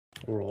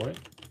Alright.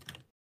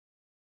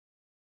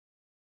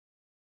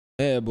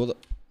 Yeah, but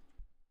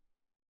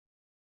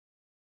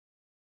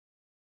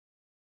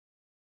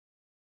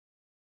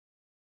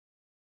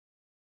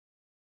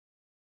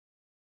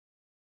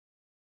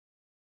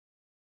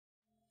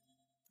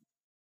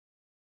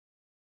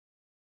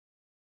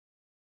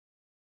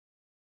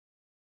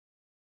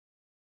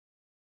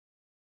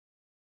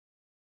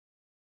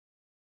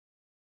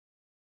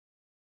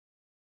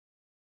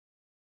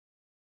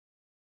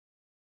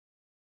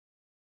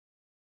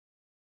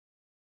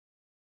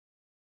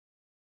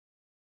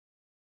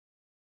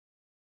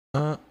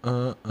uh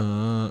uh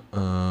uh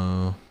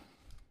uh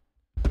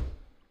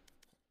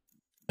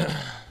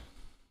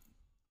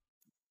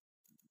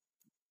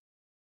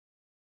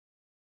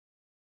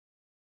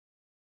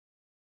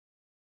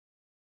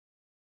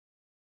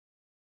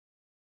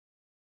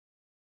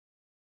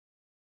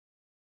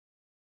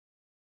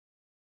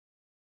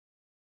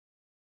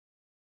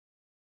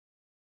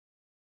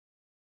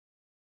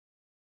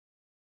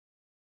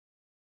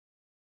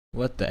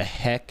what the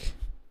heck?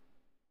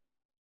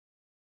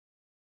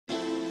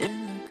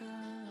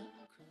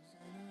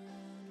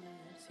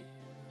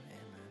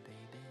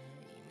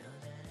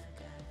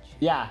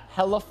 Yeah,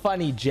 hella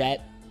funny,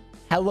 Jet.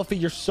 Hella,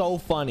 you're so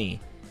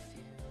funny.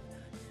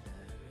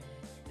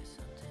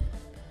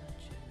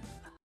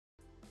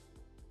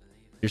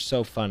 You're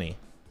so funny.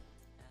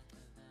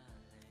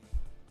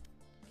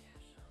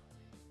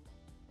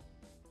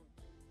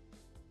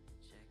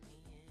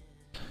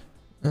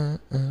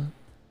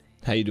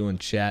 How you doing,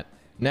 chat?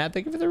 Nat,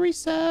 thank you for the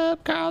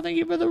resub. Kyle, thank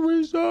you for the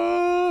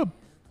resub.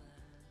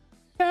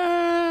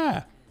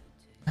 Yeah.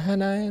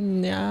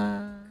 Thank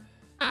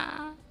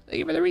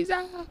you for the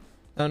resub.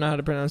 I don't know how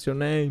to pronounce your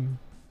name.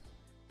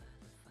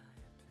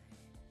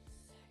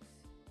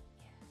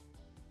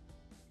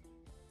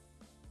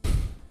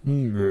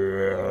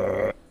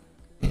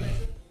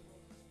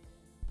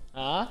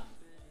 Huh?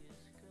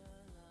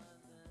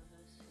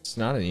 It's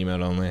not an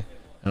emote only.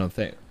 I don't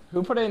think.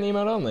 Who put it in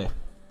emote only?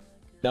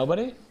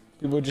 Nobody?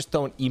 People are just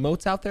throwing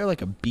emotes out there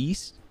like a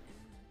beast.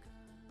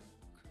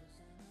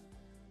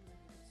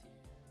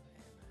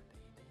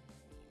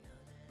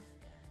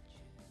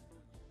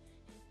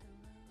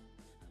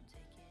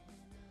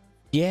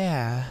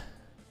 Yeah.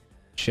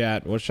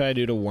 Chat, what should I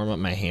do to warm up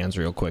my hands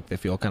real quick? They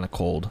feel kind of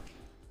cold.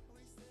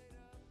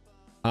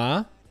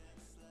 Huh?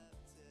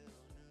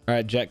 All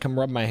right, Jet, come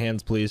rub my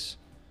hands, please.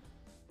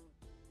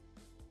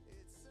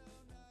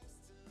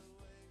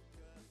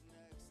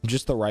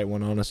 Just the right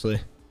one,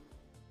 honestly.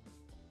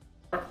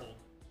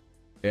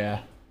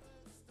 Yeah.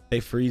 They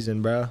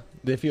freezing, bro.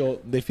 They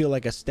feel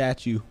like a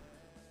statue.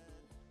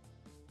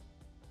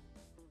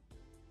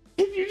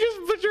 Did you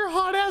just put your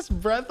hot ass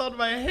breath on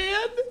my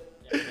hand?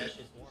 Yeah, that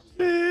shit's warm.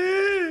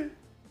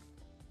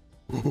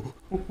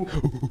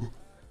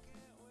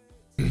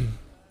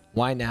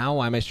 Why now?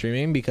 Why am I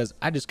streaming? Because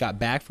I just got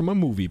back from a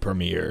movie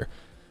premiere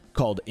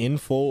called In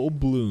Full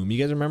Bloom. You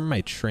guys remember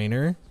my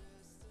trainer?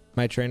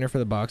 My trainer for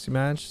the boxing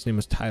match? His name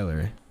was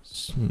Tyler.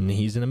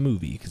 He's in a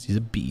movie because he's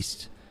a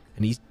beast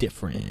and he's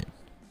different.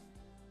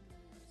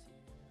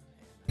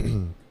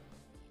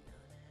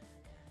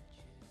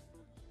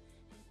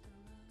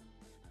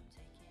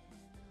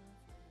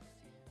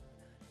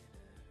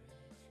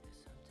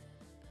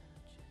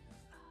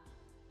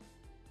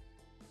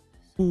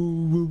 Do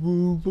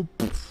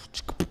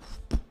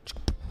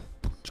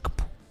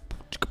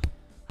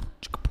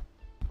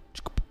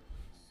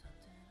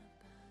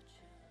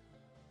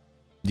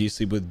you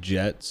sleep with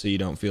Jet so you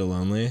don't feel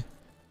lonely?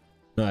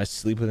 No, I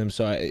sleep with him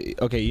so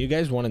okay, you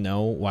guys want to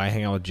know why I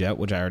hang out with Jet,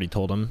 which I already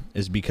told him,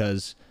 is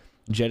because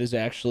Jet is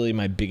actually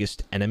my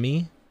biggest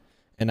enemy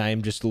and I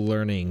am just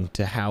learning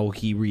to how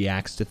he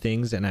reacts to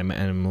things, and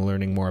I'm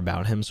learning more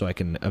about him so I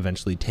can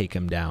eventually take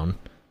him down.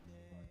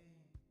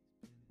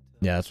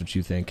 Yeah, that's what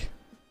you think.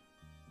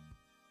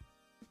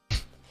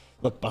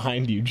 Look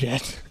behind you,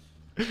 Jet.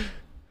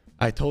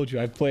 I told you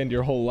I've planned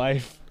your whole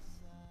life.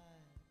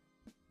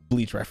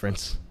 Bleach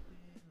reference.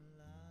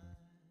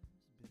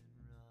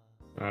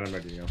 Alright, I'm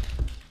ready to go.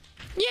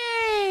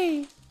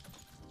 Yay!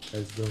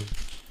 Let's go.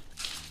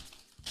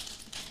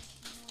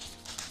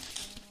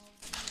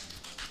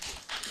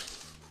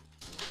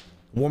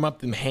 Warm up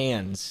them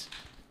hands.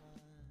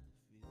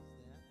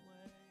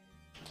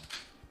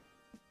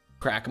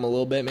 Crack them a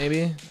little bit,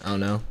 maybe? I don't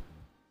know.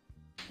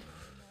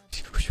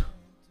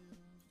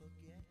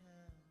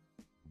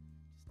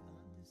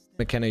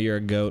 McKenna, you're a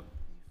goat.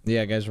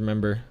 Yeah, guys,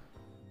 remember.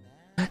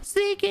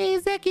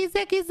 Zeki, Zeki,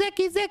 Zeki,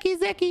 Zeki, Zeki,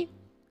 Zeki.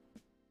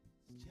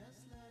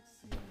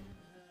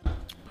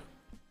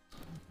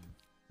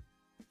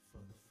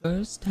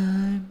 First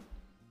time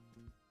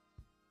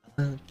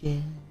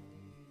again.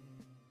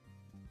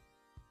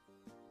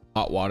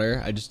 Hot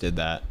water. I just did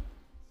that,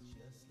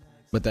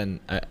 but then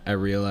I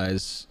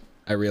realized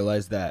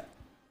that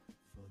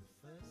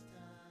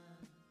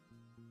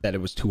it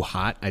was too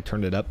hot. I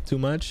turned it up too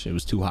much. It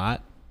was too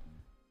hot.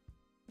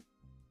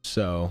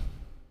 So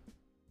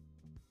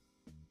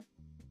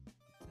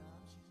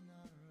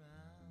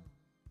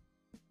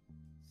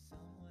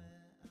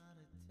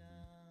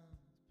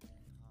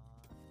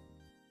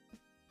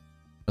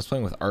was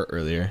playing with Art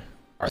earlier.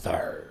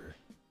 Arthur.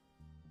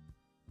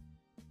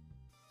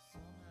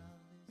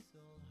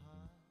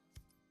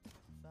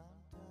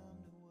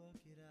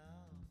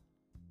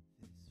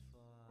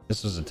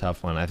 This was a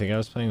tough one. I think I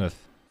was playing with...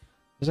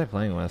 Who was I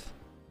playing with?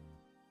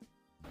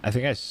 I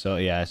think I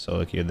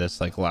solo queued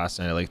this like last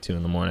night at like 2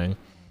 in the morning.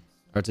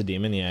 Art's a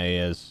demon? Yeah, he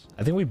is.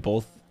 I think we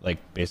both like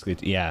basically...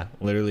 Yeah,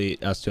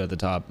 literally us two at the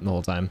top the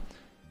whole time.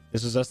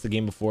 This was us the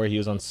game before. He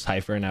was on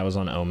Cypher and I was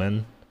on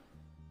Omen.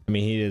 I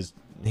mean,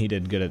 he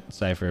did good at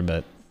Cypher,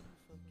 but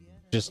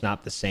just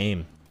not the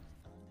same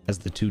as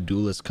the two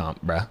duelist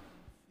comp, bruh.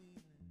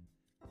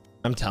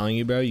 I'm telling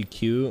you, bro, you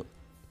queue...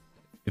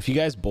 If you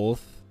guys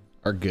both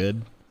are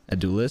good at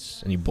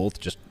duelists and you both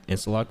just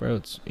insta-lock, bro,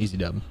 it's easy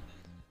dub.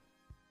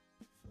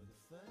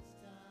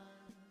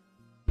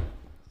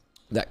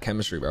 That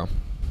chemistry, bro.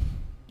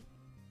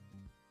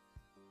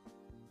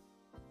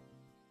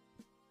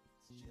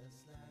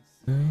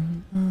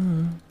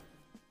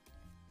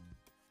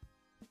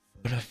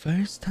 For the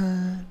first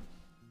time.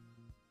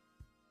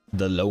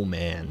 The low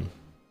man.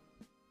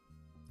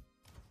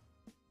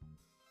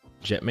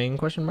 Jet main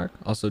question mark?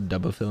 Also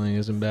double filling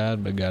isn't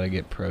bad, but gotta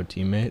get pro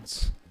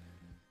teammates.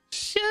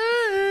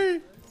 Sure.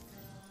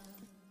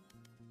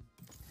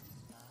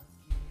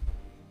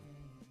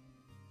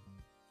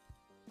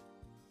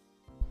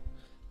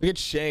 Look at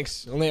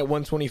Shanks, only at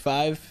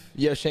 125.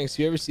 Yo, Shanks,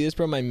 you ever see this,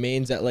 bro? My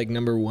main's at like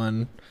number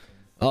 1.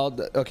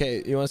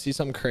 Okay, you want to see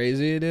something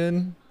crazy,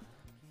 dude?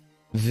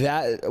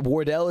 That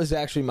Wardell is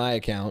actually my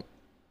account.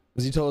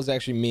 Zito is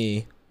actually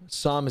me.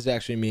 Sam is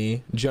actually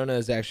me. Jonah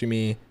is actually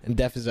me. And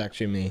Def is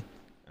actually me.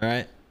 All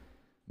right?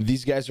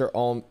 These guys are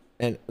all...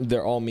 And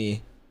they're all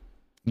me.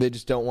 They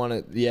just don't want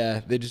to...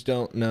 Yeah, they just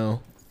don't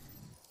know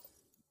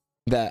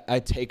that I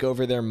take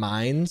over their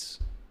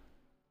minds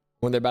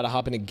when they're about to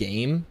hop in a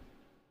game.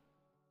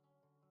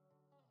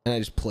 And I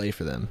just play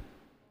for them.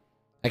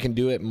 I can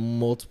do it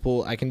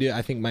multiple... I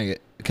think my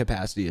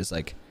capacity is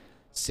like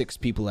 6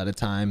 people at a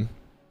time.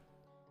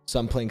 So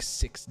I'm playing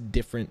 6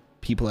 different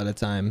people at a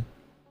time.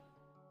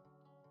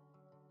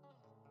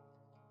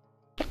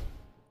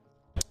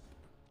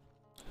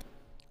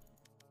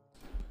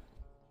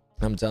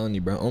 I'm telling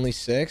you, bro. Only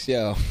 6?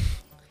 Yo.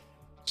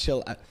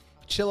 Chill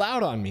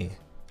out on me.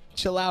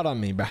 Chill out on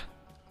me, bro.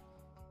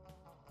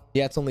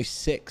 Yeah, it's only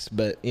 6,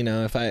 but you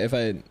know, if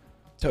I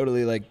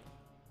totally like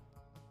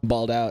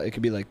balled out, it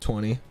could be like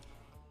 20.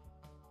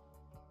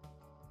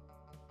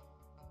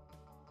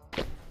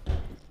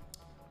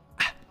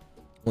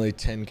 Only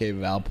 10k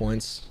Val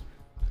points.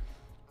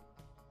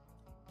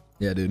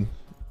 Yeah, dude.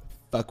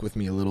 Fuck with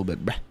me a little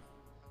bit, bruh.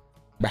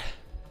 Bruh.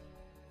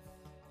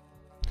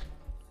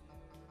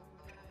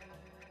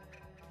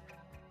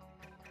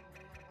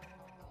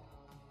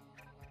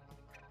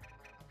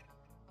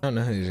 I don't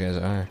know who these guys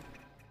are.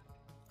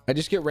 I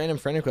just get random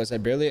friend requests. I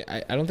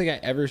don't think I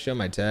ever show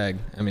my tag.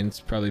 I mean, it's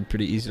probably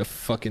pretty easy to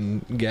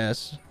fucking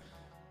guess.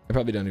 I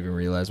probably don't even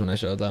realize when I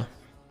show it though.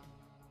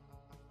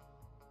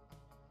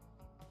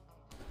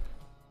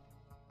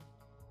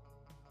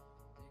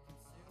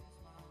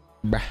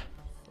 Bruh.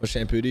 What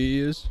shampoo do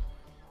you use?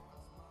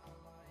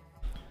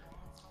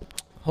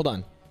 Hold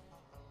on.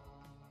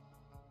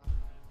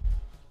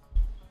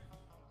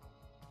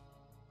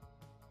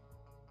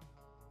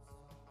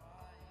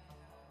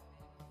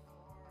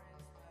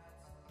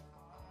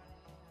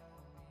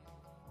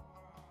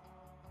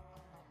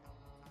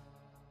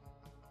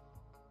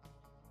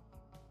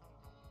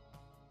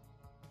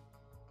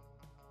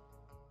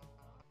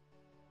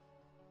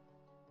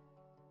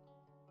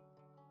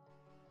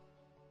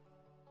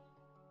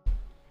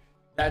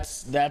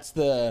 That's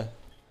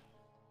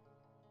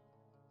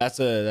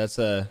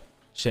a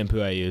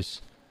shampoo I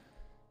use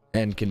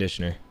and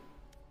conditioner.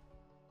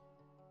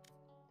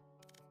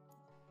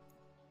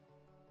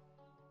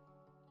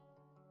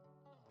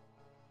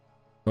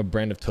 What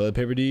brand of toilet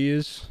paper do you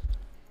use?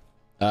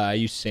 I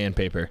use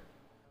sandpaper.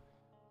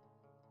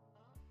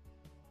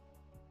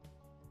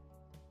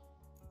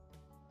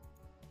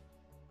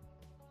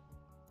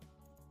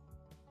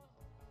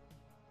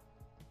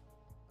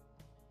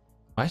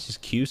 Why is this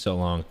queue so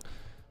long?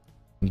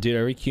 Dude,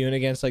 are we queuing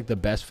against like the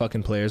best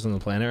fucking players on the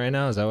planet right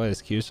now? Is that why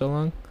this queue so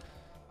long?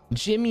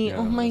 Jimmy, yeah,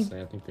 oh my... Honestly,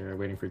 I think they're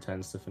waiting for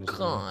 10s to finish.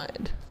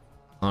 God.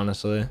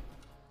 Honestly.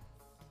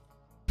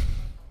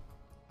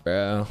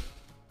 Bro.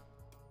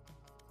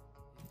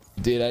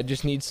 Dude, I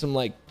just need some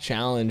like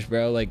challenge,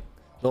 bro. Like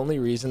the only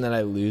reason that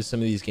I lose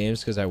some of these games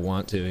is because I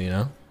want to, you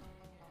know?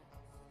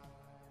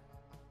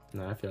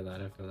 No, I feel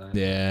that.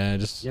 Yeah, I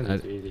just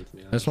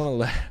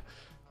want to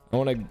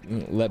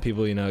let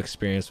people, you know,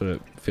 experience what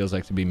it feels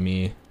like to be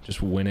me,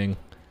 just winning.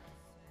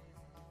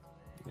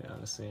 Yeah,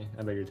 honestly,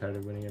 I bet you're tired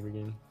of winning every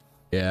game.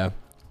 Yeah.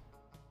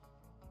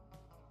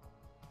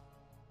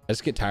 I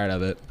just get tired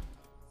of it.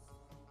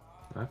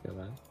 I feel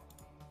that.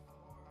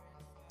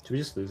 Should we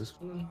just lose this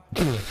one?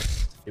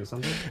 Feel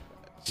something?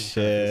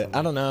 Shit,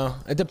 I don't know.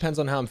 It depends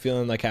on how I'm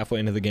feeling like halfway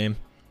into the game.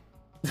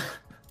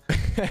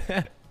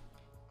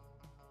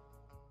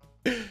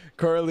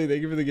 Coralie,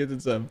 thank you for the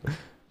gifted sub.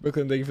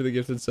 Brooklyn, thank you for the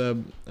gifted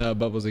sub.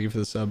 Bubbles, thank you for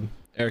the sub.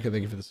 Erica,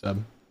 thank you for the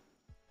sub.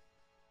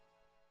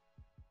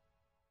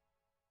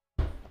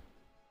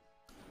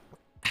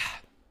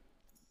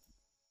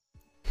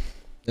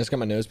 Just got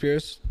my nose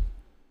pierced.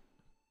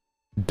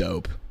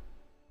 Dope.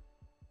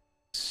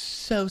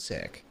 So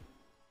sick.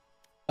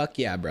 Fuck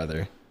yeah,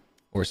 brother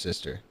or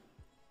sister.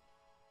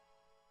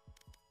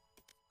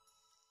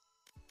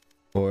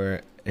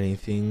 Or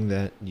anything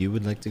that you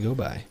would like to go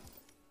by.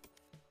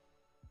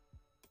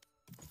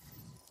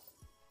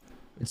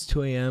 It's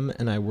 2 a.m.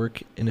 and I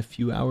work in a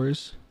few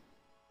hours.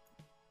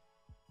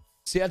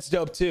 See, that's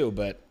dope too,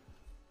 but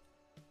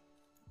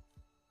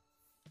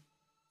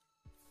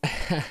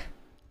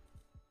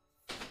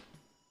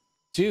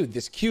dude,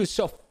 this queue is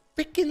so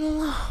freaking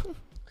long.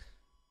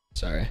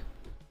 Sorry.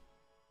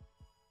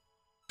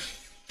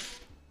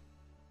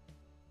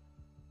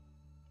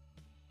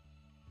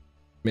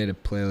 Made a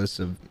playlist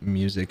of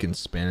music in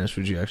Spanish.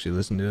 Would you actually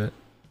listen to it?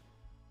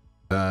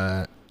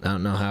 I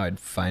don't know how I'd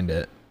find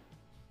it.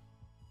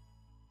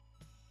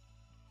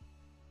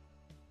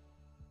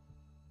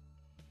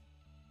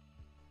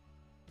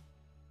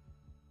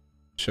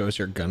 Show us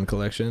your gun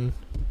collection.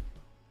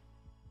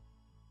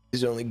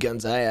 These are the only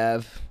guns I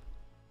have.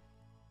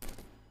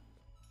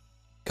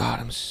 God,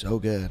 I'm so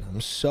good.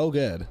 I'm so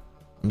good.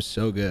 I'm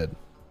so good.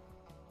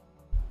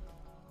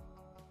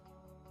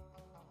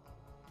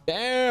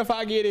 Damn, if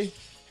I get it.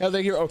 Hell,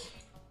 thank you. Oh.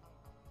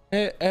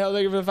 Hey, hell,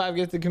 thank you for the 5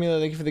 gifted. Camila,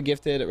 thank you for the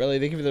gifted. Really,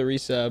 thank you for the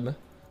resub.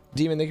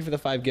 Demon, thank you for the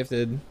 5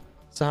 gifted.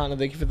 Sahana,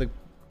 thank you for the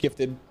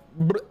gifted.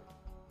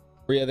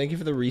 Ria, thank you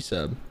for the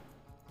resub.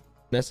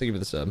 Ness, thank you for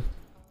the sub.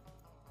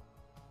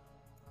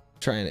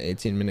 Try an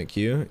 18-minute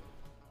queue.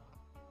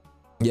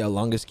 Yeah,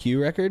 longest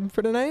queue record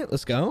for tonight.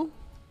 Let's go.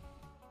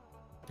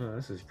 Oh,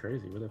 this is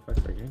crazy. Where the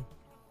fuck's that game?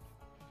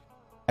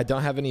 I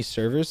don't have any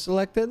servers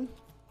selected.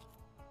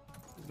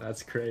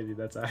 That's crazy.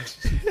 That's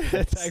actually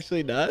That's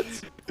actually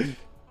nuts. Yeah,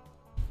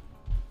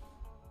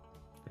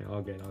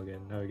 all good, all good.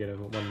 Now we get a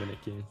 1 minute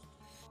queue.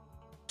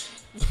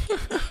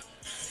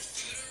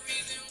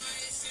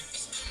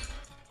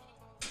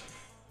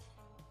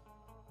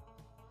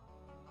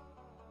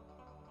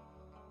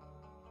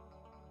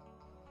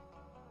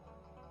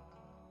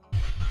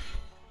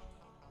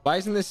 Why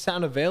isn't this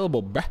sound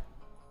available, bruh?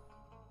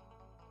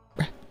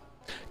 Bruh.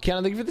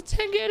 Can't think for the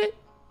 10, get it?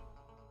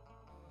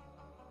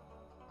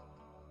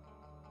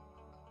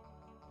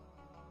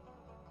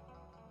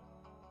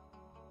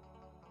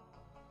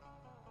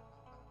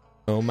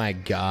 Oh my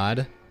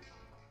god.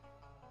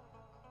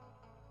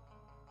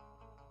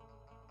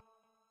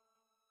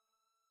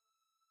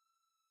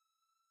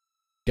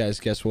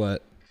 Guys, guess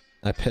what?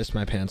 I piss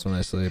my pants when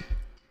I sleep.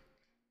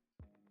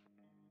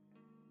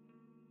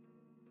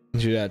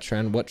 Do that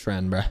trend? What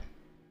trend, bruh?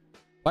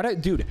 Why do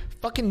dude,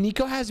 fucking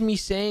Nico has me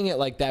saying it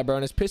like that, bro,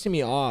 and it's pissing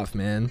me off,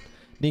 man.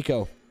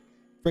 Nico,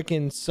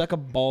 freaking suck a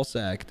ball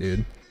sack,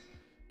 dude.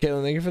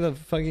 Caitlin, thank you for the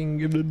fucking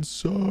gifted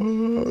sub.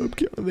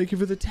 Caitlin, thank you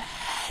for the 10.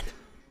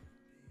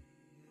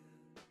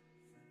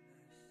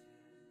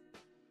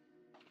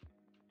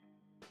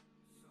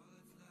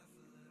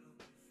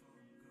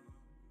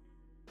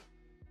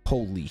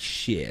 Holy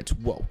shit.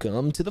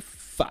 Welcome to the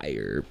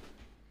fire.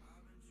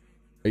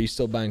 Are you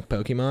still buying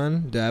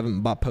Pokemon? Dude, I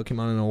haven't bought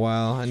Pokemon in a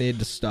while. I need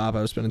to stop.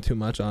 I was spending too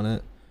much on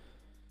it.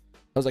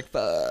 I was like,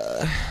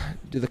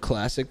 do the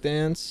classic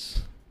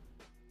dance.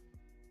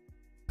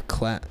 The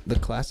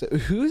classic.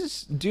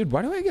 Who's... Dude,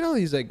 why do I get all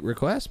these like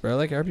requests, bro?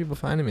 Like, how are people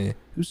finding me?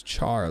 Who's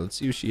Char? Let's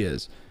see who she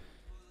is.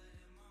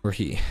 Or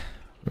he.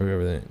 Or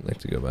whoever they like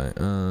to go by.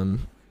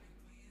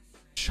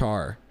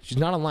 Char. She's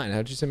not online.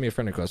 How'd you send me a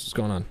friend request? What's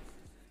going on?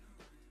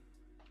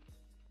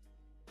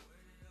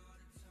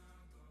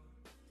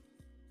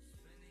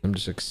 I'm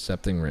just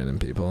accepting random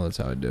people. That's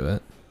how I do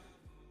it.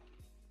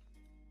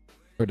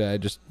 Or did I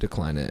just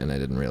decline it and I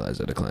didn't realize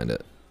I declined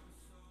it?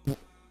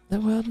 The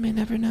world may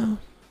never know.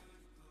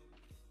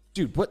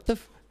 Dude, what the...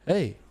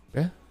 Hey,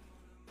 yeah.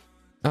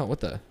 Oh, what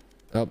the...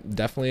 Oh,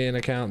 definitely an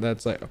account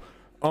that's like...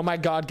 Oh my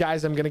god,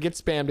 guys, I'm gonna get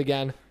spammed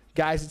again.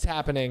 Guys, it's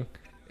happening.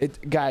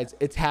 Guys,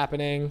 it's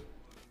happening.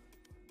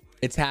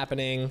 It's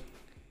happening.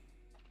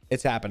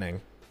 It's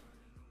happening.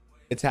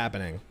 It's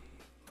happening.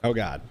 Oh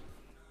god.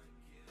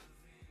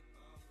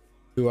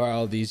 Who are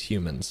all these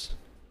humans?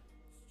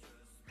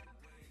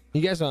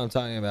 You guys know what I'm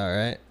talking about,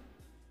 right?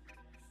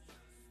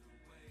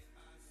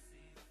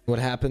 What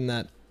happened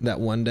that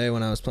one day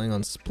when I was playing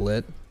on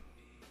Split?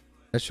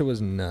 That shit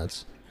was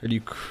nuts.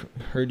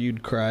 Heard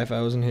you'd cry if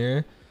I wasn't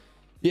here.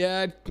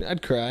 Yeah,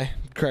 I'd cry.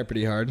 I'd cry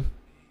pretty hard.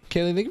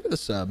 Kaylee, thank you for the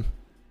sub.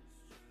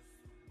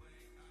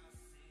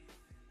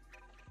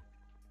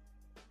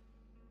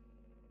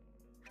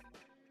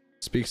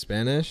 Speak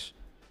Spanish?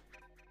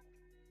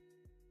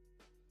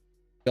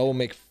 Y'all will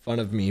make fun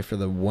of me for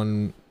the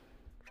one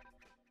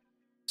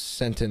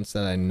sentence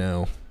that I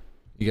know.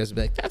 You guys will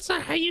be like, that's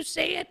not how you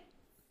say it.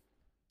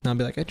 And I'll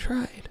be like, I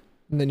tried.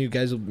 And then you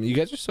guys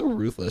are so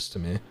ruthless to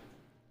me.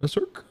 I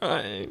start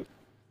crying.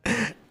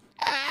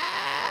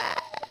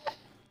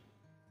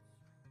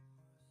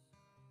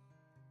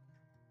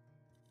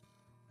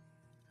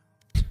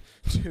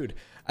 Dude,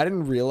 I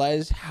didn't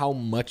realize how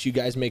much you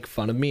guys make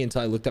fun of me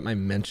until I looked at my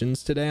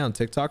mentions today on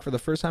TikTok for the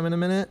first time in a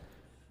minute.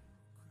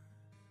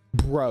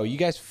 Bro, you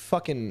guys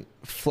fucking...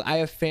 I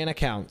have fan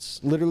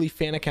accounts. Literally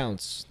fan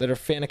accounts that are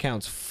fan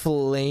accounts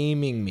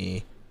flaming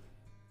me.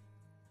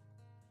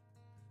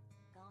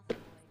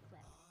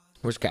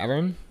 Where's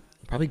Gavin?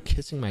 Probably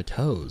kissing my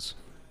toes.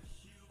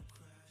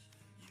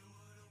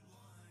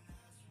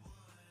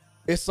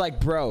 It's like,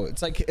 bro,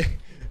 it's like...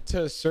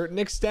 to a certain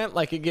extent,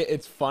 like,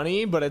 it's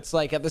funny, but it's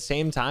like, at the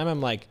same time, I'm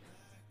like...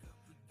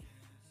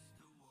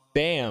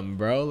 Damn,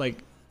 bro. Like...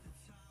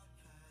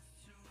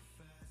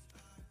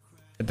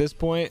 At this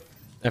point,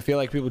 I feel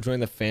like people join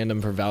the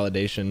fandom for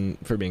validation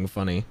for being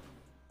funny.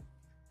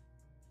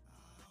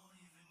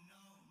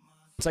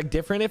 It's like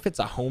different if it's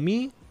a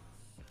homie,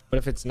 but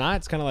if it's not,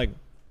 it's kind of like,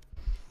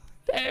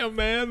 damn,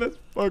 man, that's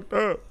fucked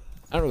up.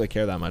 I don't really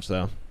care that much,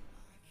 though.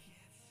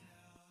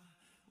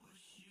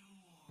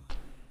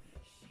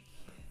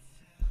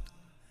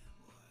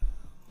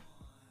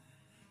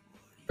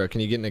 Bro, can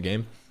you get in a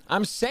game?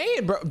 I'm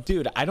saying, bro,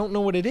 dude, I don't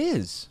know what it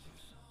is.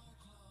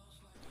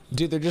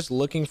 Dude, they're just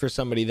looking for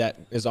somebody that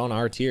is on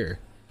our tier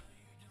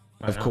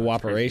of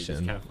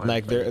cooperation.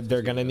 Like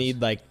they're gonna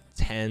need like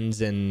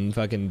Tens and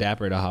fucking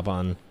Dapper to hop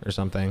on or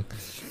something.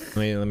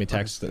 Let me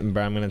text them,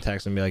 bro. I'm gonna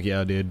text and be like,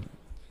 yo, dude,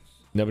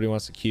 nobody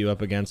wants to queue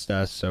up against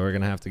us, so we're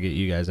gonna have to get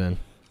you guys in.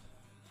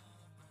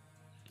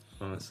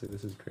 Honestly,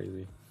 this is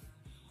crazy.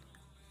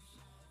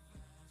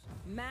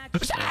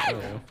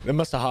 They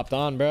must have hopped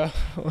on, bro.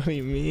 What do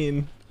you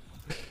mean?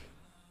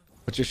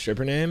 What's your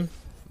stripper name?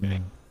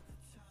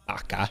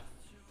 Aka.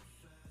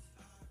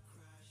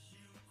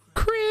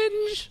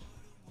 Cringe.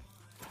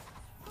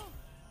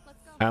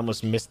 I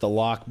almost missed the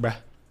lock, bruh.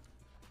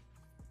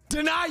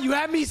 Deny, you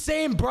had me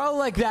saying bro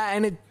like that,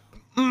 and it.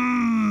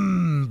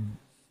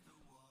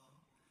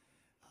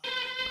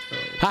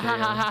 Ha ha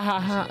ha ha ha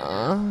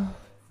ha.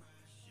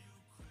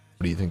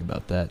 What do you think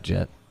about that,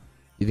 Jet?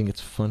 You think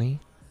it's funny?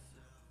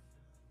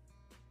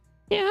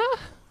 Yeah.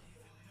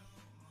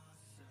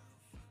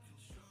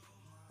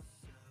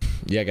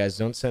 Yeah, guys,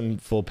 don't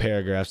send full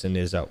paragraphs in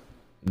Izzo.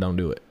 Don't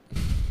do it.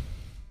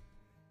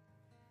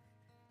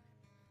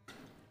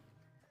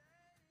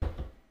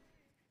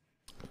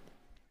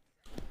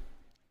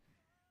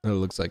 Oh, it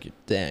looks like you're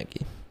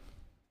tacky.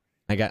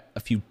 I got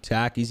a few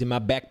tackies in my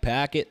back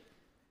pocket.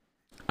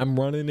 I'm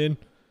running in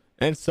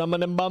and some of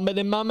them bumbling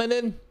and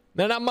mumbling.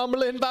 Then I'm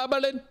mumbling,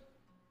 bubbling.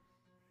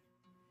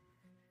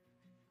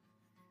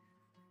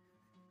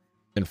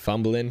 And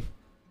fumbling.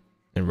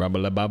 And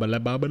rubbly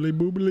bobbly bobbly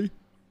boobly.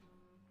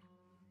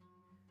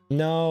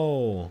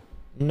 No.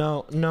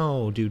 No,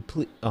 no, dude,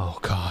 please. Oh,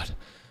 God.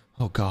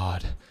 Oh,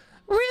 God.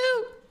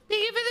 Root,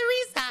 thank you for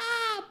the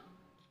resub.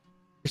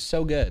 You're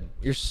so good.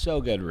 You're so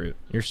good, Root.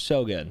 You're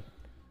so good.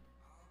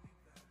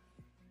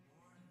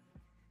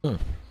 Hold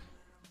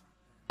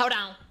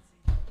on.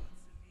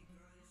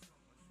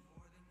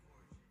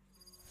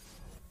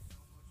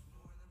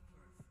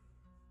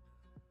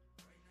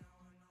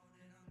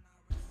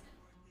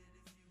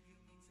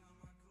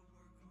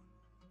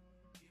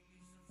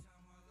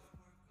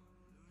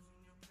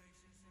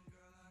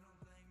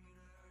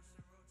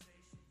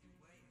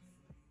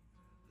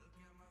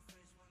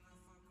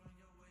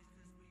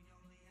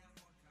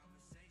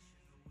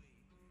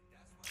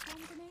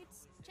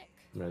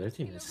 Bro, their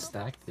team is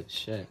stacked as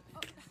shit.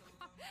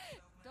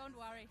 Don't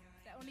worry.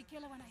 The only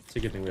killer when I It's a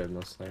good thing we have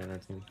no Slayer on our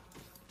team.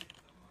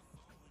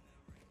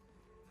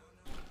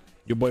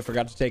 Your boy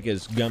forgot to take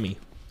his gummy.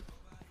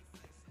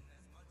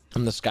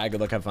 I'm the Sky.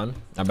 Good luck. Have fun.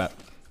 I bet.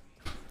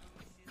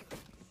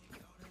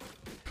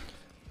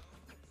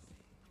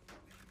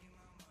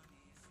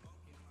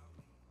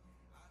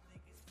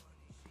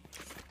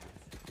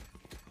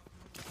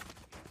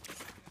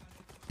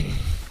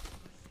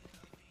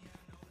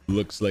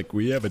 Looks like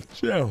we have a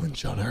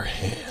challenge on our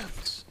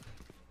hands.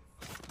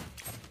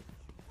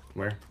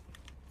 Where?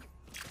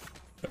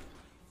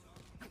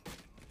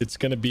 It's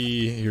gonna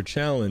be, your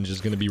challenge is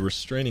gonna be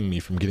restraining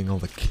me from getting all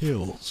the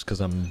kills because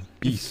I'm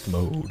beast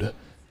mode. Yeah,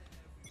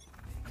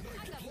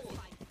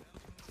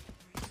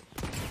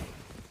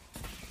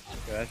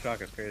 that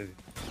shock is crazy.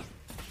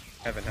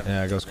 Heaven.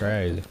 Yeah, it goes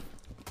crazy.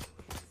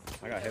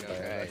 I got hit by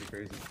it. That's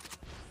crazy.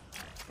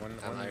 One,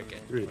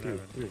 Three.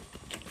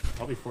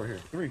 I'll be 4 here.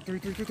 Three.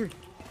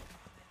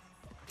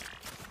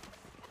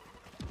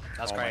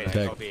 That's great.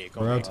 Okay. Go B.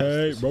 Go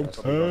Rotate.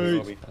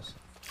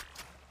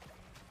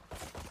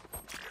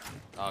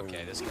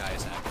 Okay, this guy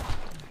is active.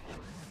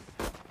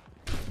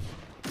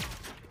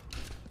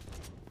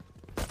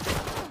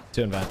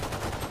 Two in van.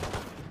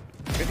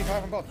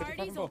 55 on both.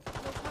 55 on both.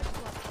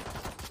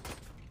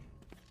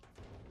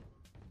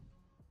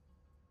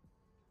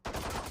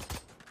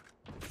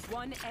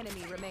 One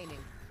enemy remaining.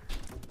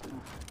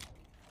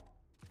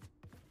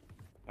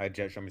 Alright,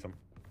 Jet, show me some.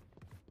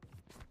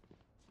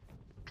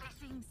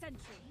 Passing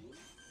sentry.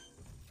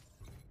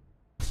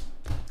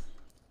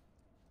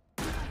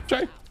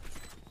 Jay.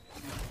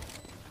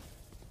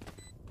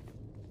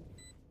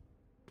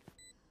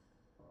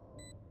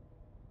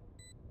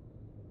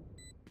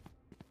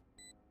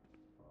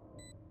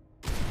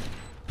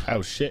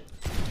 Oh shit.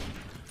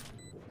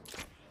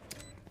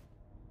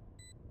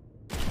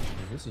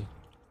 Where is he?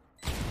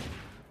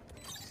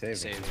 saving.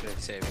 Saving,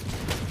 He's saving.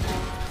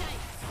 saving.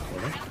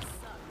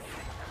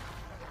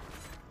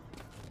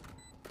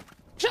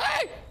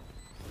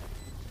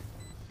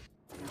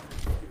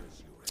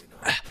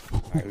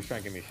 Alright, who's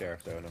trying to give me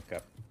sheriff though? No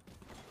cap.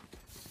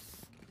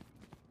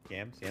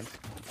 Yams, yams.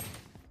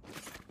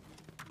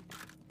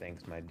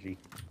 Thanks, my G.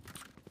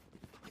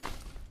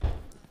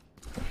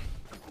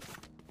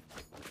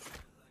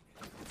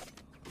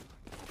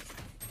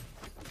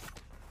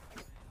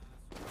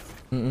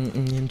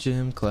 In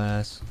gym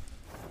class.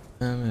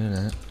 Keep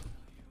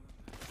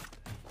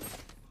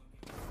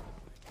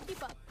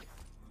up.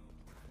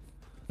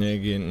 You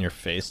getting your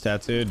face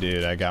tattooed?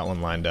 Dude, I got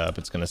one lined up.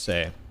 It's gonna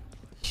say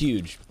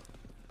huge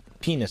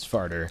penis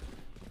farter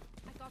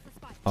I got the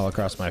spike. all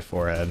across my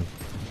forehead.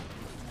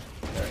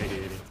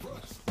 80.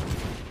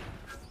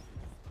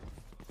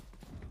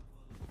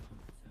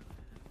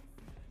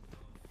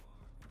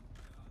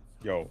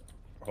 Yo,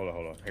 hold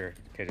on. Here,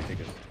 KJ, take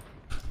this.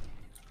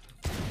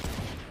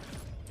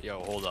 Yo,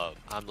 hold up.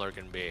 I'm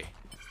lurking B.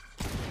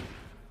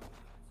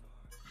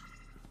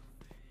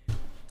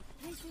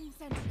 Placing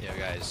sentry. Yo,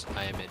 guys,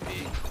 I am in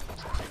B.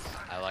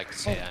 I like to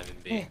say I'm in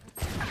B.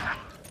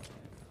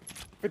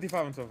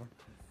 55 and so far.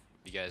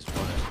 You guys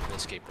want an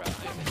escape route?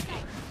 I am in B.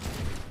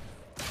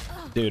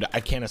 Dude, I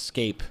can't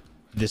escape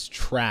this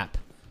trap.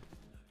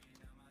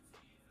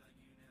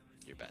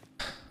 You're bad.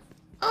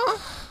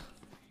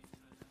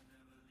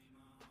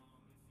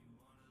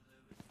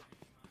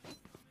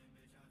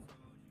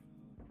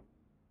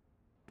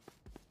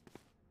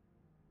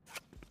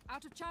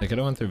 Out of I charge. could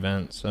have went through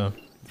vent, so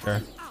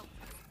sure. Out.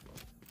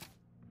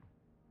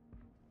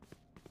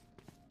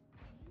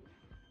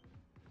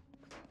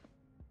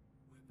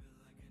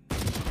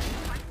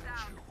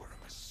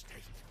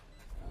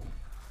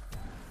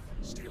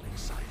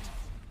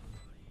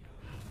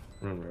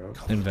 Remember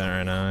out. In vent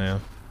right now, yeah.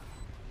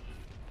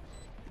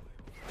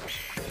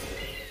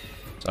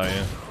 Saw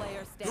you.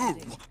 Player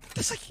standing.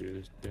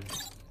 Cheers, dude.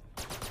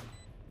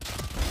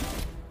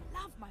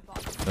 Love my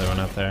boss. Another one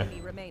up there.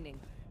 Enemy remaining.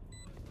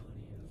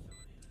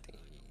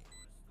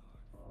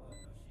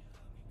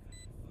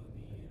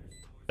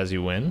 Does he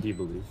win? Do you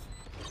believe?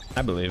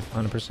 I believe,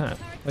 100%.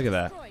 Look at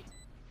that. Destroyed.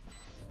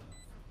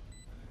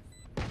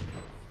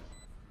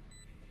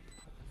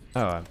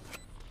 Oh,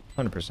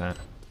 100%.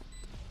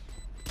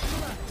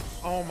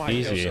 Oh my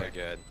Easy. So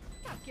good.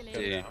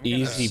 Calculated. Dude,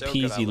 Easy so good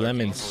at peasy lurking.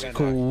 lemon Oh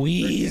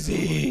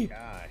squeezy.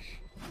 gosh.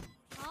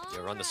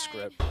 Yo, run the Alright.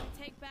 script.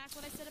 Take back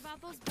what I said about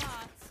those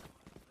bots.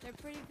 They're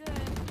pretty good.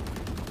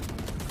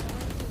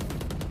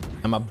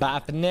 I'ma buy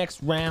for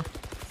next round.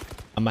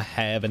 I'ma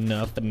have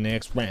enough for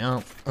next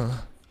round.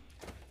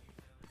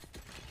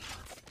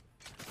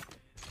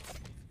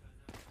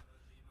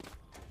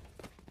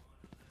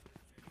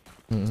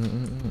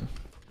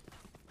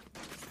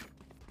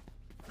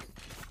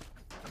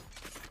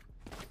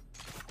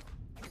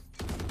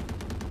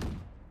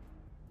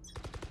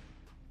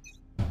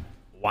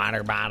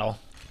 Water bottle.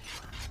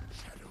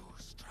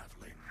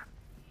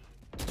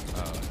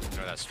 Oh,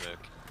 ignore that smoke.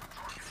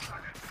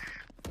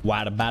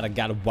 Water bottle.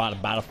 Got a water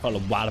bottle full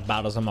of water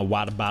bottles on my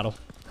water bottle.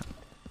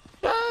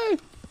 I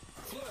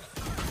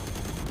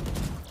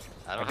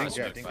I don't think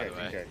have Jet, smoke, by the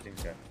way.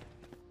 think Jet.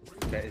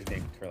 That is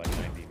dinked for like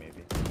 90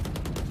 maybe.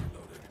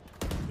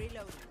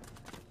 Reload.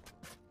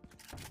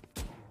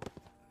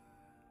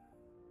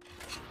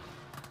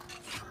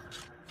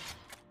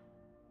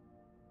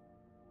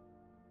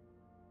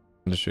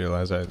 I just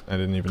realized I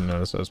didn't even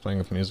notice I was playing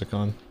with music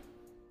on.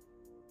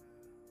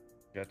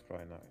 Jet's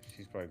probably not.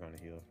 She's probably going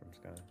to heal from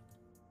Sky.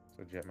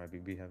 So Jet might be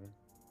B heaven.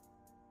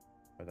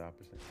 Or the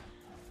opposite.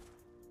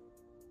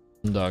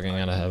 I'm dogging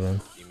out of heaven.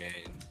 B main.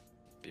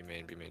 B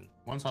main, B main.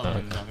 One's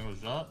heaven, I think it was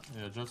Jet.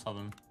 Yeah, Jet's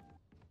heaven.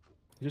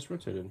 He just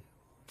rotated.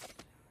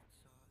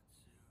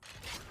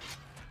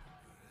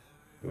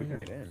 We can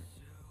get in.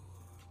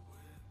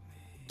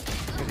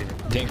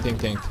 Dink, dink,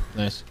 dink.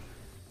 Nice.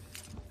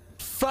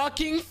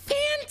 Fucking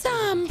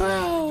Phantom,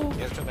 bro. You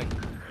guys come back.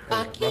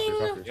 Fucking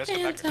You guys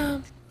come back.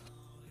 Phantom.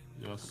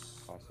 Yes.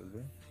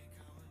 Possibly.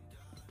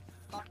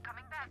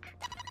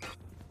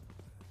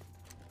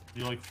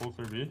 You like full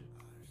clear B?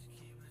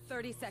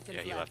 30 seconds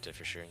Yeah, he left. left it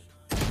for sure.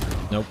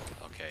 Nope.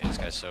 Okay, this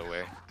guy's so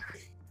aware.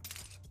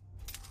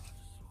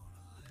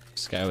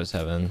 Sky was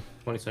heaven.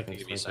 20 He seconds.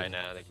 could be 20 side seconds.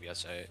 now. I think we got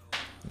side.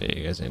 Yeah,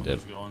 you guys need to.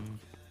 Who's going?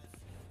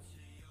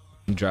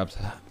 He dropped.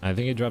 I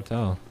think he dropped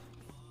hell.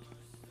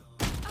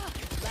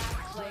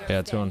 Last player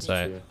Yeah, two on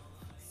standing.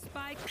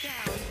 site. Spike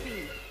down B.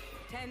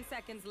 10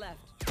 seconds left.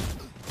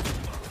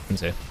 Can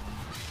see. Yeah,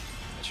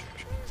 sure,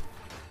 sure.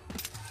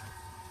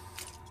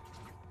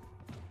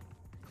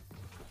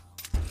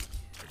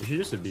 You should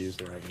just abuse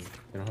their heaven.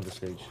 They don't have the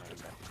stage.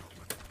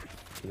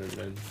 Should have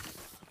been.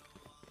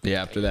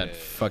 Yeah, after that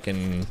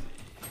fucking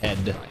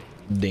head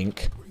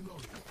dink.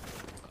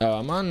 Oh,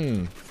 I'm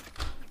on.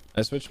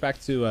 I switched back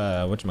to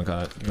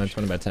whatchamacallit. I'm at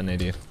 20 by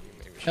 1080. Yeah,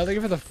 thank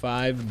you for the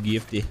 5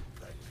 gifty.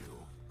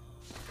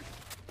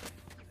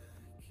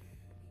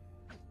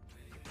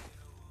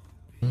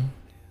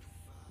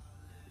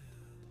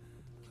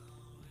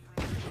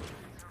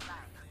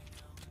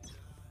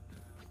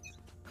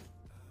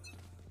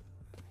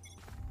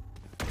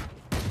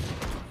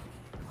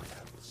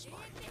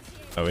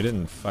 Oh, we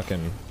didn't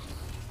fucking.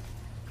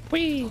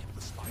 Whee!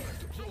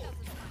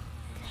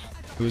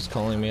 Who's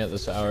calling me at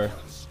this hour?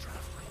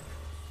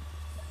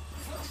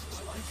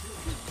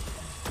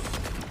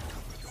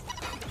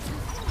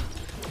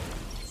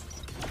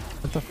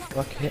 What the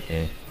fuck hit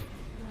me?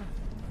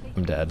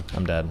 I'm dead.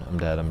 I'm dead. I'm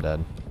dead. I'm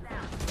dead.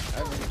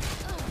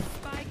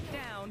 Spike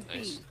down.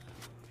 Nice. B.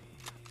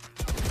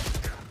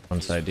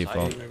 One side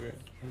default. Maybe.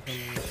 I'm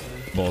coming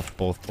this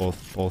way.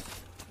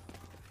 Both.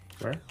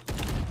 Where? One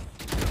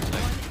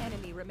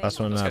enemy remaining. Last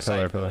one, Let's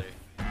go pillar.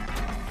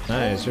 side,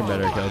 Nice, you're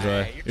better,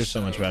 Killjoy. You're You're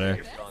so much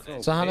better.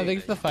 So Hana, thank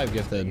you for the 5 You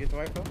gifted. use the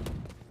white pill?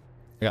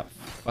 I got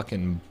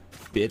fucking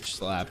bitch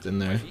slapped in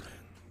there.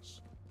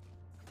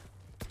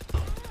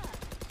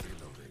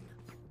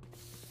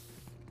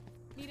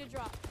 Need a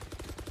drop.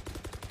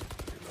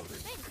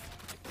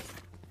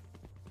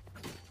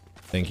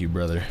 Thank you,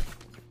 brother.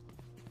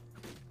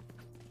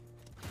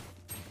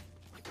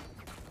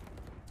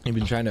 You've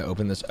been trying to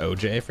open this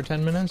OJ for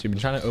 10 minutes? You've been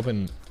trying to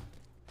open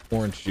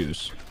orange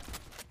juice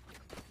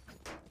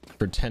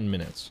for 10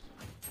 minutes.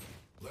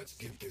 Let's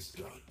get this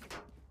done.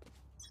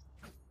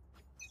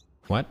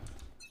 What?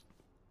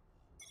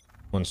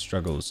 One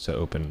struggles to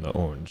open the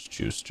orange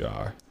juice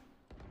jar,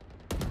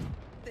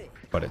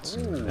 but it's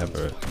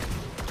never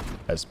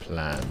as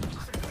planned.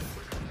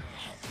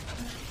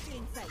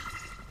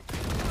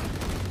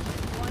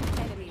 One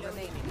enemy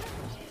remaining.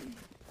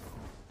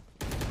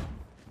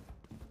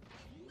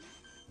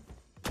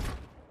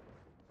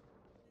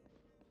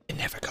 It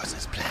never goes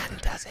as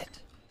planned, does it?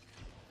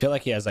 I feel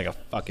like he has like a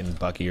fucking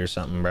Bucky or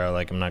something, bro.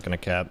 Like, I'm not gonna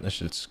cap. This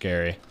shit's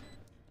scary.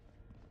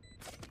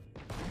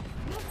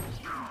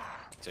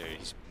 So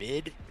he's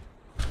mid.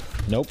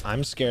 Nope,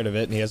 I'm scared of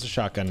it. And he has a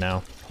shotgun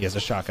now.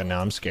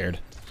 I'm scared.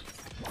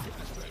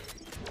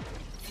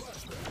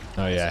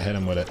 Oh yeah, I hit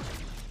him with it.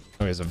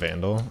 Oh, he's a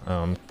vandal.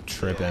 Oh, I'm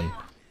tripping.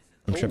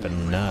 I'm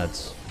tripping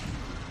nuts.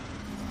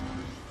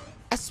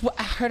 That's what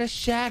I heard a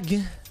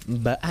shag,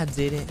 but I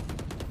didn't.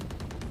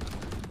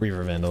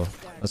 Reaver vandal.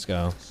 Let's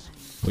go.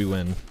 We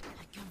win.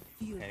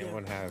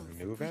 Anyone have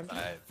new Van?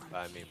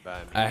 Buy me.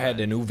 I had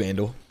a new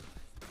vandal.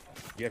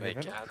 You have a Wait,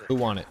 Vandal? Who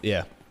want it?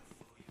 Yeah.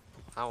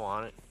 I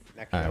want it.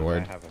 Next Alright, round,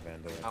 word. I have a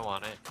Vandal. I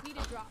want it. Need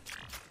a drop.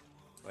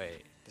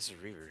 Wait, this is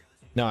Reaver.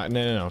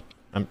 No.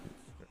 I'm.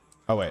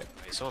 Oh wait.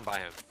 Wait, someone buy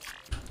him.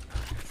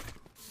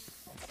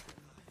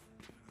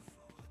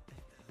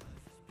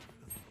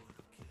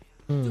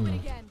 Do it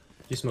again.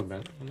 You smoke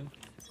that.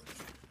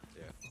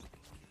 Yeah.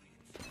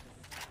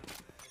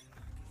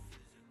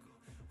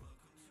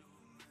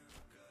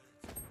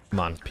 Come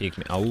on, peek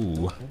me.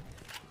 Oh.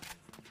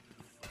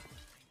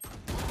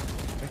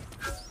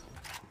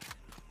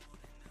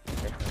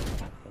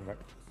 Come back.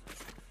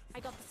 I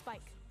got the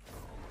spike.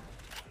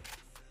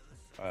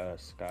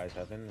 Skies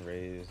Heaven,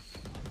 raise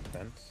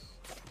fence.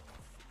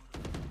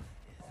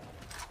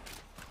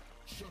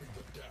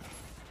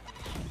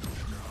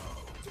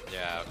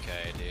 Yeah,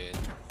 okay, dude.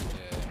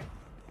 Yeah.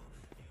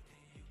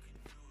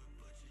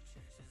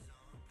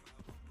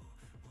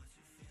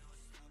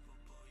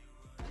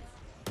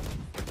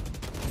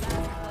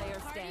 Last player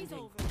Party's standing.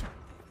 over.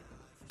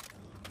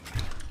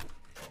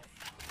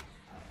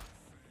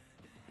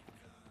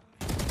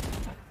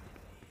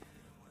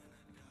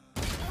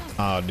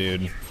 Oh,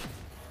 dude.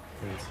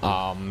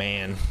 Oh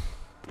man.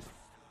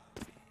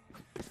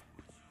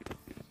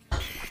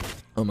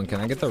 Oh man,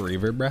 can I get the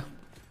reverb, bro?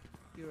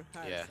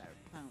 Yeah.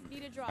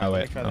 Need a drop. Oh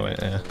wait,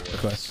 yeah.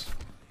 Request.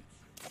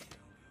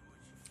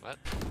 What?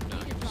 No,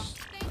 Need a drop. just,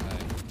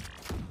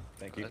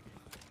 Thank you.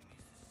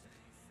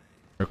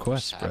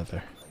 Request, What's happening?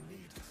 brother.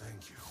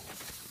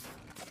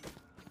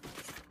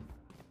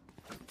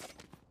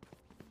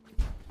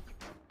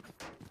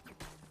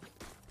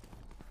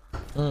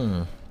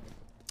 Hmm.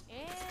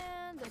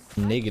 And the spike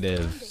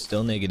Negative. is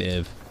Still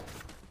negative.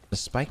 The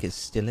spike is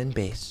still in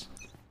base.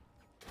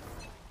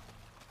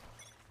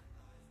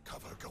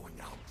 Cover going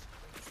out.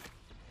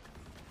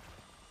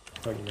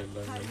 Fucking mid,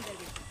 mid.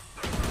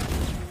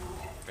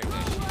 Big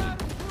nation.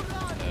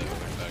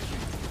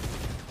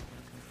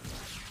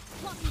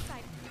 Blocking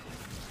sight.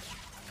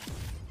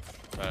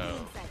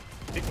 Oh.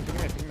 Take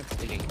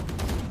him.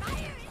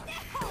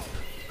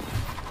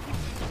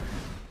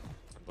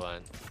 I'm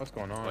blind. What's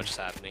going on? What's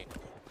happening?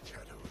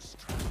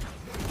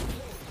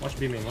 Watch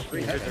B main, watch B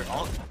main. They're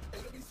all.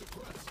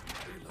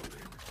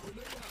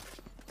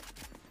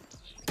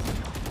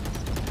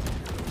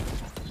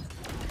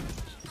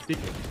 Speak.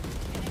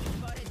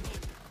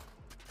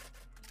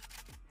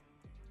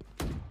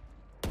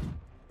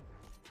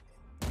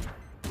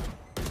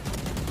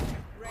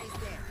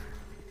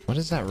 What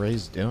is that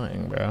Raze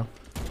doing, bro?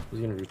 He's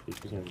gonna repeat,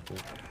 he's gonna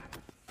repeat.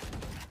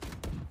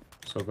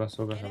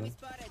 Soga, heaven.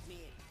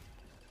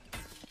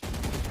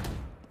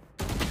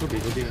 Go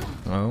B.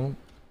 Oh.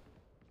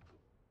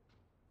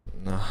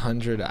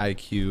 100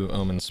 IQ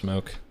Omen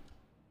smoke.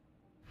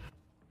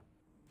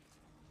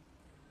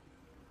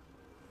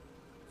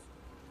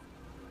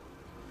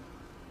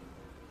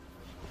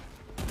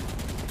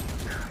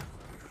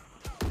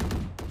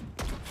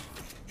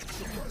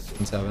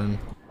 And 7.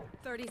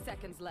 30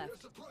 seconds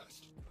left.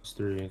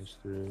 It's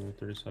three.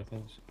 30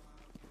 seconds.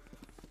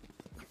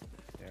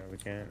 Yeah, we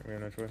can't. We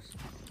have no choice.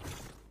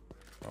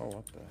 Oh,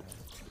 what the hell?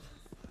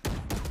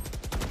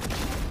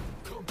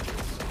 Come get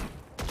some.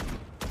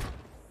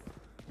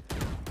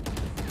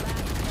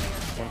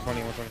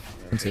 120, 120.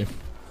 Let's see.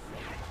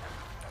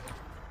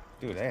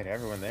 Dude, they had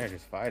everyone there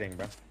just fighting,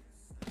 bro.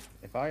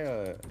 If I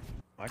can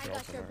got open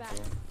your that. back.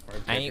 Cool. Or I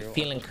take ain't your-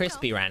 feeling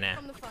crispy right now.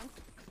 From the front.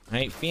 I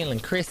ain't feeling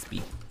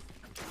crispy.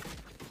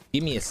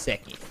 Give me a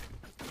second.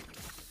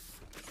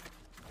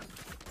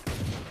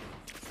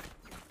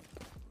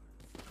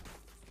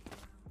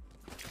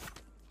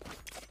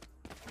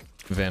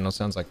 Vandal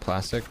sounds like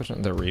plastic. Which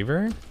one? The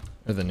Reaver?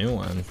 Or the new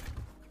one?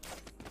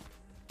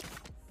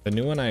 The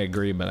new one I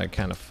agree, but I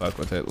kind of fuck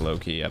with it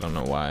low-key. I don't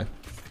know why.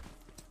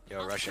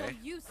 Yo, rush Show A.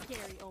 you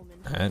scary omen.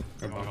 Alright.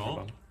 Or bomb, or Oh.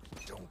 bomb.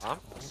 Don't Huh?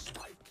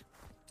 spike.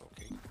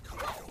 Okay.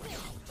 Cover going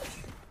out.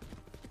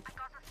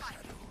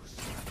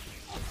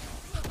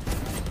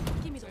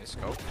 Give me the Nice.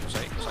 Go.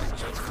 Sight.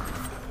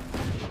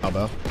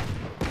 Elbow. I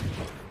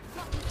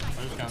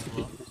just canceled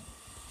it.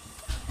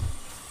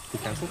 He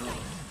cancelled?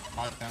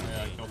 I can't,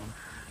 yeah, I killed him.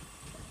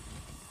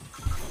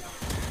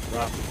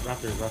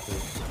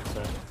 Raptors.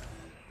 Sorry.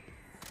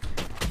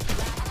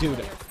 Dude,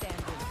 Player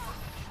standing.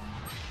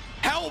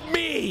 help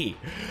me!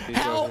 These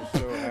guys Help are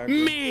so active.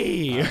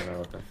 me! I don't know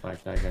what the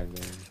fuck that guy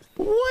did.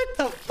 What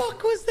the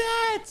fuck was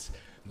that?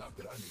 Not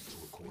that I need to,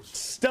 of course.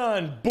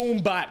 Stun,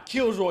 boombot,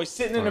 Killjoy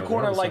sitting in a Alright,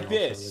 corner they're like on the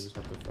same this. also, they just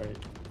have to fight.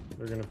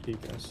 They're gonna peek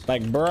us.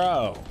 Like,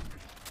 bro.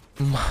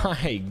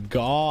 My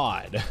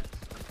God.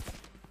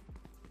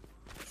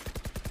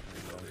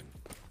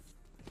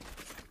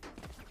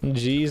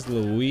 Jeez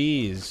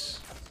Louise.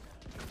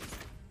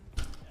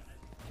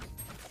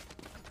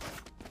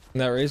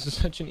 That race is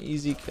such an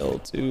easy kill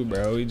too,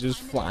 bro. He's just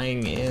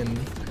flying in.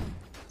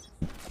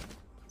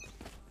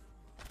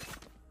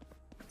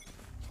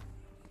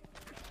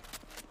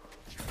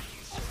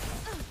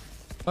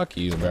 Fuck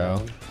you,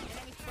 bro.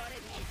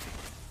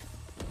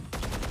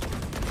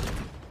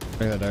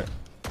 Look at that dart.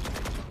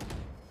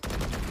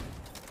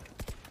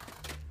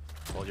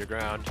 Hold your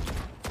ground.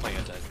 Playing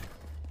outside.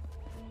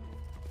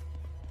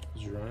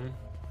 Is you running?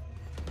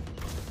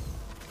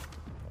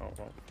 Oh,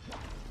 well.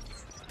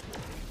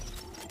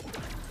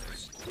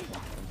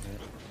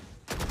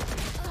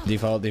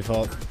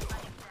 Default.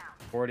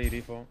 40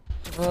 default.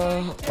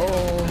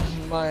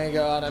 Oh my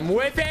God, I'm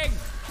whipping!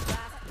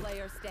 Last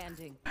player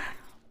standing.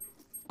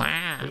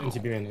 Wow.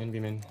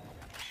 NB man.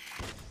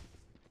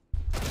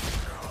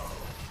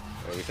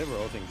 Wait, we said we're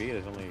ulting B.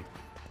 There's only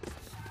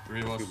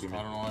 3 of us, Could be I me.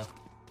 don't know why.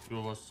 2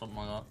 of us, something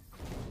like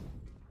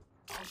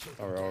that.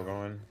 oh, we're all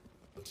going.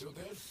 Until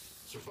then,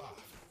 survive.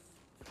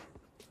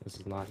 This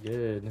is not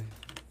good.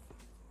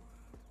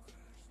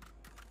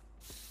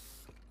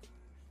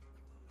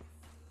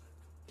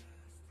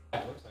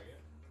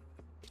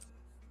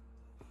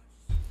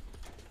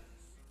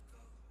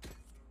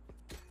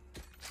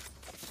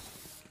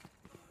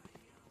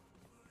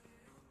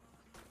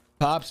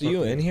 Pops, are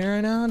you in here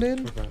right now,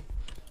 dude? Okay.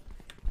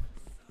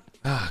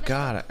 Oh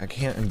God, I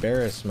can't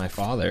embarrass my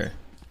father.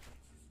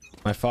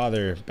 My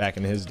father, back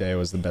in his day,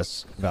 was the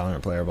best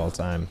Valorant player of all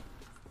time.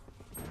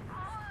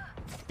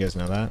 You guys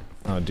know that?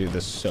 Oh, dude,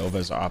 the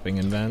Sova's opping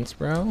in vents,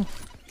 bro.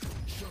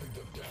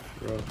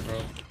 Bro.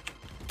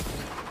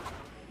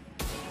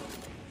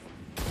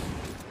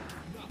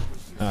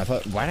 I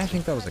thought, why did I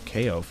think that was a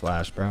KO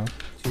flash, bro?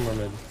 2 more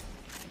mid.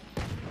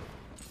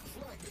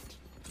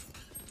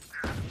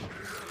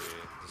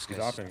 This He's guy's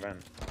off in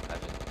vent.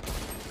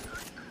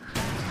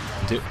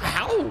 Dude,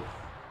 ow!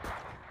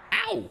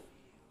 Ow!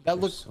 That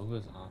looks. So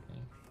is hopping.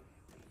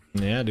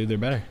 Yeah, dude, they're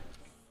better.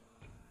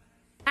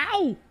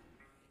 Ow!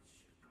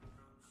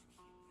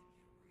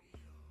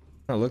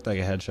 That looked like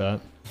a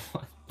headshot.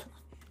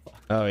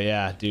 Oh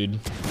yeah, dude.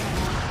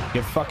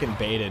 Get fucking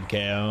baited,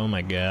 KO. Oh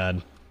my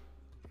God.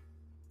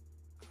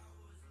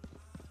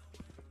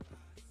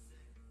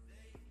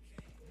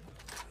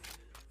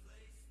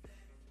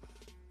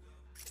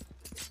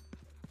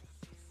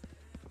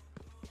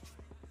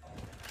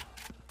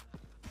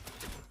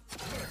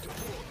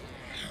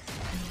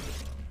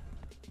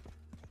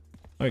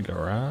 My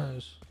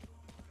garage.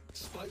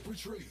 Spike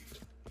retrieved.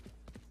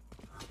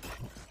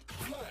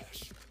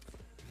 Flash.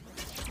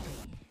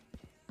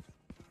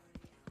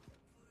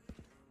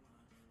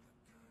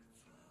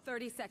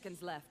 Thirty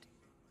seconds left.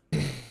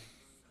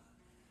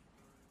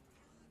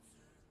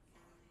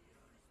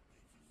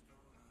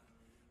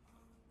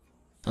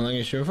 How long are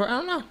you shooting for? I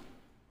don't know.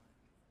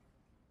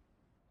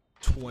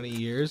 20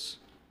 years.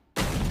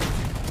 Remaining.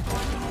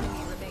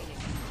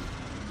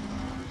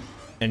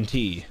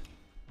 NT.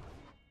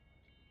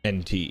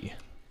 NT. Wait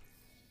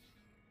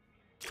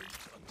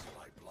until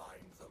I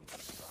blind them to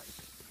sight.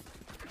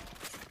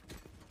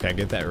 Can I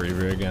get that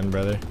Reaver again,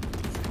 brother?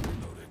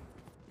 Loading.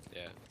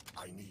 Yeah.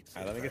 I need.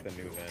 Alright, let me get the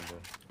new Vandal.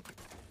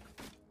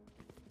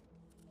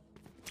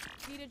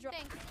 Need a drop.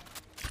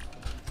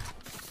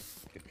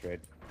 Good trade.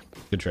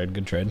 Good trade,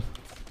 good trade.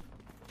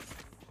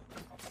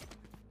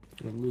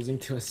 We're losing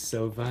to a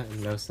Sova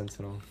and no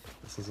Sentinel.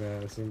 This is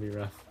gonna be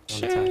rough. On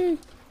Shame.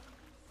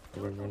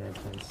 We're running our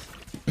plans.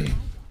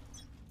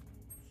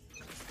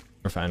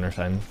 We're fine, we're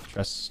fine.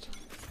 Trust.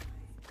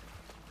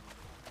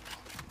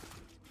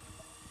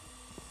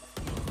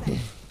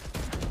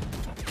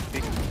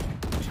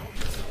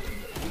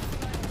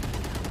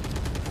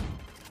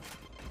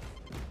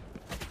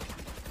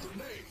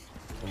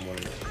 I'm one.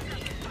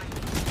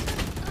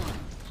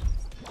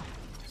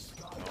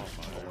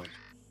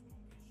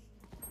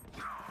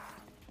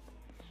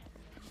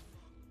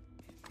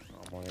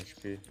 I'm 1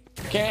 HP.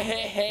 Can't hit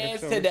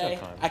heads so today.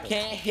 fine. I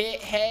can't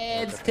hit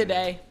heads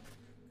today.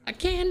 I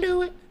can't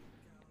do it.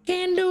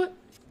 Can't do it.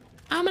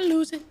 I'ma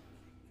lose it.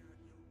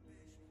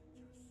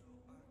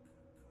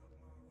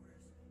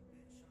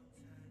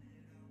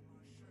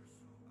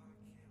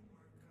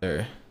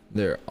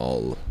 They're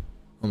all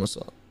almost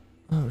all.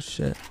 Oh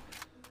shit.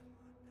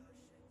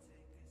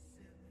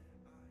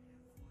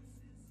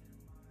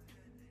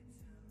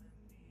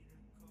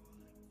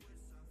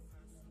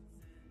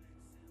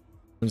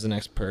 When's the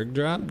next perk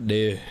drop?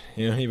 Dude,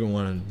 you don't even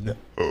want to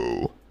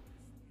know.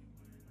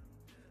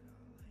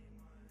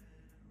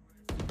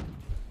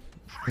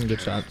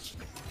 Good shot.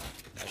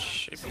 That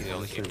should be the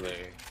only game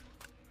there.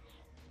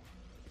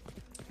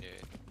 Yeah,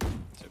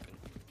 it's open.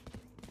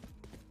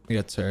 We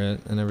got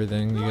turret and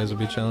everything. You guys will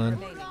be chilling.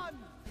 Remaining.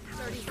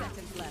 30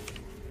 seconds left.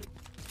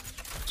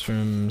 It's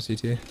from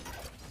CT.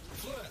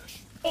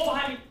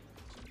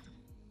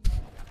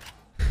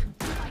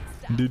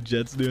 Dude,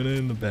 Jet's doing it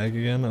in the back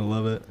again. I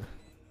love it.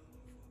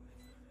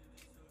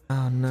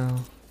 Oh no.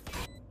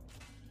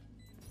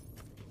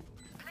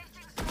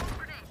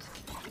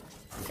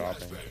 He's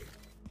opping.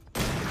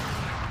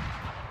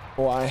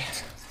 Why?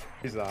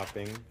 He's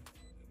opping.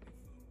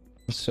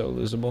 It's so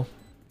losable.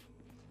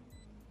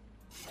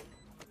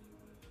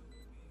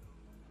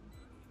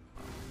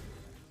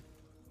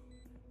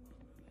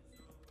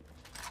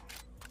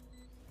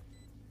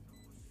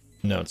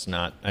 No, it's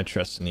not. I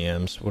trust in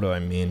EMs. What do I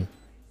mean?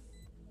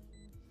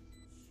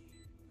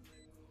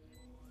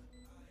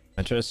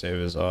 I try to save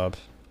his op.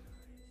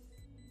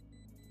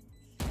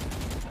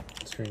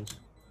 Screens.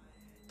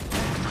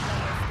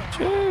 Jeez.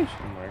 Oh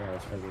my god,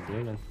 that's what we're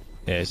doing.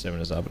 Yeah, he's saving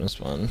his op and it's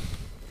fun.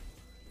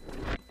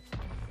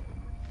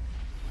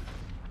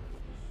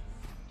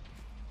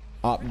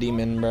 Op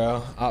demon,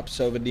 bro. Op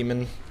Sova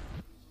demon.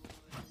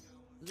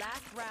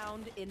 Last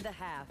round in the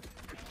half.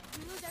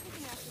 We lose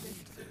everything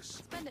after this.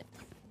 Spend it.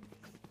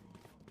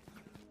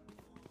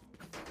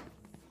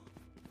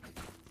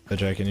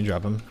 Killjoy, can you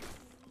drop him?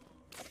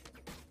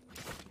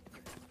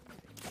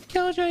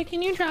 Killjoy,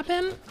 can you drop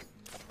him?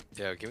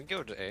 Yeah, can we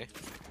go to A?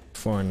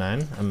 4 and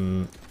 9.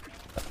 I'm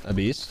a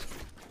beast.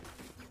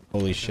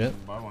 Holy shit.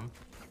 Buy one.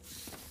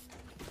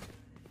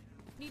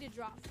 Need a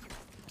drop.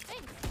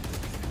 Thanks.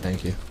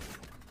 Thank you.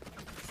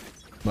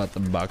 Bought the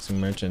boxing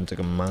merchant. Took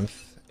a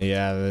month.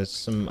 Yeah, there's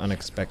some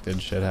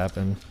unexpected shit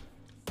happened.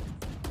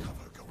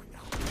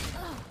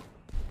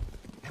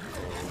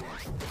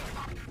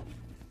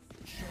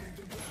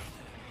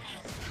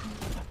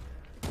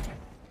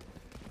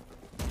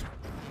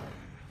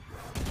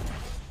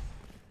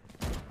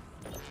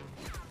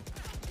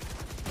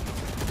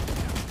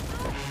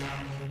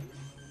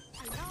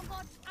 Alarm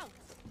bot out.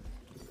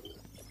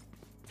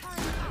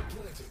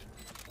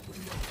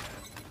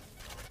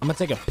 I'm gonna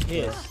take a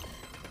piss.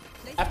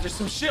 After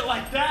some shit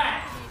like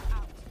that!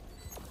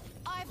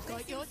 I've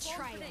got your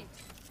trail.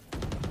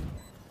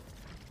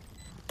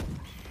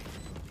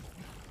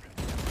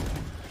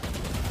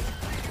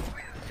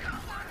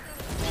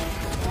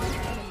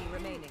 Enemy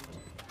remaining.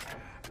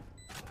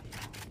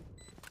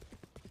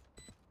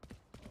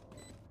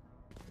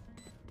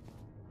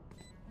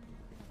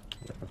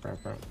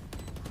 Crap, crap.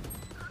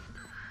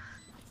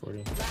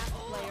 40. Last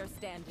player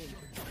standing.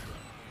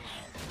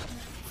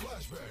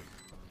 Flashbang.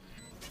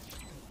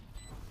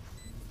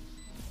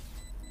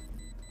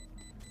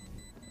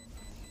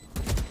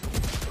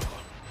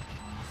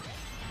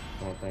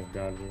 Oh, thank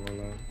God we were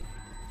alive.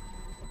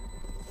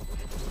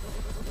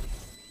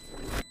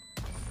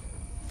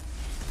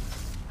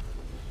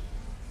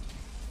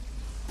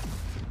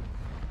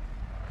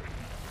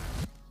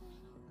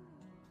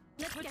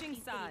 Switching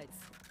sides.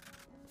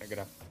 Pick it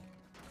up.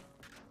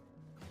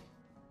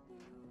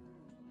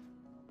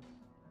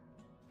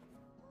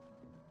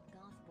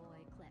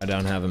 I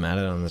don't have him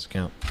added on this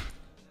account.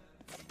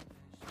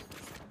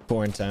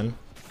 4 and 10.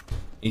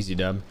 Easy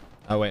dub.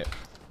 Oh wait.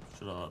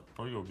 Should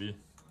probably go B.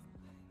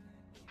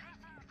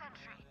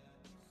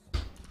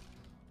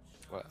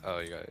 What? Oh,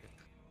 you got it.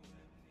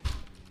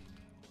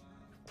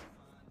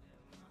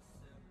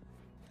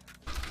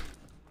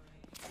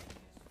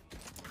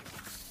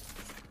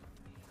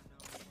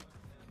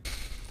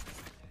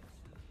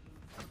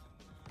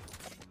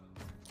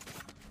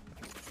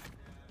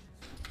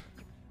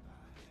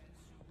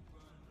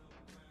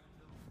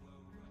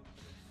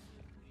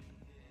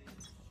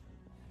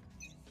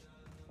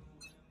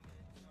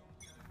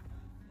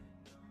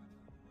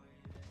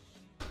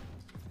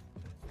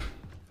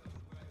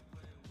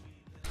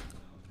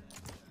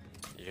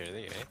 You hear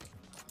the A?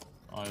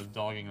 Oh, he's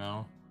dogging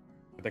now.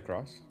 Did they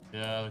cross?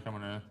 Yeah, they're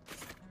coming in.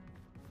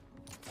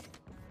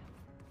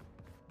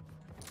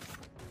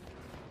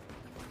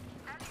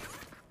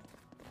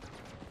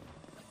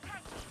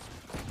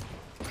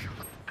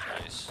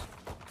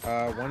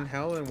 One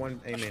hell and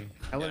one A main.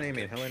 Hell and A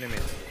main. Hell and A main.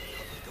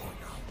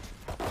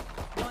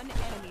 One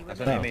enemy That's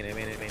remaining. one A main. A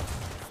main. A main.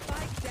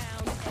 Spike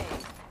down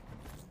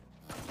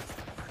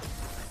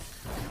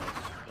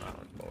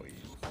A. Boy.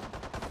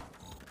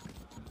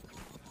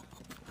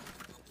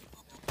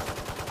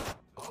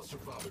 I'll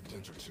survive a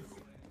dent or two.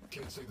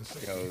 Can't say the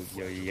same.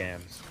 Yo,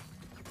 yams.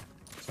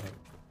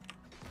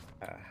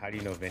 How do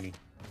you know Vinny?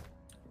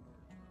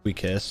 We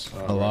kiss a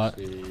we're lot.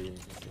 actually-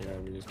 yeah,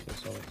 we just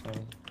kiss all the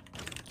time.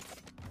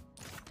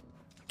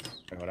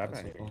 Wait, what happened?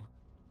 That's Here? all.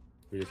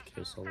 We just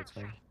kiss all the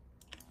time.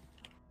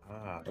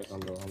 Ah, Like on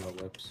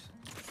the lips.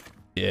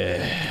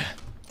 Yeah.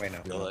 wait, no.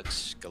 Good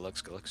looks, good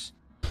looks, good looks.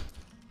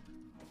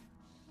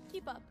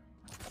 Keep up.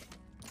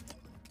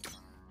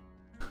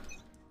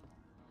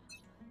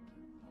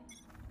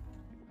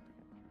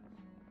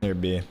 There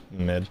B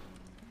mid.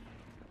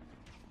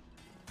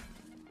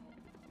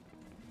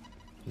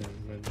 No,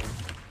 no, no.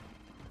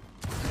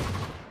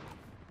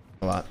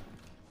 A lot.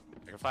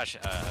 I can flash,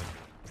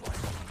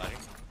 flashing.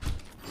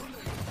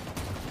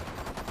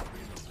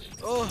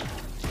 Oh!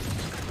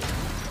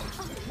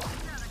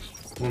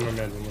 One more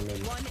mid, one more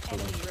mid. One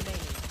Hold on. enemy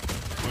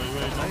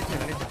remaining.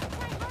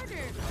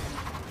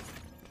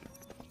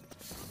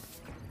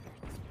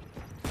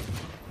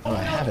 Oh,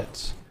 I have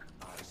it.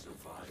 I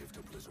survived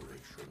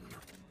obliteration.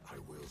 I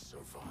will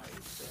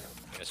survive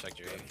them. Guess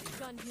Victory.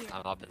 Gun here.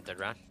 I'm up in third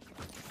round.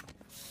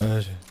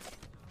 Uh,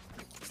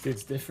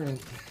 It's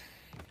different.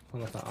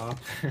 One with the op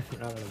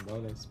rather than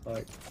bonus.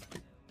 Fuck.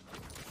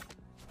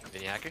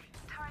 Vinnie Hacker?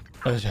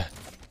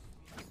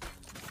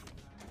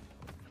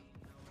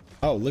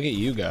 Oh, look at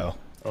you go.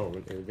 Oh,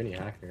 Vinnie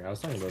Hacker. I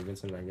was talking about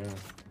Vincent Van Gogh.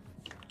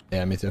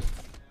 Yeah, me too.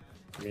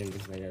 Me and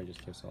Vincent Van Gogh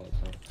just kiss all the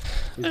time.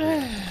 Who's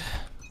Vinnie?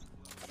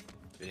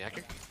 Vinnie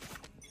Hacker?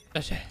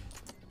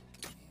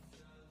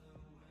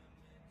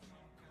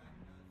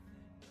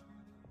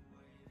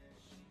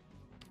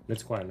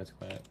 It's quiet, it's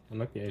quiet. I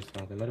might be ace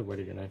now. They might have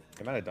waited your knife.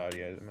 It might have died,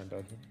 yeah. It might have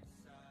died.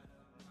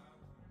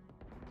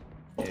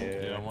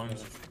 Yeah, Yeah.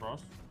 one's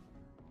cross.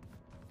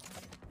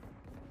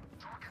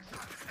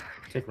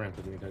 Take ramp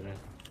with me, guys, man.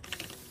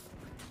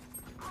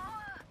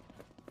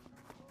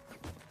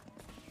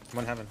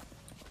 One heaven.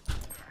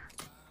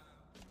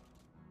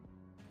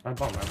 I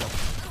bomb, I bomb.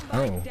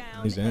 Oh,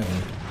 he's in.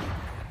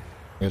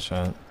 Good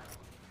shot.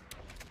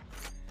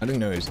 I didn't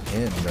know he was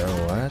in, bro.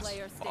 What?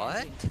 Player What?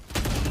 standing.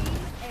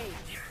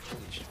 Team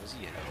Holy shit, was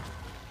he in?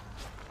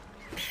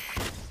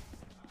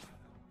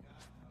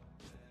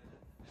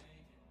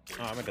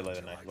 Oh, I'm gonna delay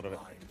the knife a little bit.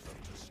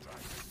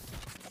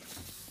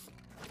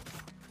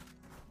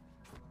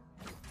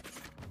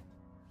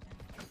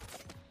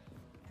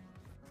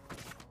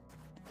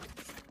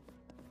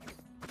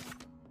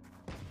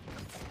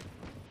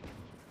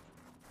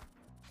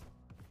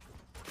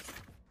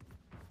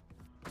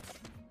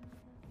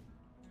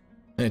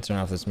 I need to turn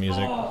off this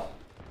music.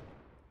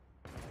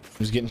 It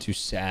was getting too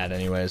sad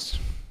anyways.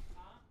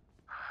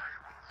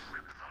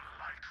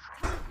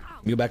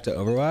 You go back to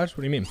Overwatch? What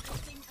do you mean?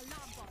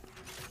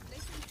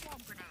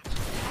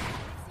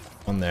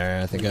 I'm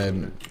there. I think I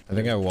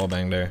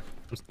wallbanged her.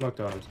 I'm smoked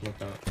out, I'm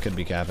smoked out. Could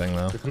be capping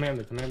though. The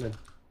commanded.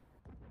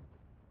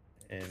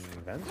 In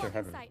vents or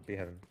heaven? Be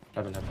heaven.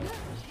 Heaven.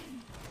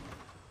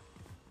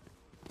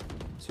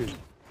 Two.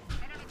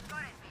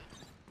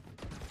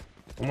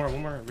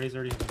 One more. Raise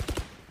already.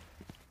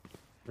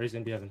 Raise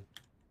and be heaven.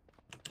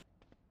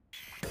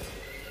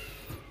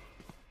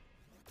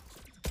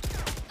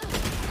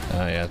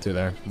 Oh yeah, two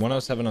there.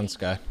 107 on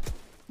Sky.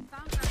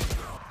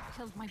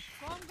 Killed my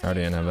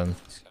Already in heaven.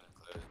 He's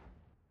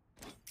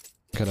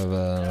kind of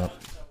included.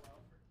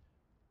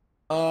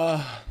 Could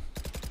have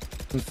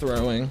I'm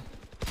throwing.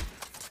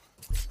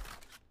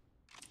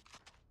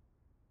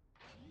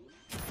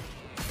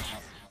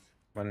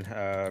 One,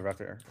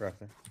 Raptor.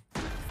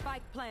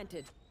 spike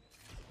planted.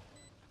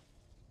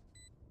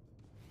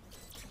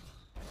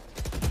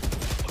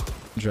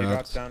 He drops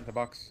Dropped. down the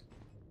box.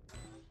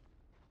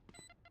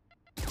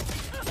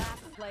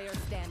 Last player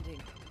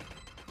standing.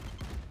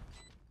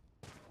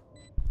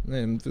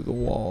 Him through the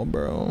wall,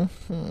 bro.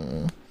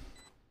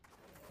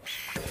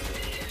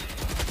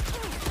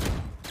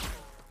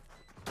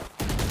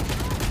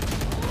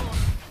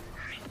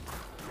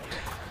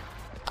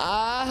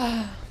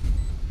 Ah.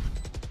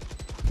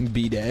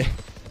 B-Day.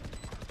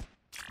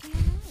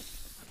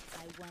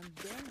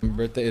 My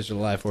birthday is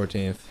July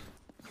 14th,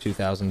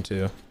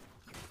 2002.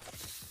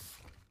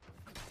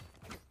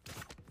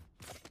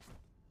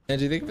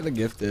 Angie, thank you for the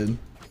gifted.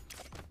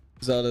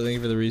 Zelda, thank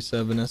you for the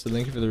resub. Vanessa,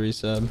 thank you for the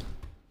resub.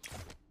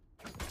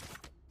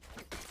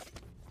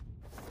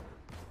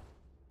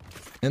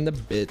 And the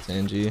bits,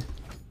 Angie.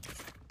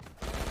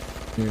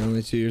 You're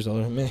only 2 years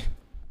older than me.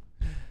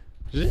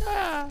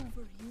 Yeah.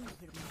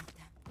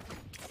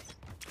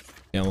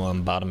 Yeah, well,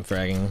 I'm bottom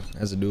fragging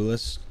as a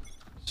duelist.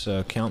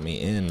 So count me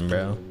in,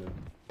 bro.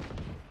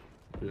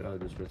 I'll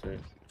just rotate.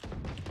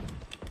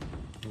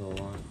 A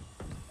lot.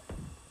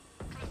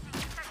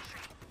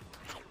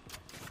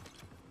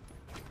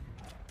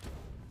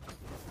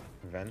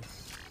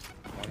 Vents.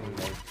 One,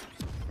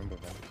 remember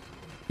vents.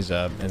 He's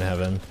up in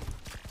heaven.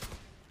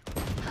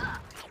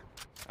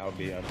 I'll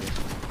be.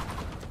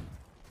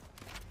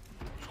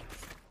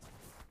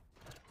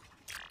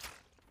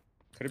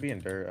 Could it be in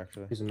dirt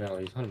actually? He's a male.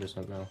 He's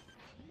 100% male.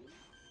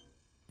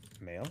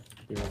 Male?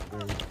 We went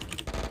green.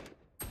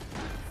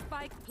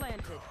 Spike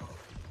planted.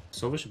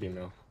 Silver should be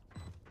male.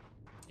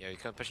 Yeah, you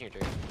come pushing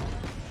your dirt.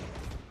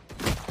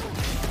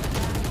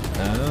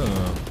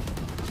 Oh.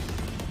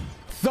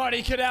 Thought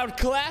he could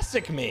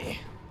outclassic me.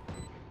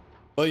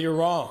 Well, you're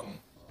wrong.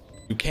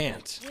 You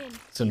can't.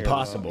 It's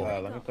impossible. Here,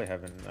 let me play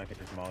heaven. I can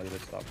just molly to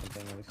stop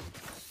something at least.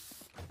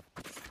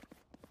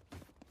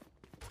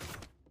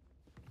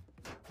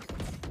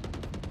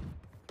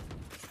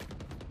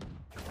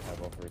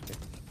 Have all for it.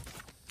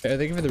 Hey,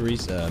 thank you for the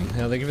resub.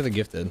 Hell, thank you for the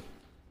gifted.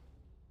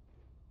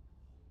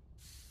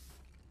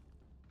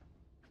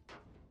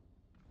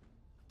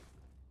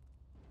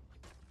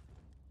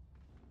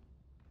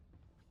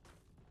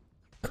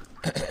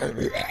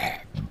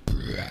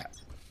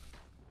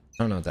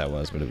 I don't know what that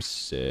was, but it was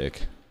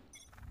sick.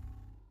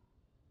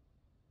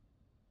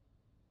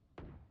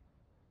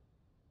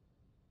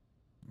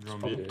 You're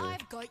on B.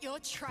 I've got your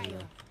trail.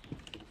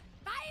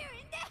 Fire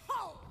in the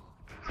hole!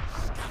 I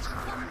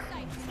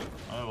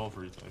have all for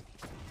retake.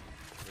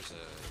 There's a.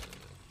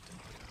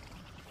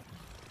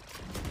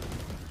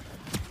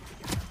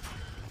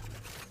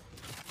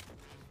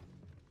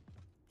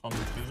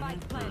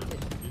 Spike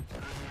planted.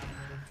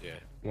 Yeah.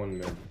 One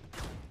mid.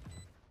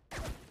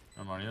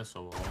 I'm on it,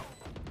 so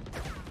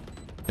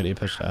Did he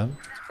push up?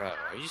 Bro,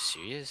 are you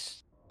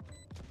serious?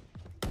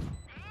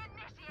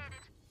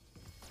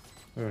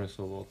 We're gonna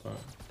solo ult that.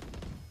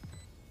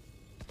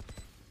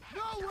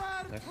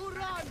 Nice.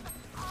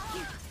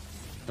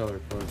 Color.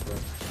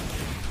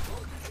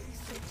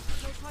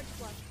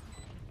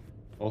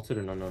 Ulted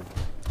and unknown.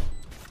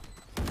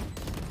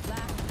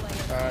 Last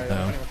player.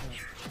 No.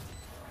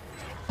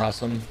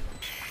 Awesome.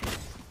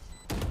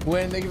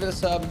 Win, thank you for the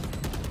sub.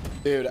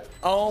 Dude,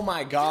 oh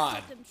my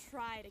god. Let them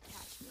try to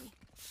catch me.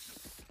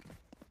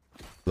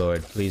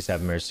 Lord, please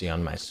have mercy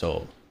on my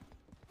soul.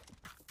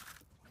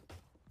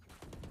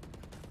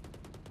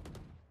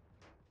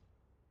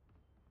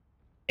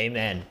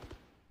 Amen.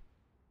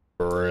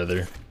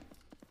 Brother.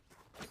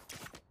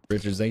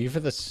 Richards, thank you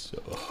for the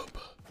sub.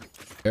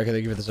 Erica,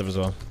 thank you for the sub as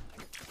well.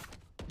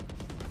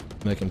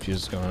 I'm really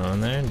confused what's going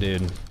on there,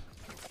 dude.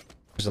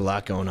 There's a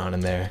lot going on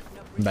in there.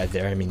 And by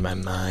there, I mean my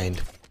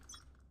mind.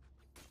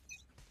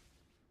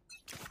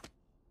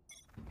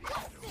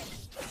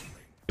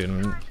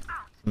 Dude,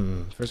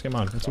 first game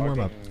on. It's a warm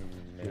up.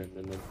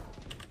 Mid.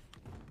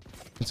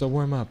 It's a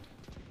warm up.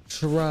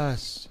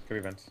 Trust. Could be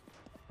vents.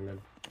 Mid.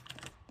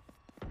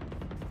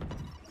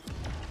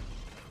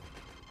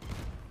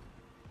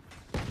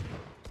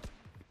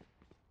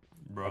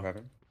 bro. I'll have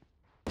him.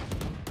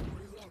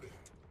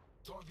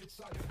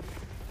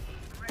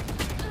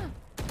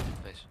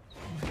 Nice.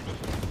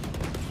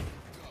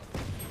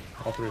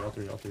 All three.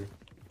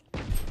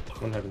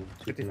 One heaven.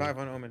 55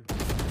 on Omen.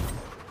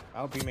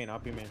 I'll be main.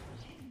 Out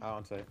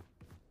on site.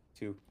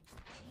 2.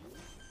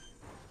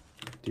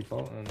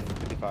 Default and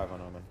 55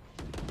 on Omen.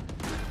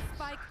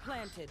 Spike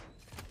planted.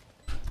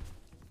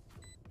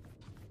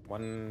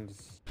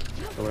 One's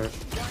color.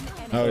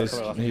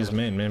 Oh, he's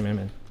main.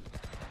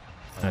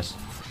 Nice.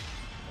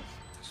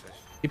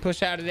 He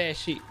pushed out of that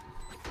shit.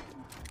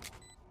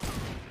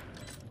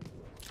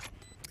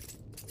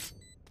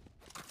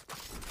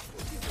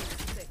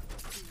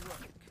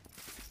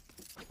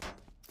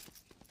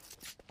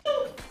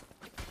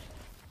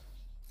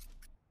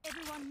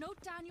 Everyone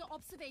note down your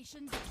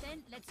observations,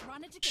 then let's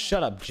run it again.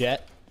 Shut up,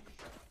 Jet.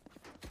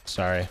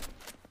 Sorry.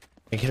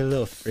 I get a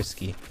little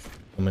frisky.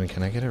 Woman,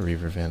 can I get a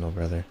Reaver Vandal,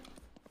 brother?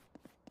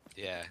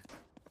 Yeah.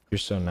 You're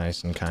so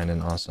nice and kind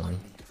and awesome.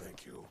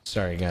 Thank you.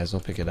 Sorry, guys.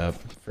 I'll pick it up.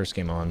 First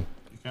game on.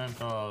 You can't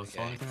sell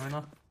anything right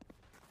now?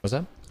 What's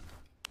that?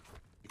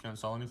 You can't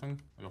sell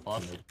anything? Like a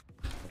flash?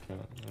 I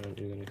don't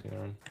use anything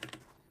around.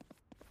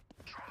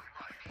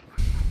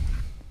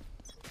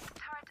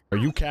 Are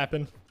you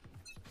capping?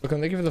 Look,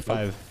 thank you for the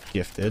 5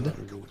 gifted.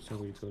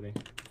 Single utility.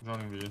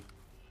 Joining B.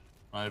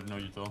 I have no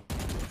util.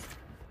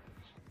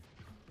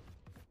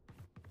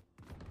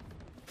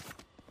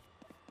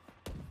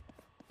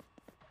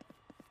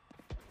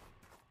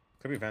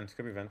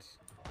 could be vents.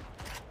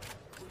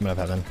 I'm gonna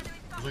have heaven.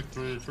 It's like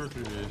 2 or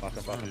 3 B. Lock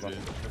up.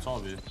 It's all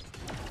B.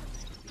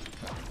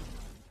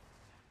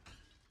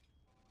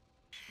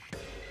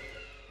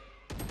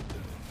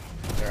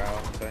 They're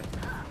out on site.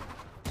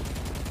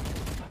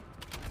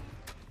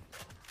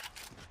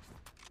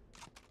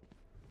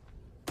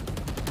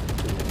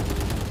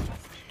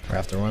 We're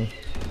after one.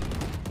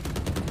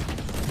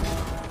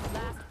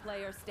 Last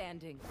player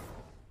standing.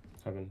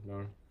 Heaven.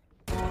 No.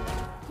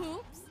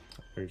 Oops.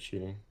 Are you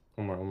cheating?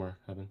 One more.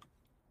 Heaven.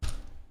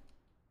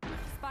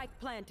 Spike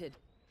planted.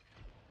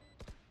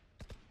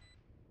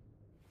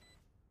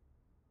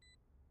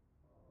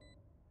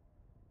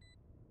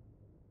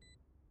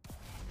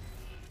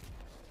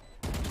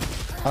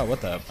 Oh,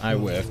 what the? I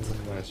whiffed.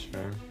 Nice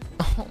try.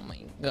 Oh my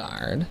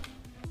god.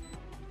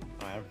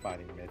 I'm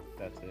fighting mid.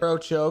 That's it. Bro,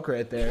 choke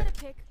right there.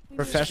 Pick.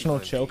 Professional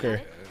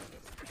choker.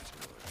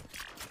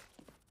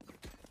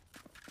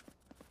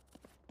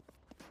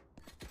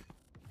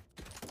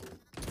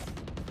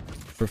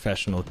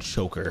 Professional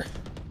choker.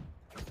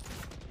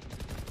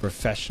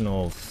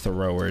 Professional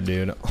thrower,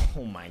 dude.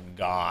 Oh my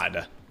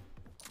god.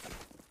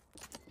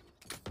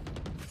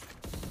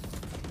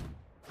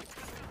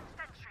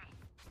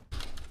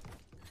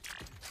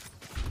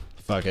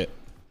 Fuck it.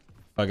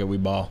 Fuck it, we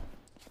ball.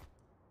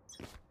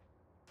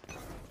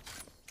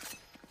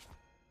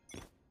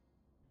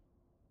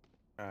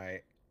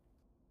 Alright.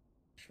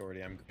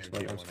 Shorty, I'm Smoke,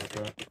 going I'm to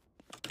smoke up.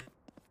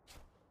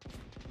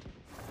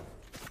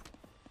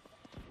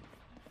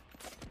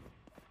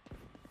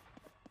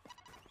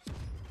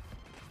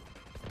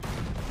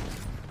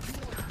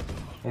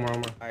 One more.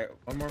 Alright,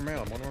 one more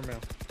male.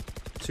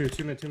 Two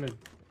mid.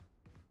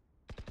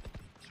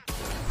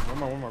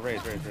 One more.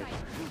 Raise. Good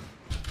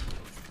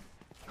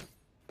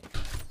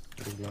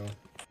blow.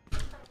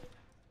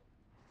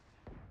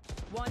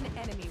 One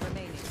enemy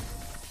remaining.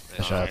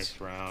 Nice shots.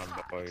 Nice round,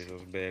 boys. It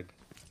was big.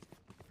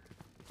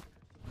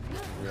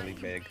 Really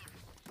big.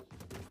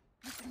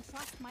 You can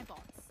trust my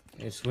bots.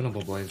 It's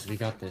winnable, boys. We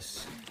got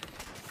this.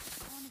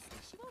 Honestly,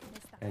 she won't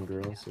miss that. And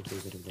girls, if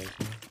there's an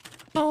advice.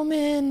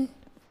 Omen.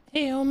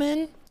 Hey,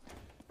 Omen.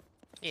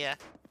 Yeah.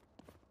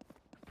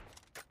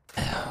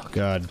 Oh,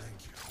 God.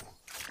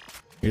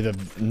 You're the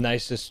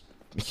nicest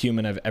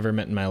human I've ever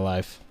met in my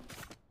life.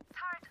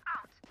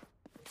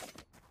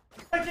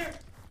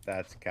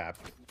 That's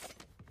capped.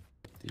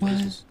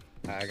 What?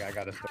 I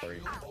got a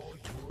story.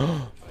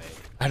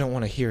 I don't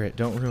want to hear it.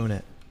 Don't ruin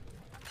it.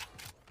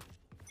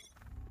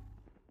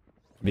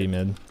 B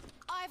mid.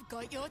 I've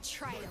got your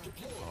trail.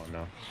 Oh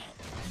no.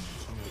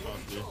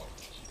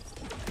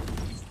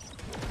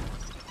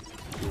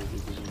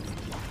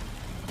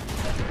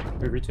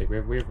 Wait, retake. We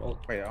have ult.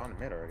 Wait, on the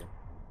mid already.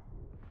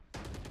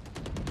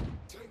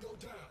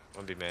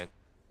 One be man.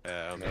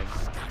 Mid.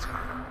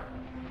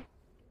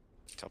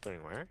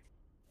 Teleporting where?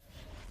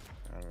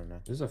 I don't know.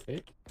 This is a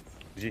fake.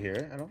 Did you hear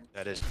it at all?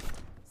 That is.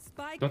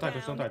 Spike Don't die, down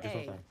just don't die.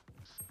 A.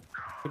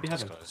 Could be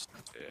It's heaven. close.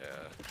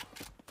 Yeah.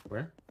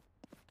 Where?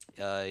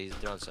 They're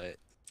on site.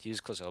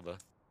 Use close elbow.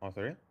 All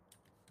three?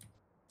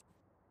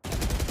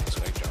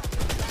 Spike drop.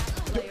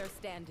 Player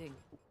standing.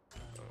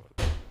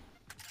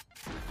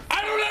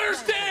 I don't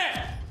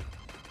understand!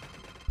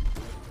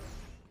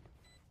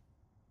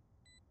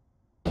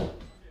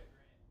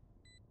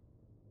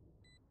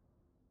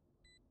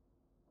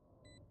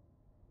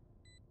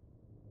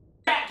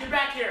 Get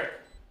back here!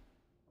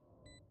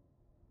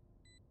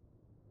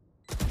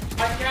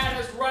 My cat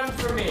has run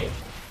from me!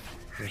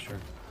 Yeah, sure.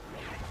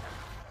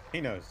 He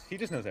knows. He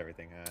just knows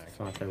everything.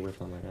 So I'll try to whip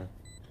on that guy.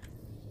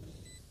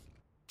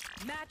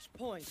 Match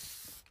point.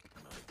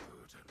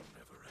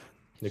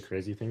 The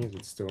crazy thing is,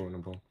 it's still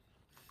winnable.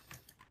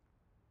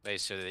 Wait,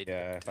 so they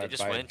if I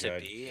just buy a went to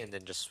judge- B and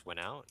then just went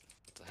out?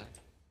 What the heck?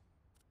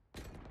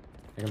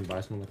 I can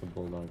buy someone like a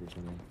bulldog or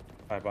something.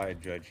 If I buy a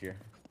judge here.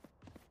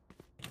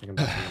 I can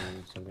buy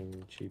someone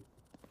something cheap.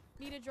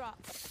 Need a drop.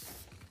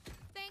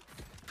 Thanks.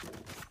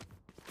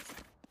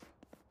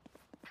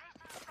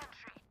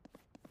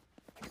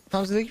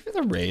 Hamza, thank you for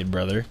the raid,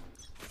 brother.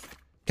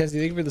 Cassie,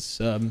 thank you for the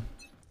sub.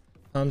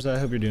 Hamza, I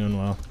hope you're doing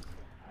well.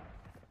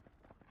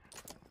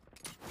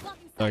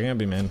 Blocking Oh, you're gonna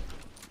be man.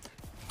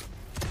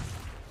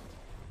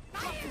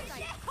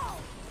 sight.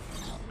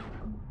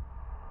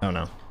 Oh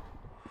no.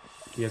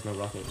 He has no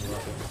rocket.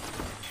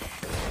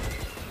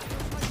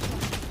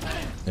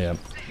 Yep.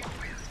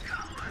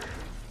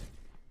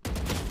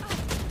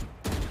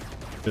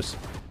 Just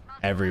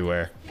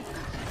everywhere.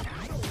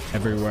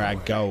 Everywhere I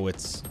go,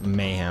 it's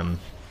mayhem.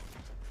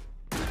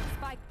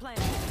 Spike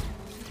planted.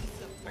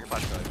 I can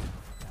flash back.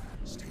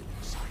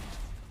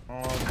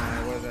 Oh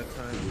man, what is that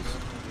time?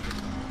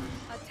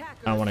 Attacker.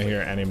 I don't want to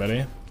hear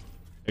anybody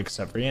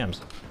except for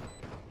Yams.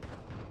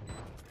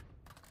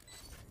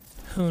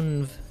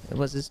 Hunv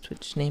was his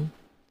Twitch name.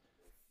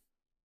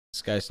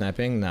 This guy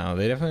sniping? No,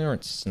 they definitely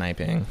weren't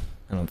sniping.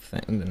 I don't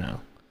think. No.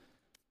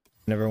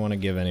 Never want to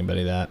give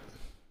anybody that.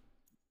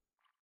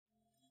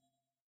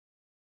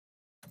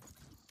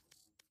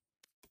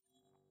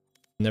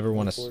 Never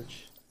want to.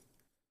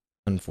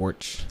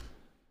 Unfortunate.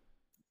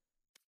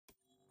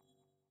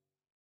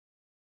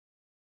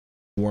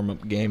 Warm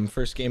up game.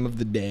 First game of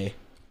the day.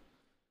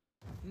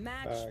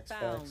 Match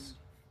found.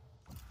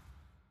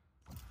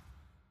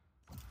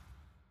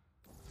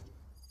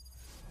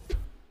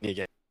 You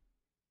get.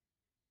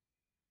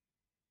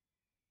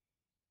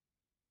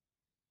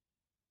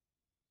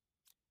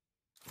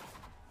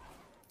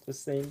 The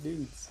same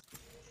dudes.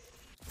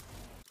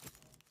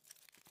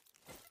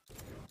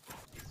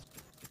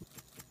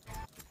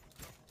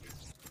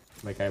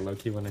 Like, I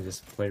low-key want to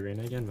just play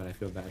Reyna again, but I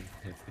feel bad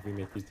if we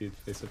make these dudes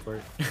play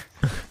support.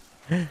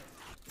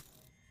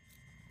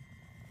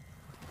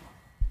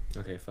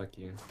 Okay, fuck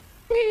you.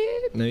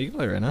 No, you can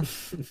play right now.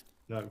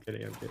 No, I'm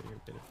kidding.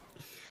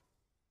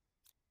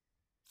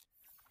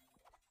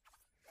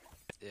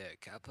 Yeah,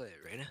 can I play it,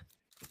 Reyna?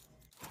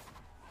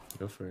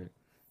 Go for it.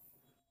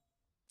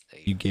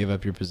 You gave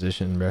up your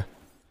position, bro.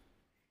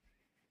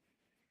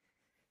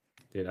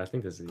 Dude, I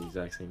think this is the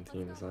exact same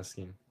team as last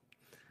game.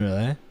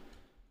 Really?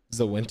 Is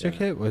the winter Yeah.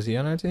 kit? Was he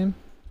on our team?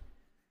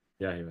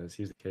 Yeah, he was.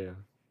 He's the KO.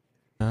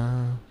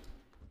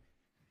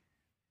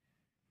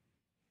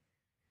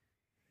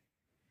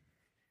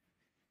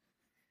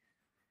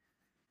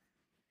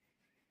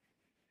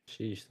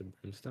 Sheesh, the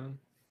brimstone.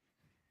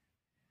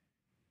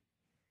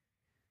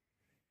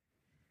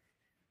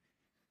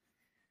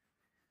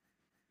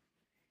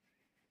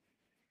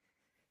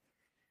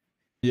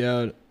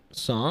 Yo,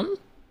 Sam?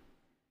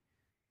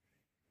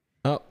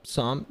 Oh,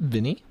 Sam,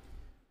 Vinny.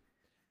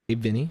 Hey,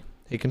 Vinny.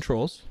 Hey,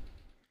 controls.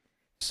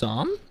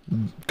 Sam?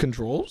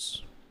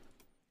 Controls?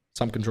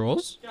 Sam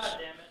controls? God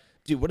damn it.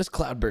 Dude, what does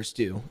Cloudburst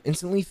do?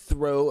 Instantly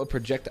throw a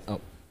projectile.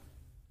 Oh.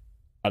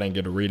 I didn't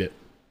get to read it.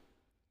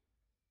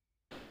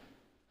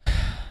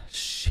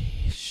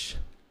 Sheesh.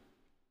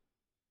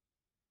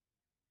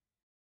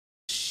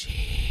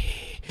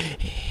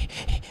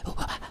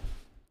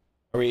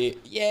 Are we?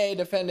 Yay,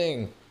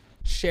 defending.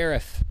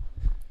 Sheriff.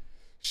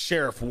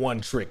 Sheriff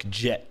one trick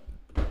jet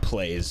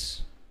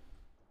plays.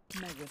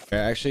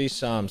 Actually,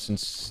 Sam,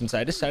 since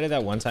I decided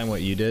that one time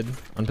what you did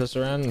on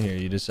Pistol Round, here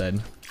you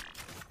decide.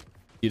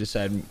 You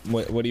decide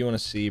what do you want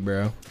to see,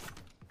 bro?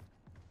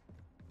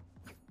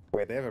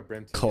 Wait, they have a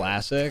brim.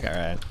 Classic. All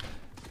right.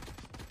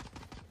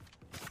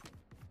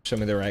 Show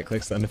me the right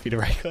clicks, the undefeated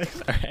right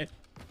clicks. All right.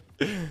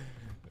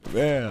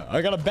 Man,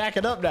 I gotta back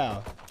it up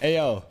now. Hey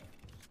yo,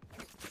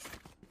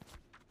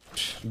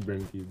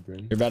 Brim,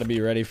 brim. you're about to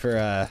be ready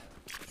for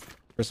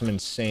some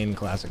insane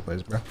classic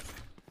plays, bro.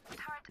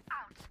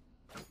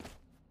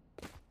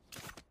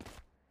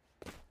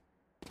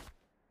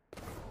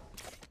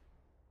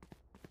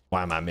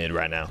 Why am I mid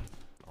right now?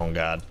 Oh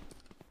God,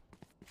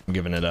 I'm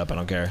giving it up. I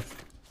don't care.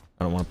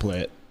 I don't want to play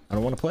it. I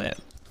don't want to play it.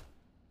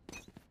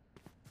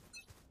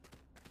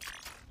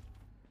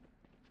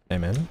 Hey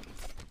man.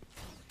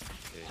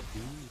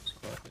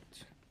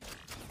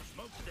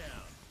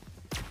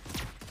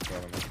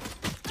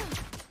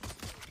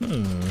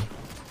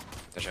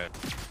 That's right.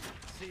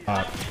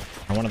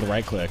 I wanted the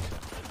right click.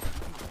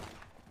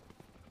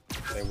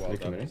 They walled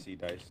Looking up at and see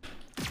dice.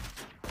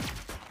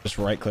 Just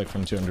right click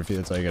from 200 feet.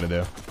 That's all you gotta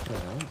do.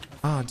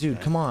 Oh, dude,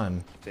 come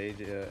on.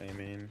 Stage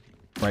aiming.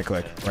 Right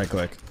click. Right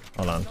click.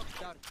 Hold on.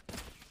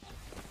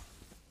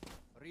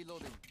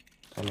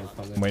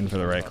 I'm waiting for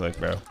the right click,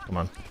 bro. Come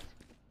on.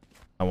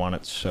 I want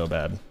it so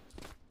bad.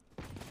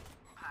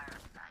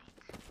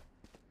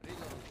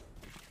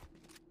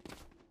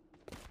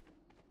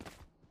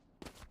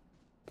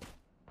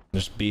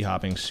 Just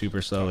B-hopping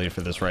super slowly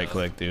for this right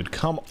click, dude.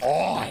 Come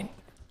on!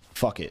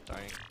 Fuck it.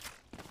 Dying.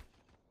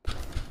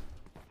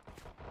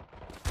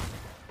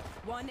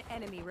 One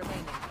enemy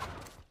remaining.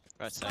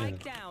 Right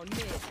side. Spike down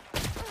mid.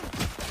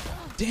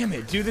 Damn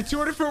it, dude. The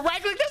 200 foot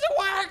right click doesn't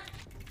work!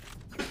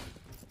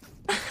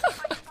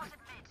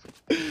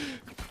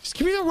 Just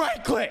give me the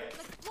right click!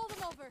 Let's blow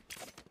them over.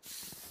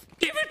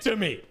 Give it to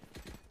me!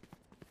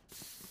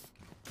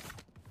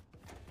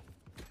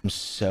 I'm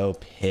so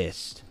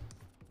pissed.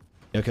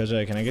 Yo,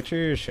 Kojo, can I get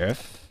your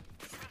sheriff?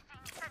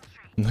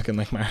 I'm looking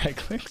like my right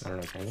clicks. I don't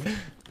know if I will.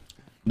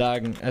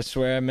 Dog, I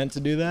swear I meant to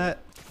do that.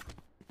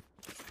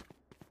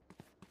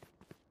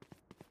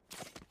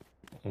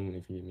 Only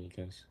if you give me a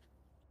kiss.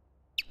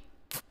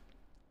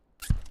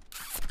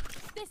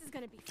 This is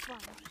gonna be fun.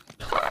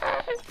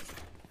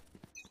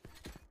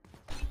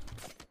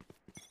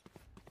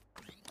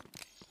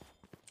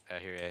 I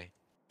hear A.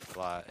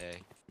 Lot A.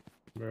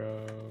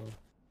 Bro.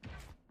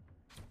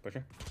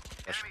 Pushing.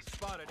 Enemy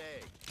spotted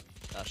A.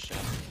 Oh shit.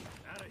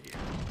 Out of here.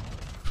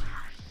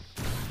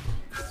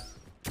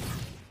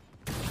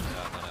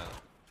 No.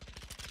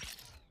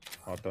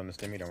 I'll throw in the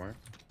stimmy, don't worry.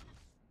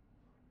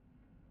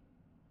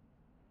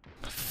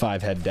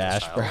 5-head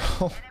dash,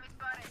 bro.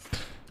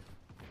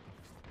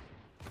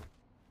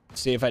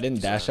 See, if I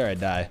didn't dash there, I'd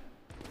die.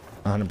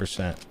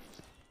 100%.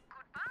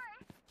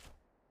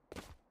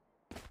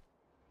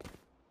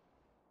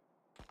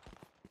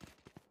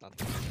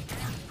 Nothing.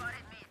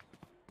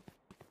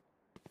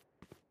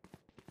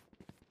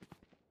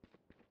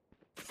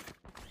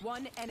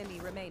 One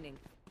enemy remaining.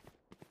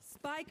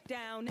 Spike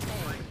down A.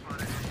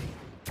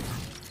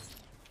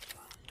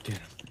 Get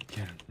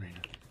him,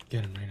 Reyna.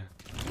 Get him, Reyna.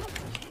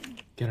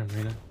 Get him,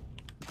 Reyna.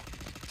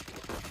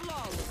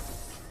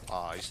 Flawless.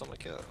 Aw, you stole my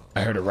kill.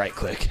 I heard a right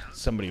click.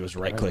 Somebody was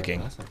right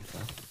clicking.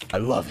 I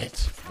love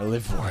it. I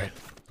live for it.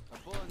 A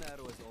bow and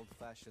arrow is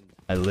old-fashioned.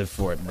 I live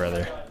for it,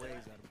 brother. Ways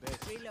are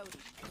best.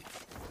 Reloading.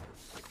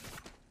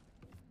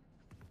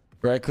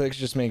 Right clicks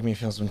just make me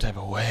feel some type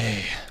of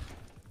way.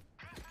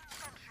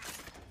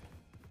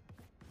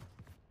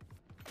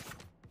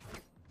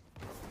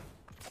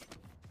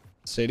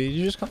 Sadie, did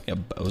you just call me a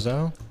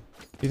bozo? Who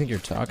do you think you're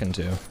talking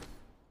to? I'm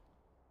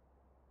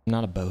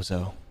not a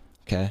bozo,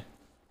 okay?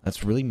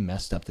 That's really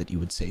messed up that you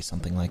would say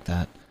something like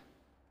that.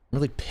 I'm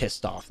really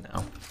pissed off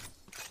now.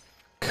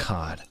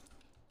 God.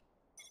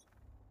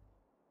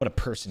 What a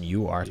person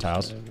you are,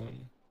 Tiles.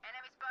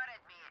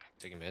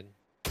 Taking mid.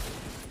 Okay.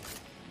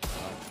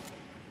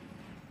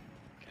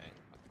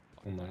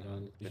 Oh my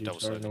god. Yeah, Did you double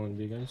start side. knowing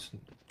B guys?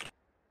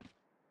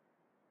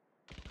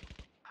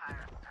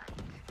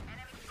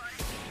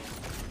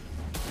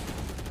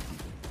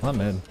 I'm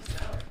in.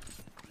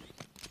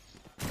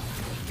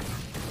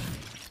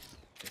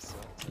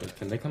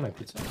 Can they come my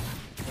pizza?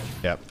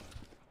 Yep.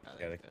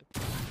 Yeah, they good.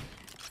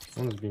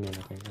 One was B-main, I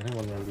think. I think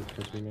one round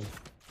was B-main.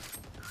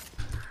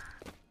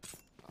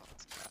 Oh,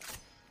 it's cat.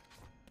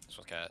 This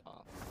one's cat.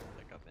 Oh,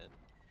 pick up mid.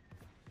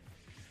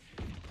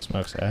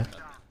 Smokes A.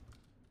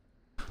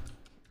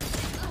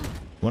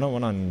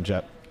 101 on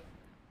Jet.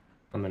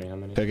 How many? How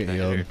many? Could get I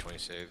healed. hear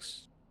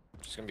 26.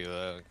 Just gonna be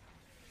low.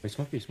 Wait,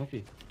 smoke B, smoke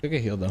B. Could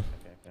get healed though.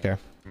 Okay.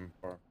 Okay.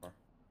 Four.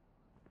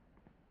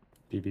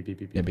 B, B, B,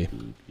 B, B, Yeah, B.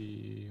 B,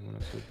 B. One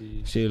up to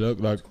B. She look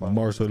like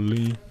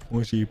Marceline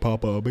when she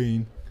pop a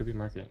bean. Could be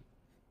market.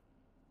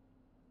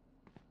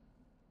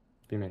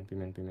 B-main,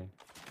 B-main, B-main.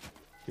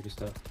 Take a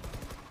step.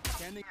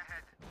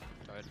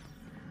 Tried.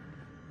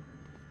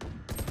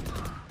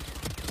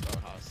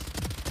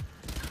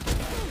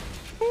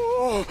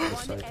 Oh,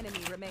 house. One side.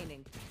 enemy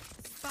remaining.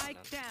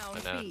 Spike down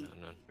Unknown, B.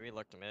 unknown. We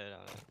looked mid.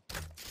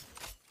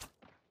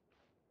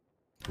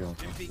 Yo,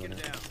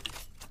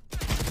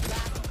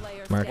 Last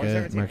player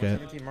Market,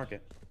 standing. market.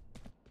 Market.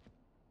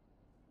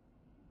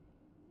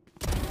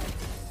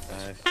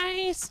 Nice.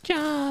 Nice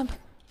job.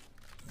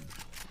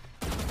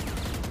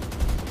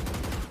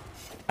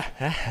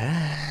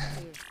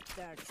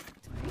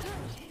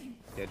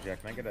 Yeah,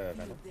 Jack, can I get a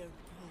Venom?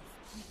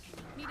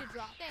 Need a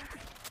drop. Thanks.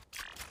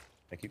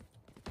 Thank you.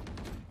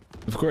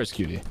 Of course,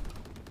 cutie.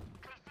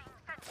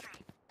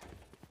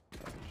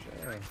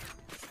 Sure.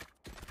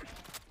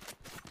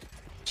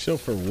 Chill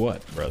for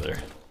what, brother?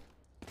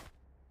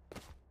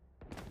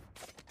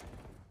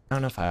 I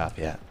don't know if I op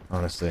yet,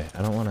 honestly.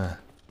 I don't want to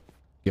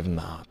give him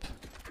the op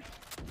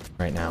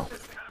right now.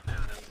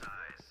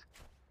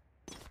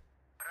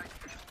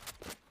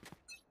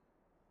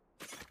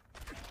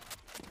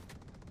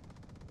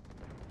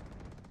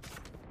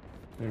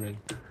 B-main.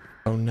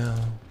 Oh no.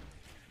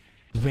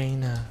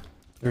 Reina.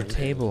 Your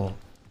table.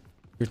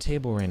 Your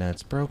table, Reina,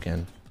 it's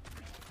broken.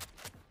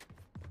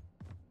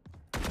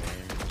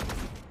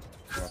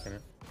 Walking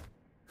it.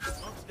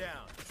 Smoke's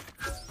down.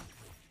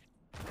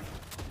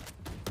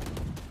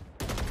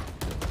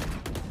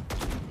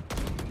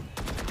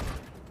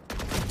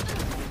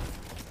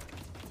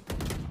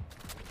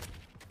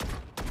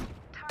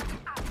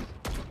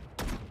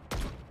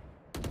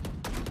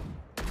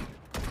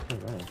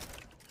 Alright.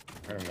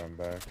 I haven't gone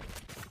back.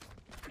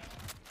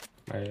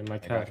 My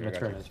got cat, you, my I got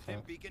turn you. is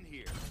cat. Beacon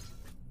here.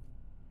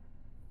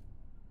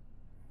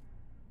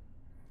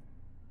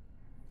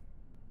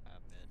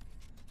 Mid.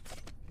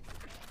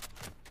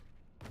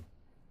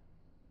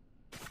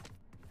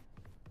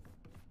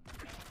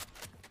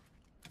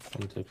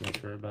 I'm taking my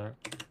turret back.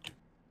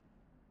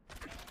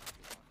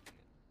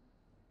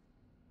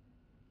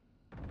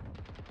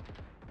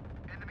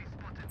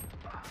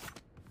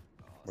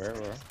 Where?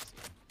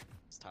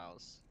 It's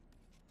tiles.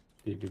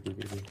 B, B, B,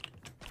 B, B.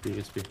 B,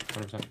 it's B,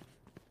 100%.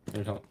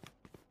 Need help.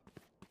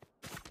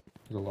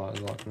 There's a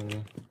lot coming in.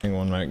 I think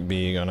one might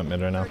be going up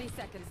mid right now. 30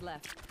 seconds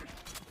left.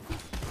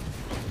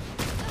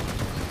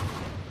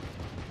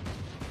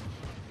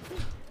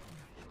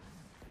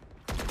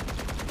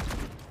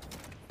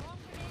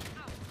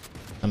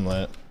 I'm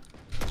lit.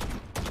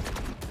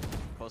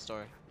 Close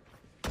door.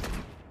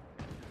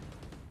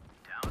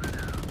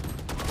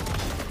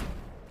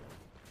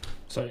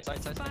 Sorry.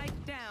 Side.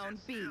 Spike down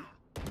B.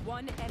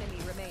 One enemy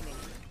remaining.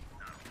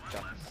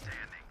 Jump.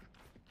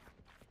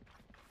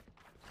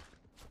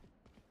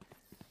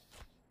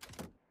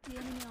 The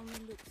enemy only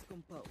looks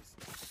composed.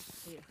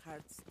 Their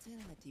heart's still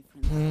a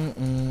different.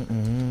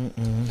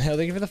 Hell,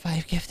 thank you for the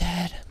 5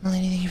 gifted.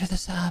 Melanie, thank you for the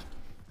sub.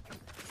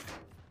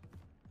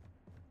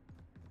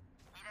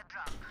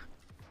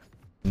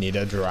 Need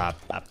a drop.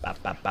 Ba, ba,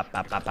 ba, ba,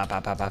 ba, ba, ba,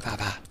 ba, ba, ba,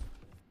 ba.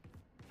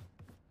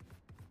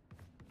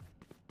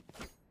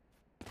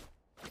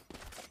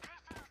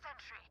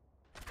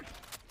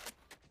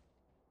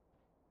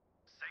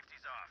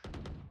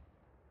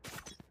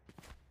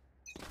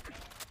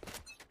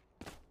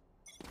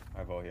 I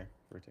have all here.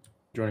 Rotate.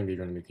 Joining B,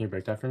 joining B. Can you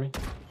break that for me?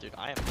 Dude,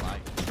 I am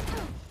lagging.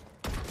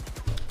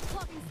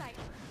 Blocking sight.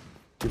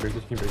 Can you break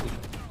this? Can you break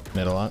this?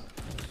 Mid a lot.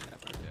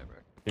 Yeah, bro.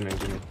 B-main,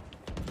 B-main.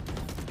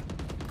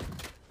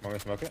 Want me to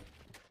smoke it?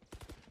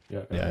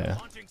 Yeah. Yeah.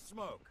 Launching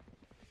smoke.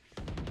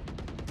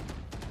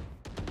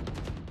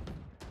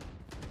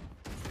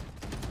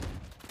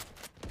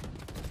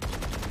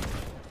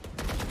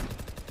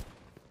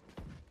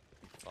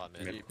 Oh,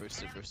 mid. You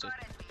boosted.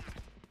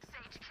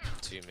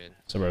 2 mid.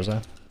 So where's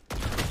that?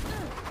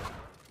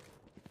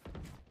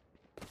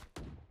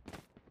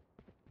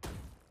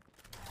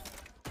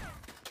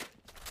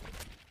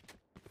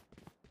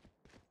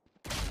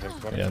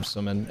 Yeah, I'm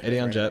still mid. 80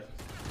 on jet.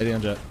 80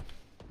 on jet.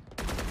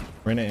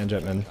 Reina and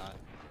jet mid.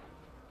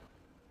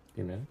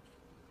 B-main.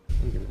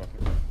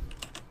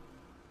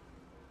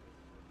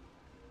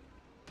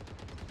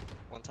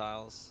 One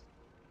tiles.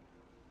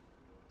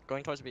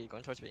 Going towards B.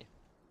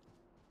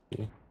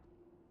 B.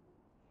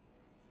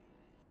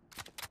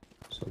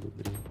 So good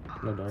video.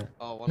 No dart.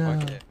 Oh, one No.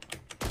 market.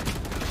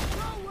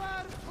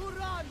 Nowhere to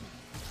run.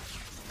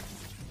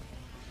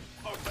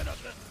 Open up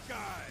the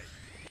sky.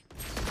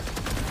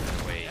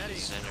 Wait,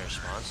 center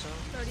response zone?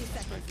 30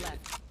 seconds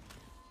left.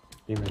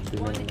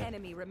 One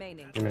enemy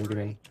remaining.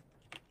 Demon.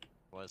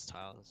 Was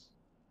tiles.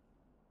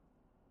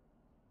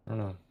 I don't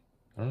know.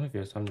 I don't know if he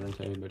has time to run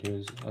to A, but he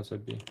was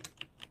outside B.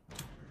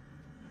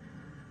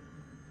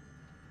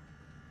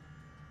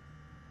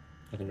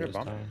 I think he has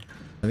bomb? time.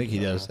 I think he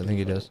does. I think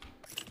he does.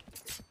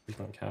 He's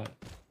on cat.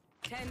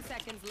 10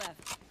 seconds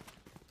left.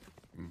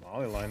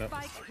 Molly lineup.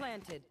 Spike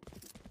planted.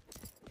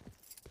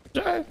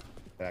 That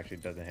actually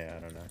doesn't hit. I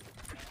don't know.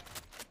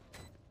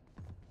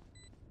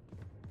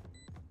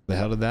 The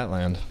hell did that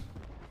land?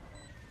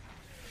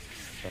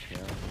 Fuck me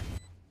out.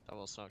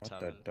 Double smoke What top.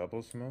 the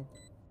double smoke?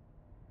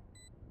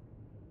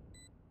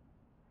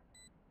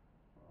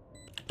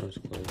 Bro's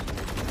close.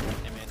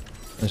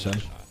 Nice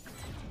one.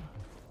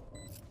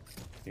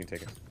 You can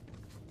take it.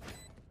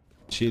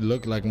 She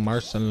looked like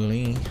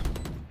Marceline.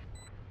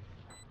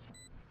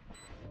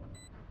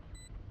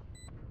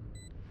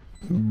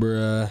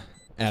 Bruh.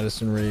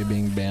 Addison Rae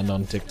being banned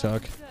on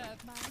TikTok.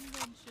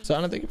 So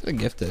I don't think it's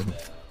gifted.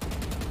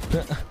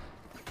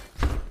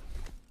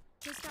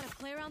 Just gotta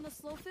play around the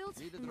slow field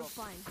and we're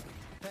fine.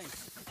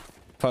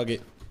 Fuck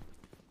it.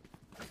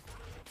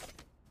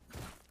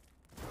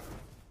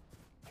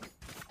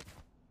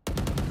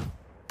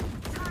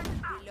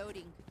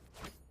 Reloading.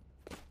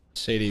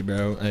 Sadie,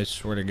 bro, I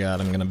swear to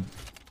God, I'm gonna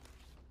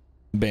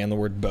ban the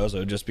word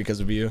bozo just because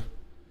of you.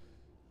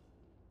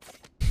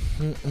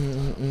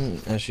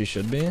 As she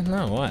should be?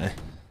 No, why?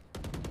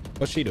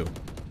 What'd she do?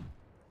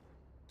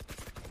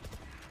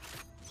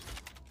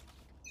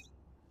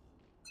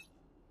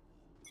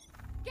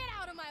 Get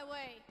out of my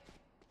way.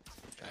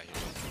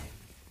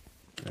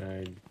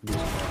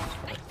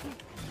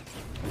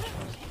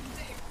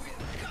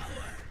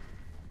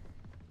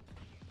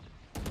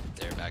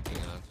 They're backing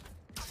up.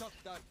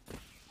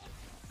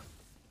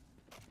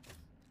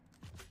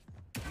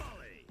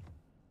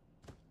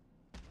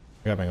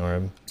 Grabbing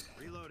orb.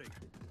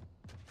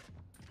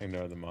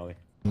 Ignore the molly.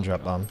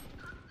 Drop bomb.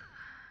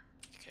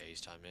 Okay,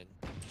 he's time in.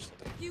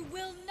 You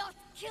will not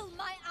kill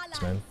my ally.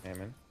 This man.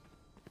 Amen.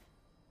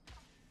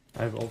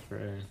 I have ult for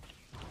A.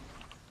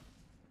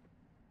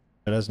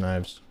 It has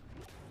knives.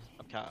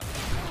 Up cat.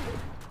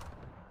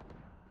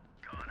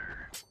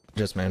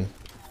 Just man.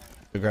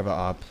 Go grab a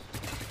op.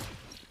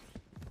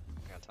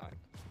 I got time.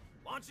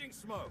 Launching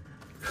smoke.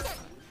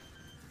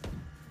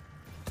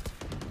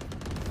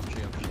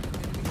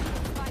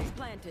 Spike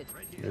planted.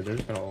 Yeah, they're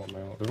just gonna ult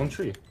my ult. There's one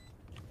tree.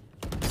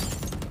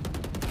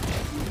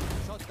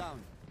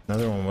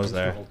 Another one was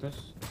there. Ult this.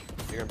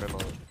 You're gonna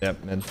memo.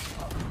 Yep, mid.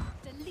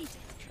 Delete it.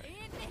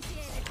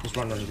 Initiate. Just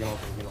run, you can ult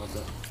it, you can ult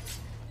it.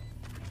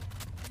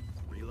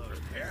 Reload.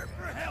 Prepare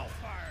for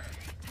hellfire.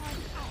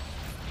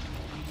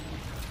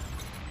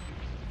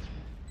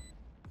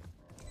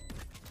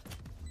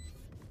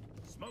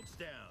 Smoke's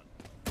down.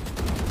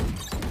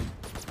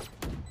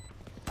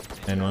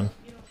 And one.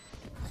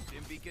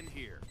 Dim beacon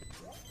here.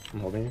 I'm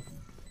holding you.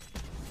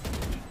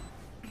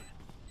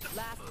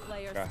 Last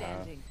player Uh-huh.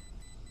 standing.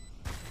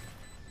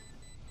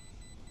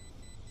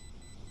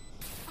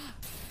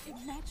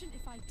 Imagine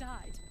if I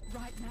died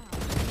right now.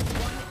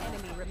 One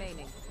enemy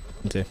remaining.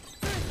 Two.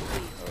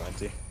 Oh,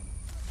 auntie.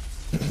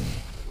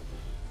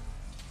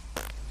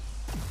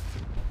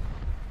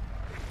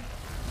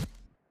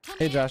 Come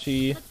Hey, in.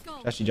 Joshy. Let's go.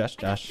 Joshy, Josh,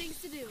 I got Josh.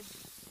 things to do.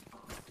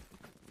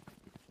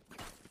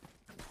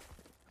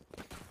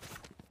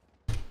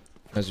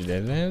 How's your day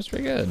today? It was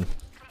pretty good.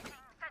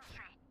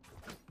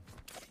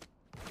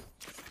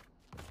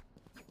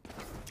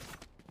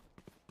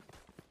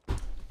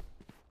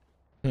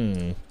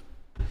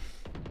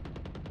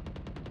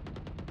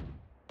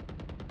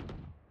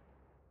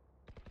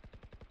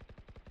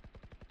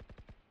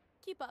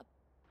 Keep up.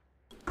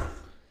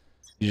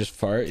 You just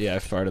fart? Yeah, I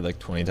farted like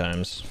 20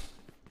 times.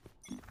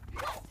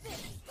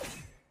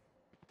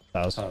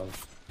 House. Oh,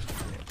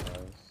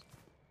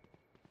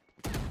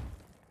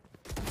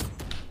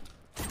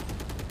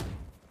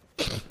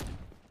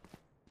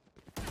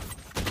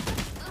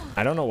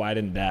 I don't know why I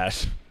didn't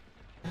dash.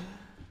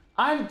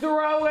 I'm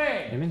throwing.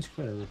 Emin's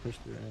clear, we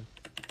pushed through A.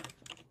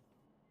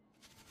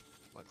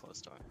 One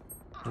close door.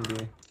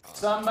 Maybe.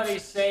 Somebody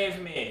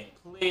save me,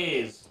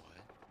 please.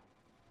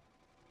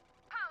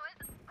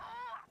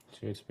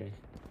 Two HP.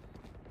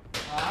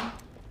 Huh?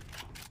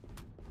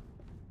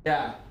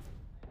 Yeah.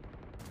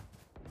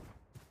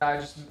 I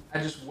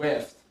just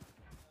whiffed.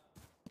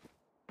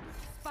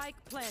 Spike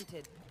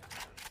planted.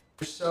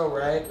 You're so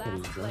right.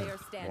 Last player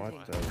standing.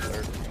 What the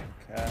alert?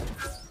 Cat.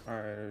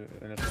 Alright,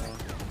 in its one.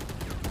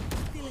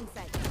 Feeling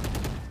sight.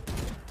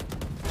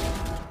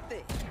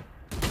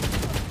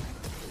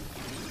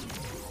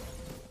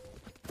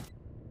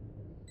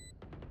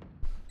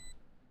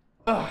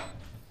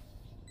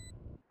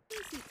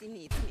 City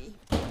needs me.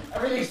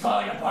 Everything's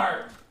falling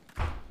apart.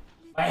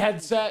 My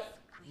headset,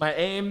 my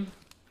aim.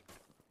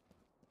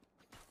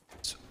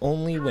 It's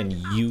only when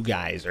you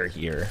guys are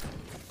here.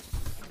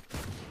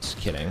 Just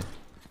kidding.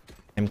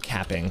 I'm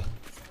capping.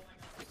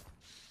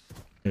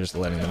 You're just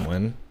letting them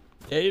win.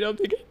 Yeah, you don't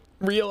think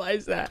I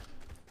realize that?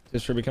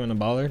 Just for becoming a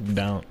baller?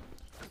 Don't.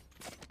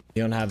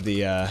 You don't have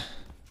the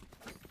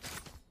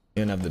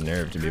You don't have the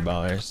nerve to be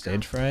baller.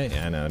 Stage fright?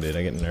 Yeah, I know, dude.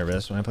 I get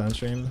nervous when I play on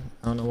stream.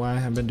 I don't know why.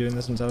 I've been doing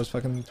this since I was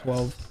fucking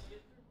 12.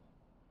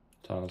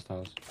 Tiles.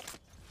 Mid.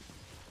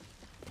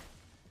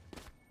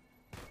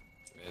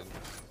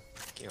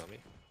 Can you help me?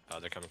 Oh,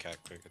 they're coming cat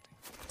quick.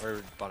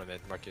 Or bottom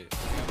mid. Market.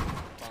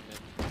 Bottom mid.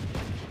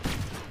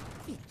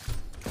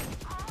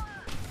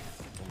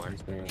 One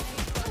more.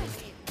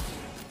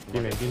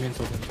 B-main,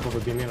 so over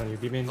B-main on you.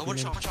 B-main. Oh, one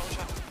shot.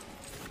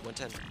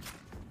 110.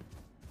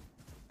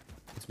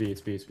 It's B.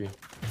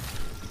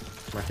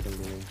 Marketing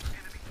B-main.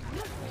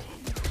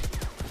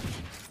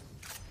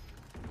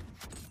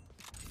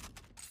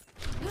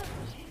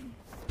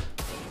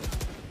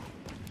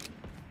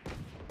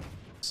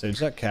 Sage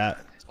that cat.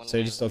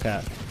 Sage is still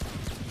cat.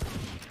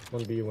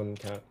 1B, 1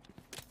 cat.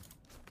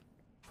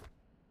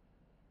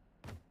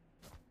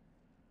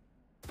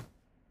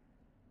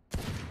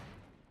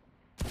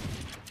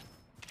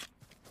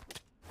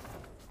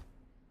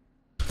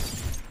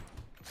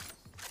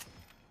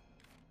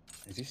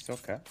 Is he still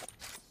cat?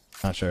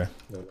 Not sure.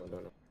 No.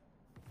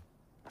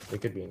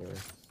 It could be anywhere.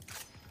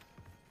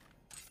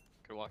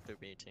 Could walk through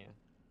B team.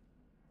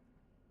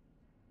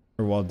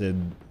 Her wall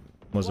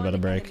was about to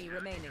break. Enemy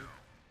remaining.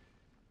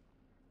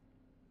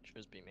 She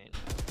was B main.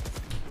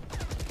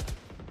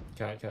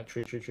 Cat,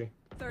 tree. 30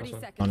 Awesome.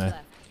 seconds Oh, no.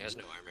 left. He has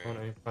no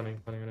armor.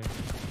 Planning.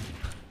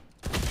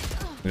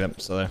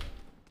 Yep, still there.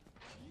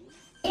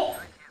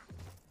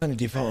 Gonna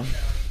default.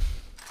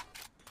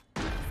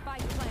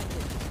 Spike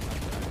planted.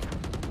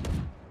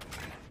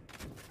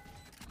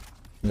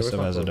 This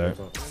stuff has a dart.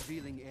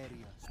 Revealing area.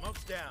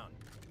 Smoke's down.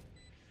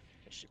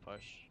 She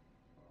push.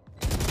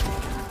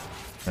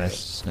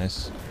 Nice.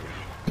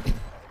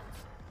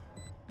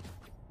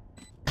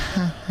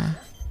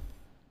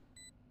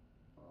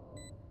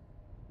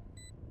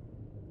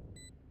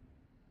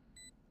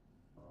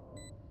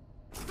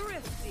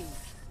 Thrifty.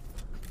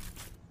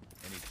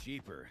 Any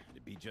cheaper?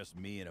 It'd be just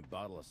me and a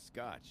bottle of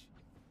scotch.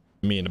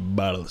 Me and a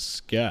bottle of The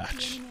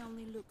scotch. enemy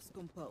only looks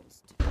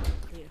composed.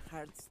 Their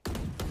hearts.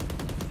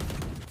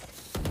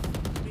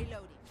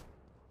 Reloading.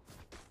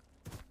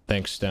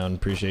 Thanks, Stone.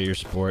 Appreciate your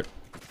support.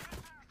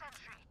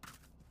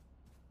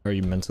 Are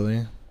you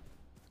mentally?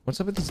 What's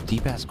up with these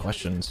deep ass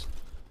questions?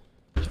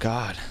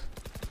 God.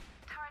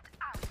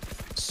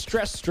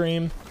 Stress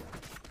stream.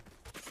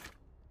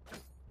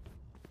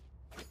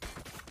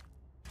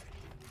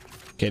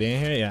 Katie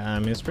in here? Yeah, I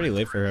mean, it's pretty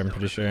late for her, I'm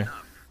pretty sure. I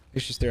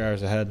think she's 3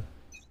 hours ahead.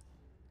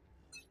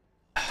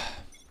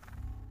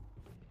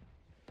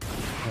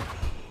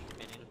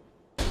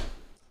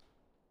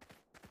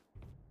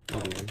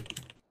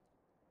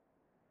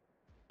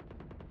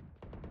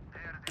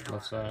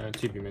 Left side,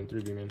 2 B-main,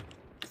 3 B-main,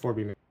 4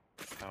 B-main.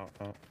 Out.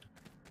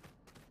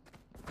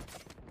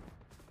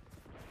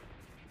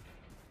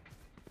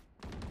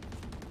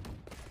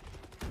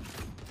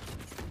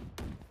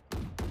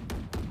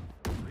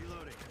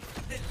 Reloading.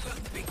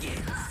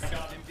 Begins.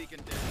 Dim beacon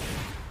dead.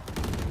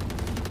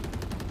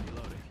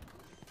 Reloading.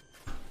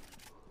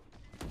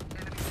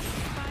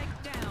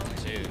 Spike down.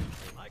 Two.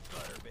 Like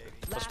butter, baby.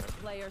 Last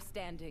player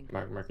standing.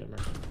 Mark it.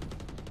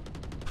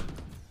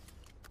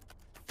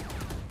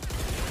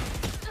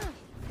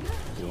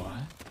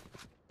 What?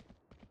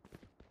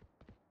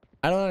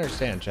 I don't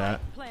understand, chat.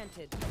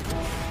 Planted.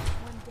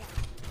 One down.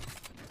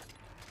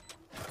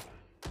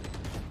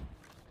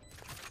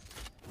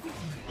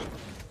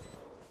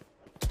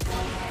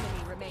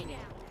 Enemy remaining.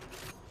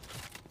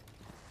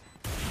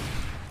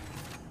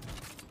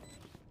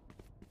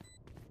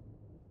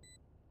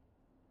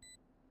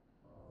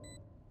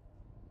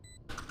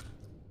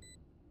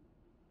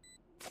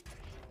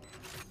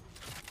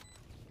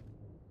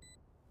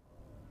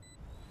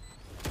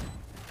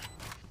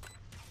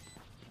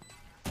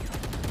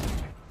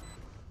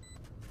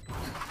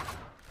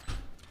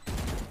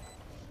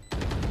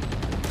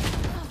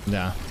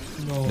 Nah.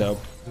 No.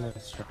 Dope.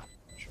 Nice try.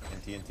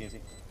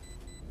 NT.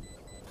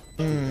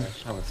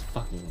 That was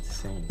fucking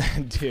insane.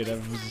 Dude, I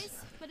was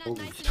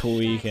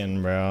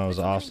tweaking, bro. It was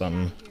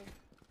awesome.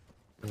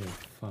 Holy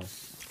fuck.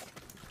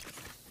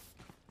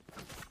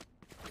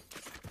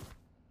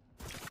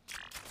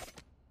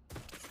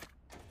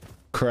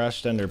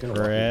 Crushed under Gonna walk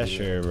you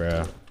pressure,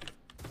 bro.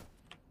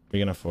 We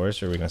gonna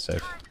force or we gonna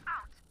save?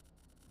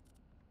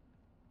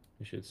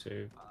 You should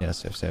save. Yeah,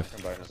 save.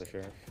 I'm buying another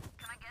sheriff.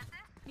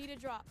 Need a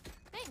drop.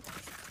 Thanks.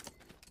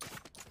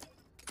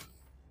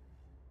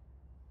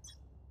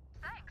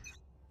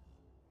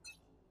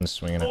 I'm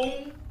swinging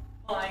it.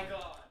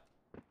 Tiles.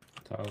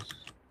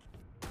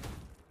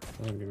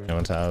 B-main. No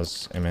one's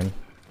house. Amen.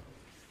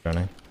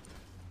 Running.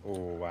 Oh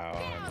wow,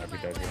 I might be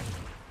dead here.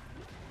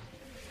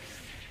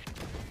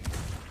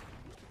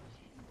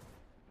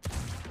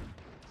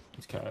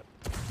 He's cat.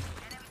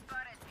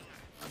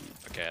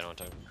 Okay, I don't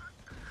have time.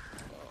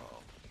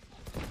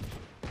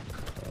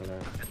 Oh, no.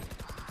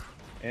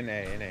 In A.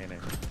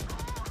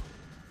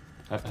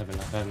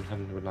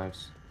 Heaven with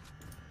knives.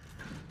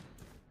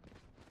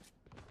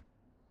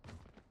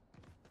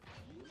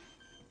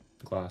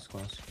 Glass.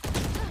 Spike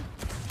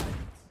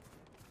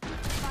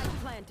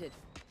planted.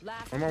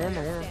 Last One more. player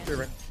Here, standing.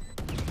 right.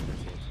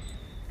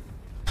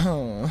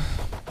 Oh,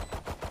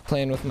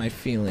 playing with my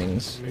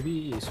feelings.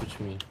 Maybe switch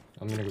me.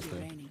 I'm gonna go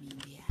play.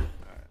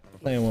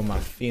 Playing with my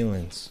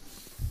feelings.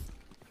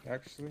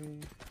 Actually,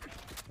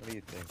 what do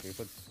you think? Do we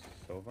put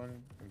Sova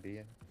and B?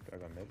 I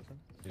got mid or something?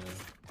 Yeah.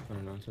 I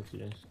don't know. It's up to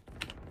you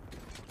guys.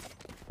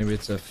 Maybe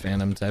it's a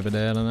phantom type of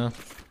day. I don't know.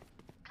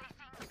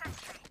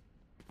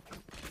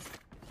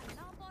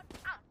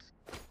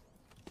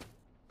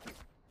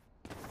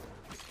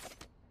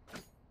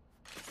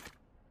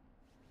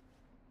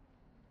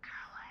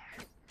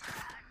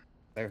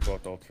 They have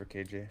both ults for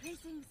KJ.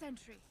 Placing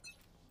sentry.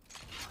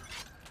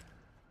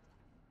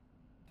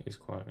 He's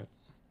quiet.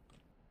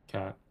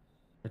 Cat.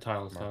 Or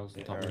tiles. Tiles.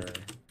 The top Or- one.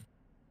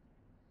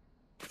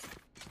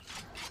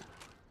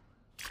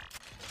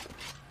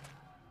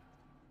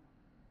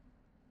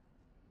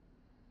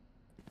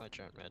 I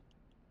jump mid.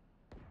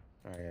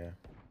 Oh yeah.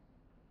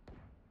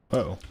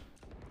 Oh,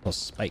 little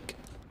spike.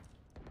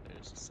 They're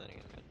just sitting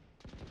in mid.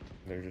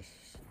 They're just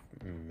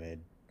mid.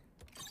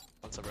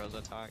 Once the bros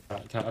attack.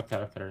 Cat. Up.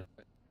 Cat. Up. Cat.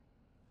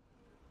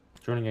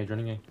 Joining A.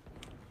 Joining A.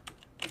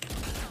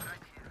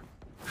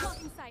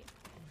 Blocking sight.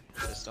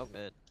 They're still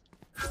mid.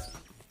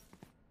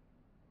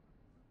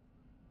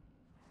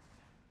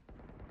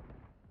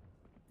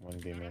 One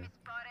B man.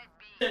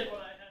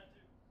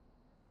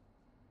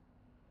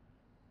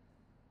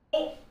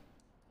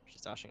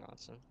 She's dashing on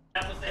soon.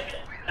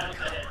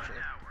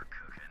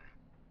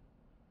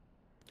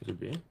 Could it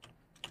be?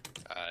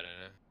 I don't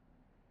know.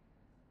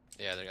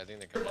 Yeah, I think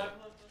they're good.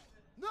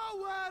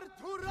 Nowhere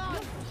to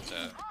run. So, I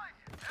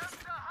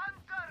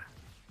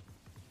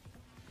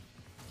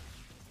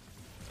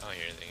don't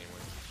hear anything anymore.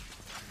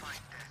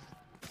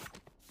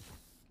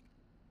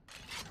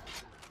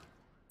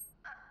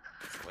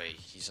 Wait,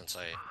 he's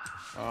inside.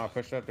 Ah,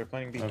 push up. They're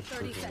playing B.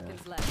 30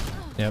 seconds left.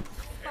 Yep.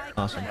 Spike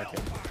Awesome.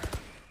 planted.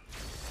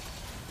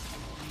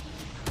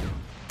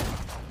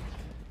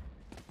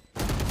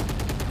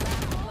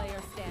 Last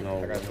player standing.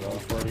 No. I got the wall.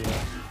 40.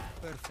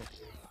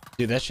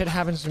 Dude, that shit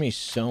happens to me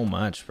so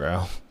much,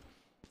 bro.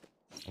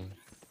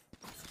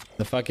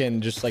 The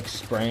fucking just like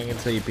spraying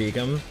until you peek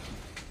them.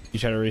 You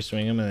try to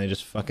reswing them and they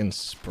just fucking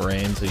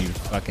spray until you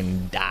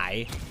fucking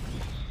die.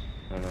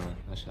 I don't know.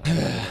 That should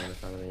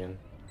happen again.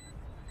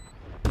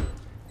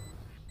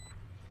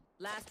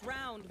 Last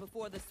round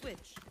before the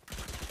switch.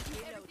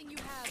 Use everything you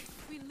have.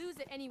 We lose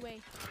it anyway.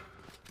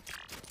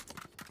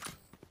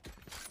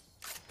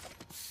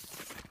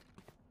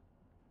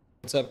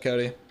 What's up,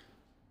 Cody?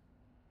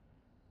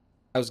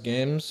 How's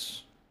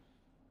games?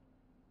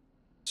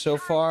 So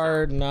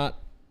far, not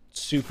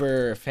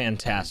super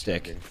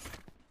fantastic.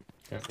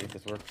 Let's see if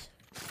this works.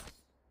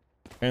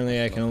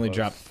 Apparently, I can only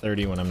drop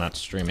 30 when I'm not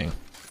streaming.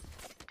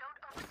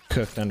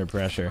 Cooked under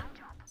pressure.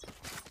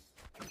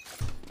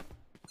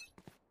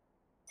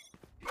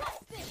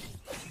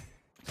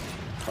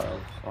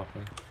 Tiles.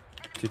 Offing.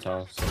 2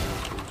 tiles.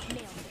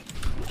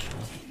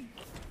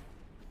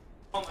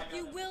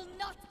 You will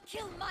not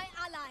kill my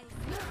allies.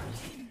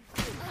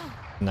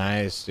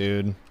 Nice,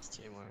 dude. It's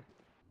teamwork.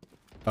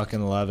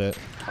 Fucking love it.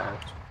 Tiles.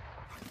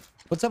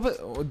 What's up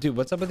with, dude,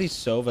 what's up with these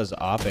Sovas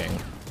opping?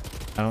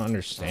 I don't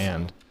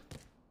understand.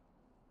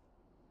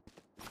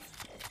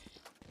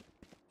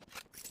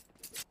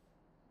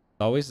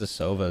 Always the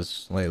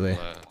Sovas lately.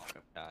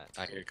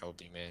 I hear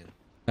Kobe, man.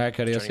 Alright,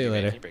 Cody, I'll see you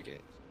Joining later. you break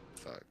it.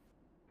 Fuck.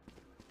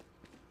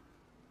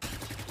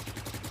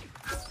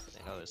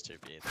 They know there's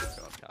 2B. They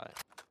go up guy.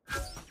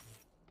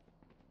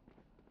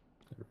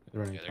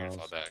 They're running Yeah, they're gonna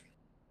fall tiles. back.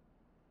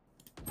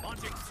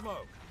 Launching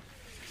smoke.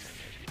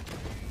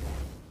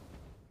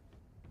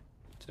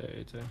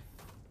 Tay.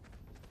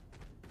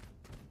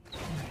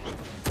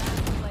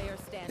 Last player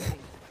standing.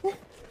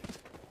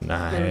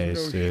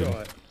 Nice, dude.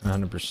 shot.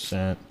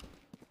 100%.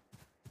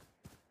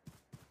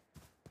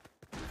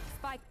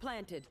 Spike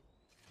planted.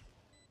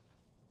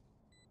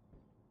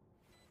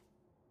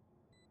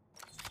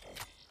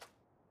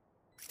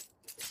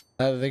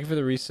 Thank you for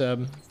the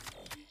resub.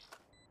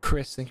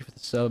 Chris, thank you for the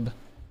sub.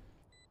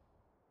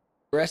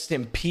 Rest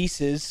in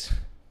pieces.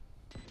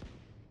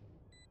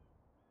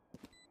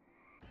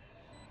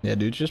 Yeah,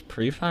 dude, just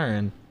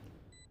pre-firing.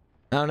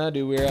 I don't know,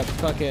 dude. We were at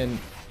fucking...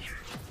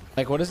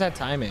 Like, what is that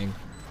timing?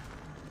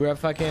 We were at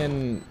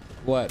fucking...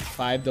 What,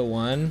 5 to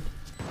 1?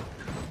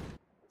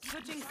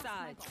 Switching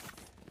sides.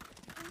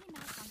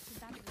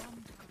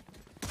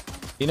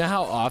 You know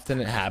how often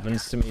it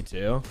happens to me,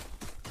 too?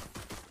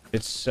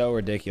 It's so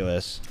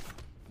ridiculous.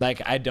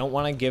 Like, I don't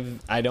want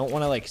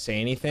to, like, say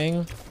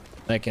anything.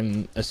 Like,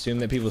 and assume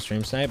that people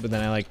stream tonight, but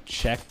then I, like,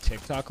 check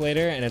TikTok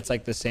later, and it's,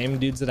 like, the same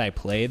dudes that I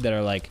played that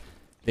are, like...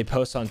 They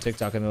post on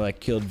TikTok and they're like,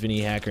 killed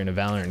Vinnie Hacker in a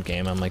Valorant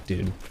game. I'm like,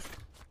 dude,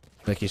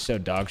 like, you're so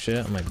dog shit.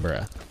 I'm like,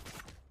 bruh.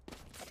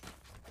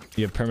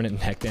 You have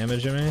permanent neck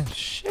damage in me?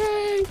 Shit.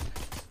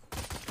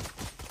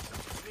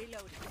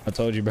 Reloading. I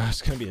told you, bro,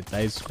 it's gonna be a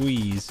tight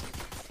squeeze.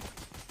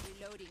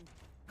 Reloading.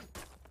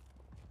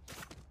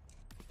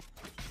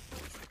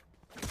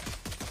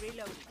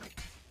 Reloading.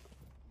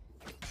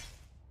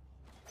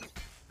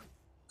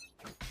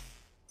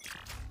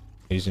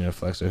 Using a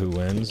flex of who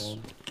wins.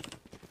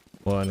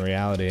 Well, in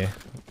reality,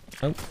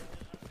 oh,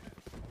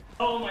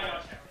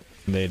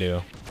 They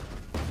do.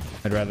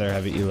 I'd rather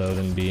have Elo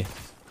than B.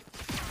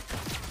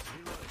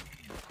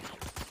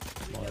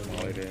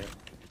 Molly did.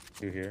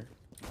 Two here.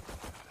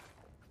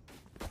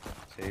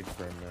 Sage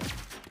for him now.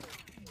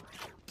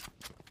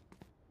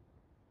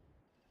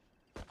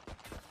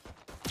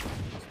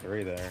 There's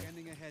three there.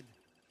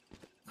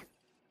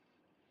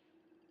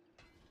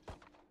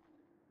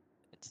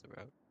 It's the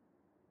road.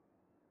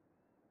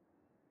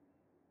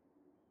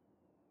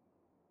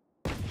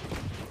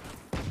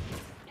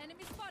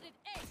 Enemy spotted.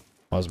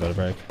 A. I was about to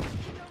break.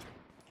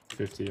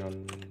 50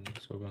 on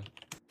Soba.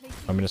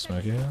 I'm gonna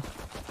smoke you.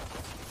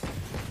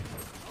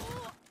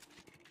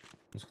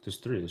 There's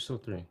three. There's still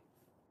three.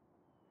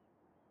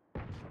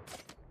 I'm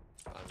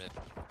in.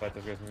 Fight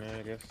this guy from there,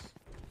 I guess.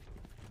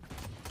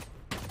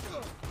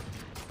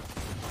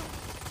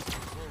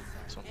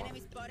 This one Enemy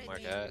spotted. Mark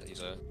B. at. He's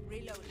a.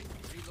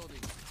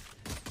 Reloading.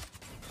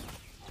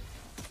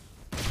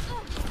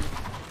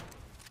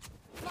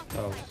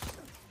 Oh,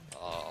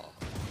 Oh.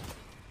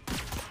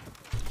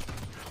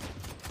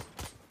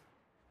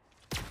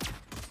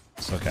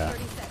 It's okay.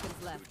 30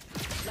 seconds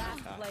left.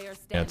 Last player Yeah,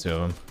 standing. two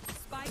of them.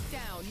 Spike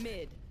down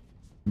mid.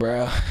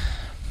 Bro.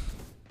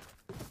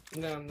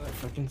 no, I'm not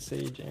fucking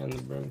Sage and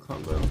the Brim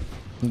combo.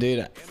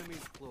 Dude,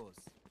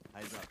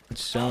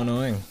 it's so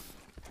annoying.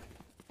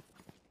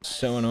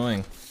 So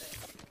annoying.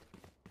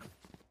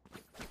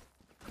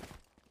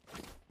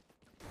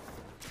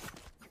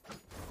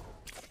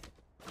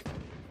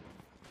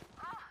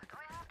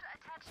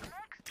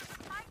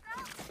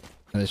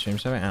 Are the stream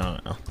stuff? I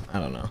don't know. I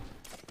don't know.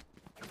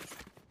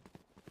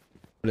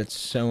 But it's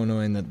so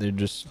annoying that they're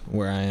just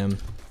where I am.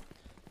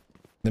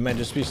 They might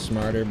just be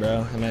smarter,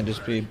 bro. They might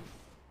just be. I'm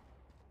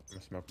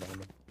gonna smoke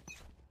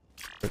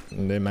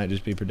bomb. They might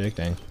just be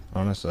predicting,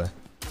 honestly.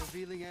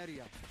 Placing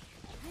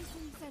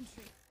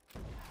sentry.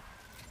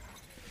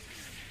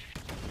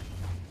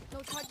 No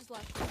charges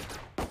left.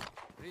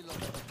 Reload.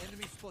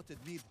 Enemy spotted.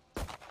 Mid.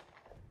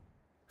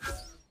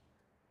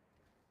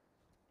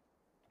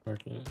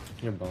 Parking.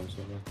 Your bomb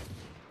Soba.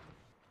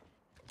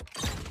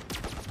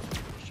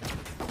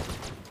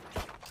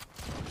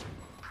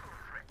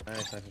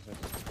 Nice, nice, nice.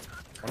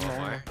 One One more.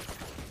 more.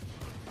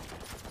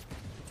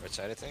 Right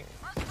side, I think.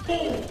 Yeah,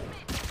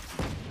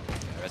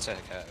 right side,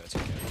 cat. Right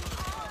side, cat.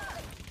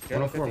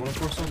 104,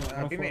 104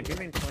 Soba. B main, B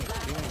main, point.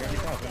 B main, grab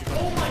your top.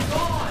 Oh my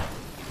god!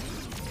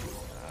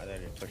 Ah, they're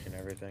just pushing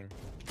everything.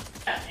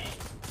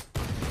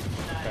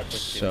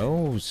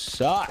 So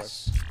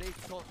sus.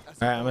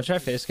 Alright, I'm gonna try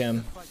face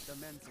cam.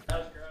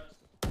 I'm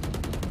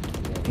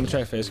gonna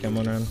try face cam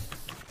one round.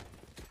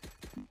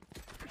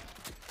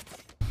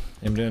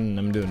 I'm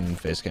doing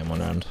face cam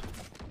one round.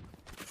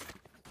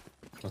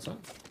 What's that?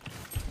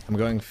 I'm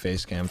going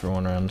face cam for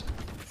one round.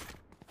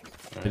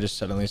 They just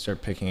suddenly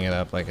start picking it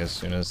up like as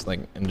soon as like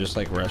and just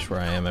like rush where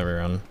I am every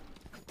round.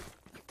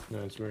 No,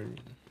 it's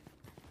weird.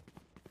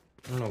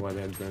 I don't know why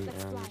they had Brim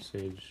and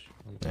Sage.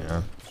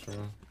 Yeah.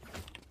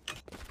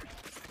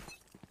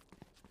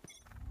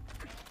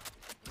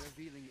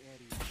 Revealing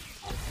area.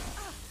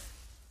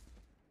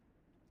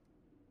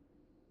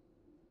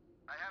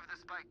 I have the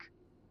spike.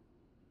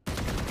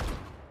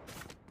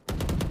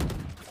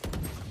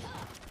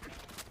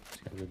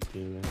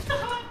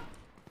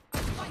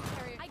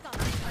 I got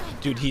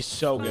it. Dude, he's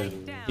so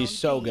good. He's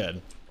so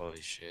good.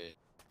 Holy shit.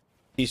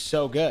 He's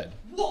so good.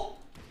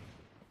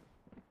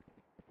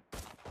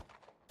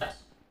 Last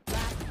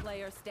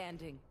player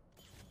standing.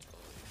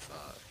 Holy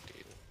fuck,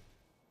 dude.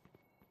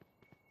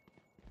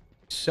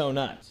 So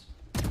nuts.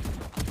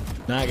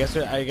 Nah, I guess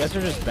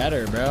they're just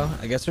better, bro.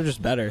 I guess they're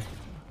just better.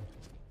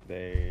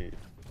 They.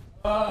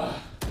 That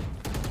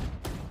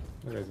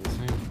guy's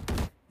insane.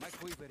 My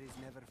quiver is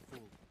never full.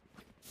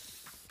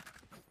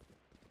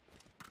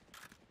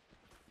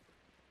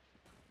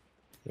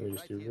 We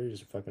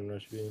just fucking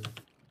rush B.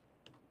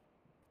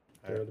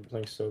 They're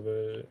playing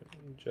Sova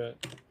Jet.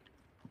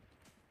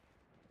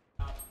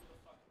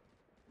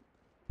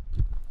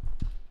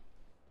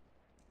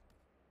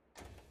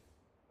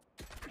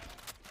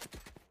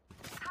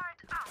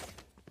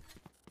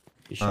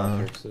 He shot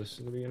tricks this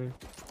in the beginning.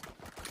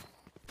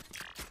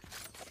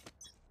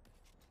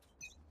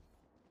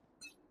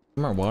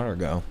 Where'd my water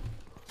go?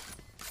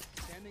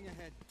 Standing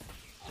ahead.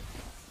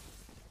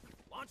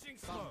 Launching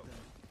smoke.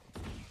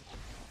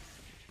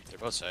 They're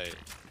both side.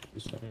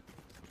 He's sorry.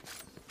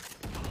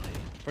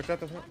 Push out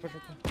the front, push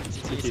out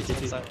the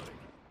CT side.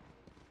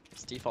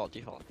 It's default.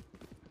 One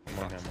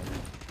more hand, one more.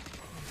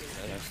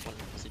 Yeah, one.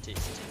 CT.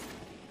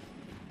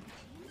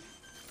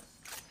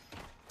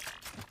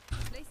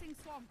 Placing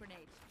swarm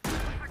grenade.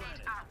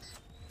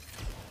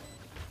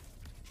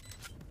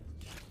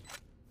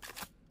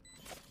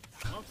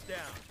 Smoke's down.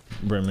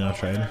 Brim, no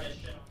trade.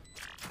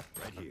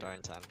 I'm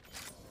dying 10.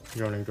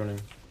 Droning. I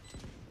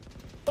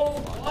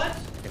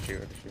can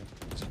shoot.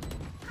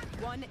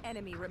 One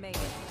enemy remaining.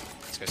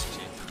 Let's go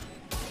CT.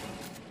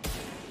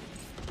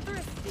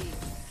 Thrifty.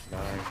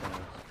 Nice.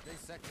 They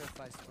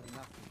sacrificed for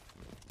nothing.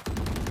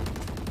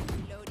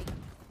 Reloading.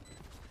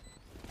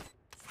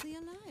 Stay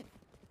alive.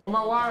 Where'd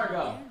my water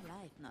go? Their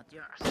life, not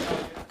yours.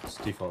 It's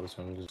default this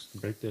one. Just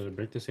break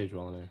the Sage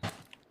wall in there.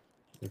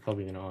 They're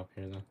probably gonna op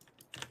here though.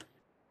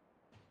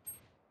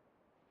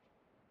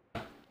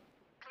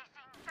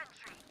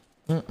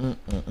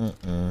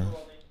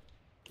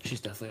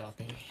 She's definitely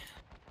opping.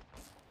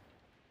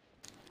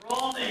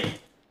 Roll me.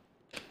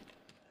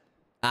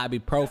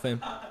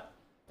 Ibuprofen.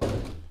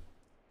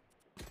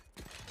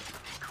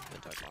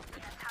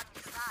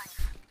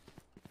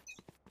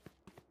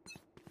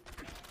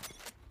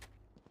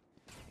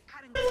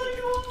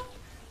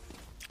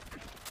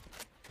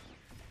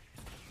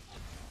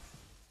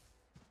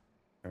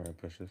 Alright,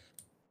 push this.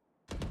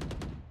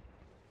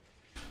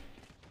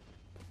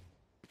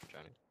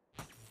 Johnny.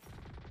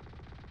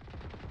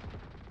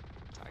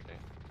 Okay.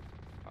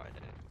 Oh, I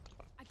didn't.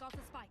 I got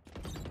the spike.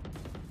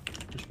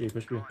 Push B,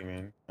 push B. I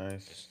mean,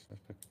 nice.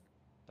 Let's pick.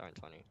 Darn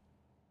 20.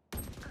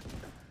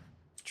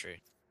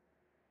 Tree.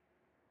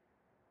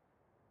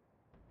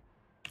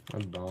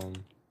 I'm dumb.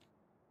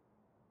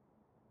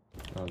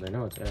 Oh, they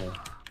know it's A.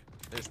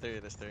 There's three,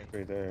 there's three.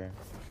 Right there.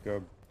 Let's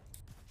go.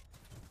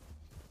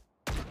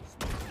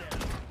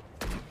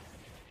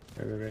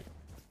 Wait.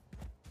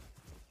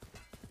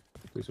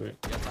 Please wait.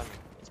 Yeah, time.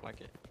 Let's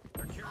mark it.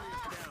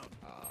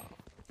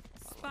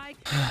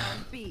 Spike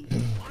down B.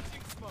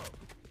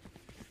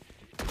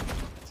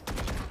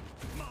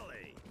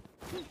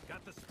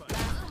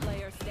 Last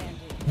player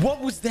standing.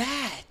 What was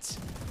that?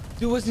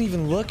 Dude wasn't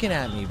even looking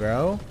at me,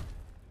 bro.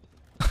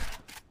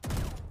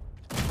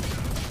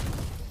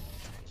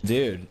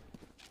 Dude.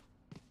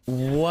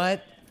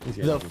 What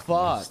the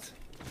fuck?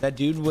 That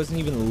dude wasn't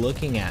even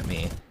looking at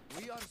me.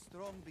 We are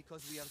strong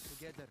because we are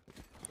together.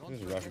 Don't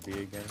This is Rocket B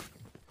again.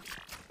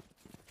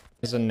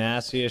 It's the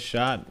nastiest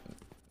shot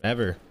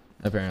ever,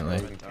 apparently.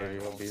 Carry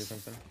B or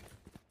something.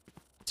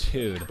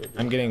 Dude,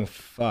 I'm getting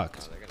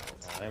fucked. They're gonna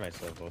ult. I might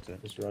still vote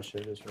it. Just rush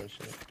it, just rush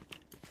it.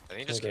 I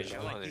think just cage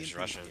and they're just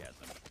rushing.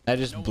 I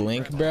just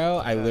blink, bro.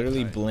 I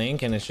literally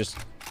blink and it's just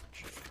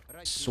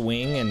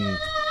swing and... You're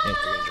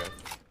gonna join.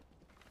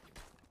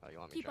 Oh, you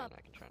want me to Keep join? up.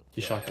 I can join.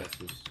 He shot us.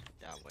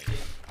 Yeah, I'm waiting.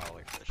 I'll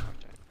wait for the shock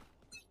join.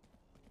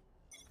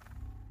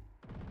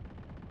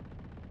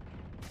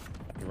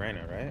 You ran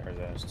it, right? Or is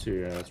that? There's two,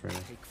 yeah, that's right.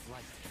 take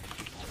flight.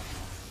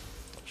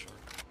 I'm sure.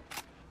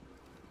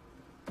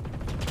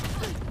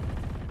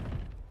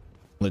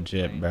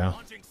 Legit, bro.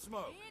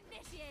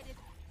 Initiated.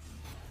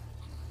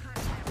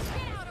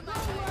 Get out of my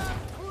way.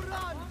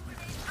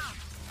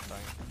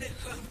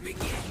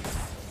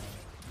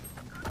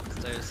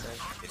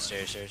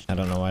 Stairs. I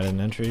don't know why I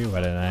didn't enter you. Why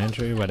didn't I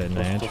enter you? Why didn't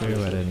I enter you?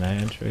 Why didn't I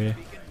enter you?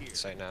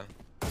 Site now.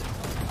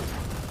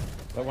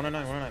 Oh,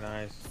 109,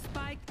 nice.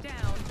 Spike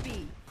down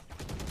B.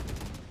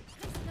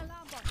 Placing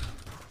alarm bot.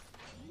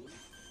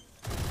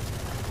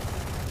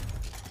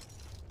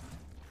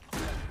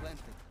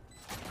 Planted.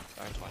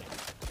 Darn 20.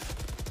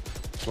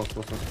 Close.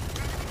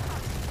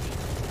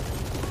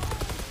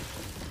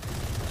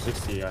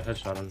 60, I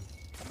headshot him.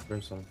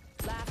 Brimstone.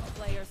 Last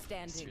player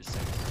standing. 2-6.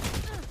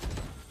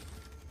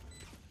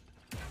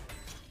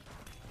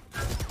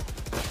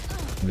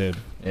 Dude,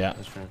 yeah.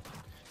 That's right.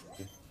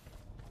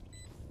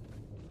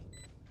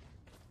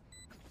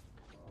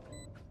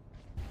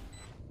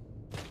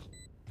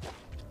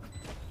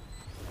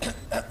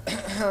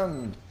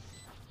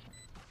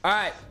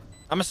 Alright,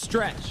 I'm a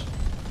stretch.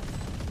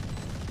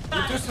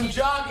 We'll do some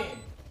jogging.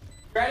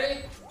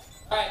 Ready?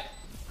 Alright.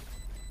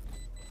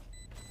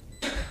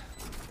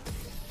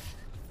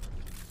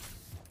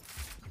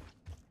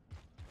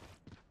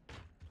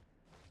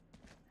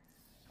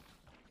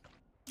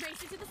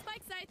 Racing to the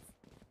spike sites.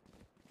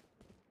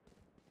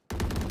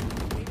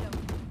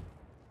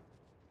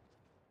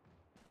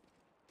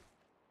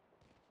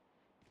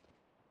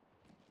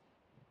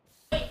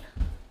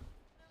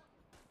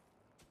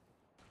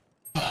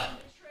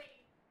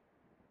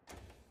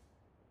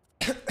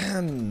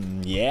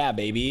 Yeah,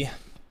 baby.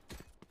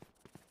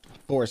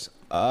 Force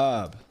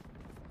up.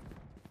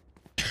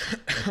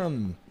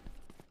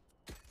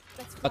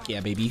 Fuck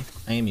yeah, baby.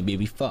 I am you,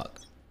 baby. Fuck.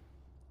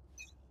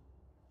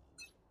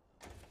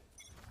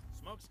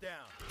 Smoke's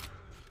down.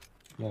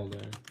 Well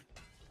there.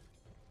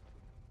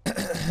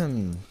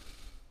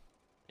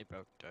 He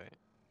broke, right?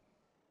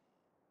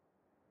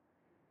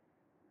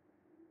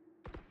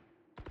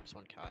 There's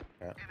one cat.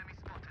 Yeah.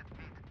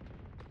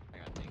 I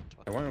got dinged.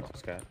 I went with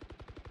this guy.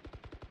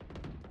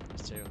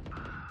 There's two.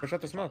 Push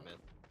out the smoke. Mid.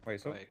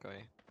 Wait, so? Go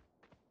away.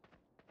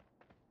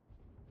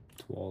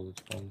 It's wall,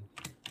 it's one.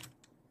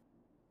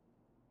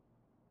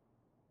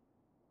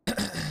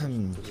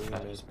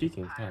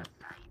 Speaking, yeah.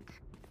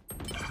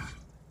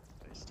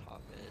 Nice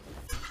top mid.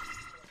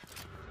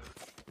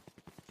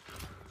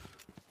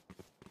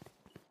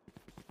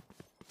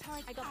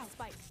 I got the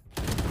spike.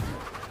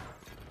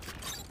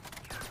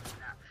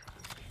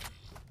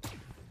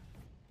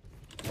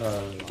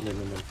 Mid.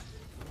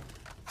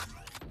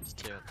 There's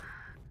two.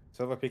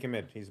 Silva peeking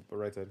mid. He's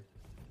right side.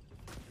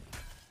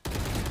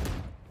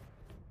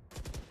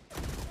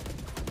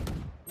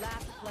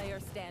 Last player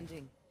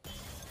standing.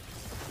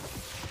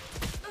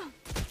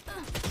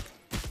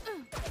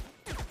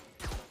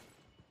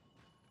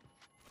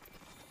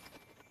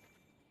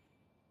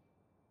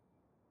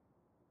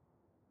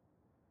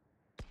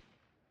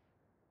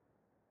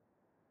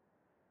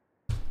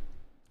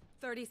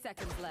 30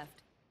 seconds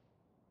left.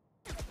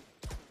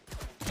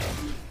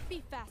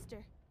 Be faster.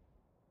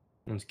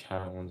 One's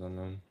cat, one's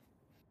unknown.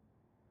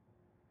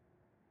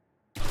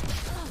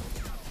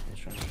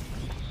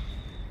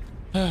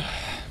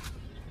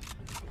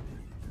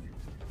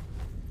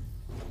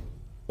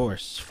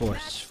 Force,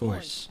 force,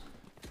 force.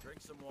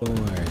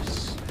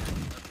 Force.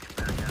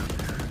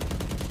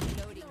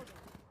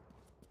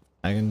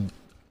 I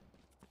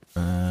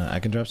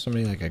can drop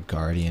somebody like a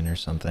guardian or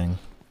something.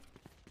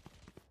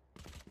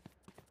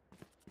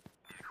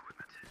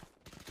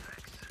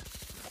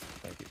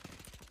 Thank you.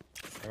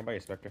 I can buy you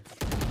a Spectre.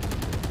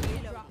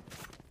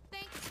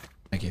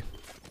 Thank you.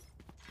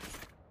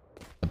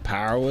 The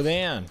power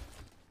within.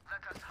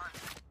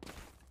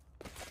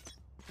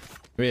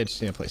 Maybe I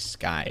just need to play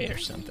Sky or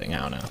something.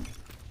 I don't know.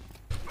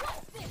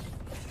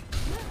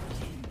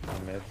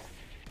 I'm mid.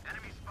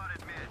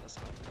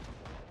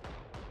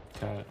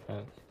 Cat.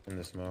 In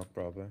the smoke,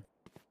 probably.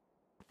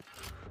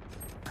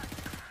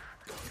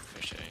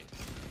 Fishing.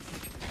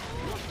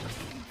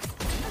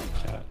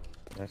 Cat.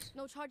 Nice.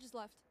 No charges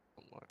left.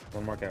 One more.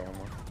 One more cat, one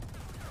more.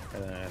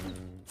 And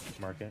then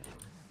market.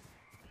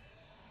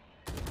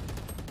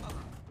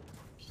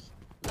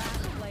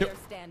 Last player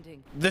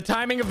standing. The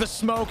timing of the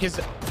smoke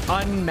is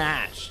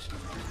unmatched.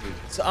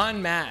 It's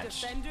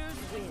unmatched. Defenders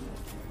win.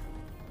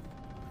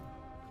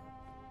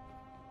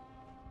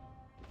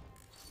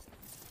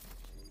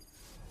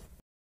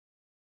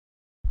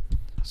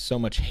 So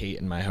much hate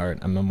in my heart.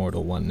 I'm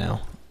Immortal 1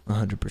 now.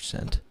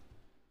 100%.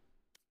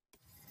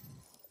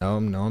 No,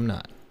 I'm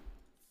not.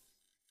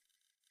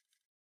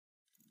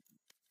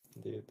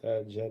 Dude,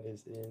 that jet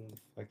is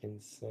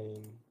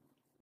insane.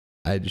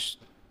 I just...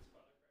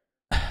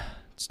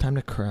 It's time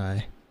to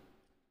cry.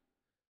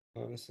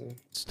 Honestly.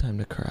 It's time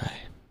to cry.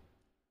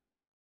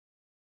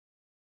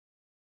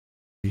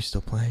 Are you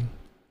still playing?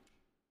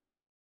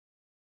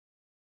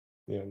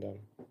 Yeah, I'm done.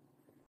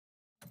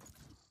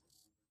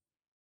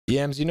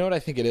 Yams, you know what I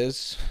think it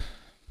is?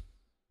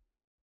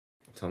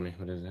 Tell me,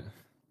 what is it?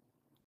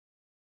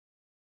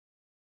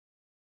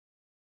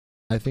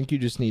 I think you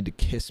just need to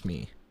kiss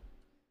me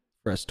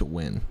for us to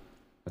win.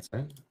 What's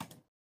that?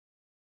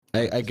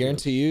 I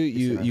guarantee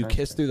you Kissing our kiss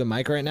friends. through the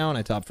mic right now and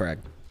I top frag.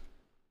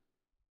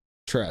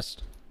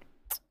 Trust.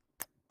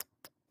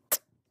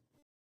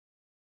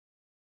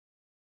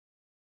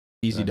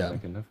 Easy Not dub.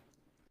 like enough.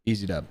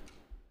 Easy dub.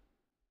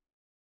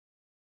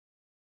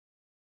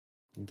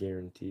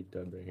 Guaranteed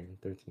dub right here.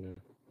 13-0.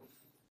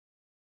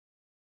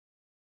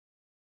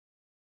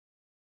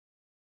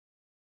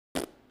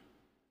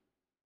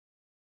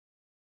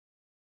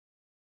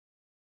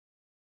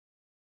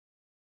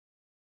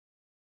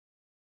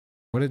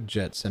 What did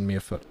Jet send me a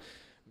foot?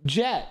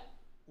 Jet,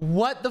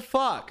 what the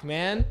fuck,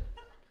 man?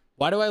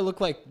 Why do I look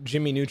like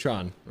Jimmy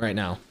Neutron right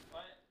now?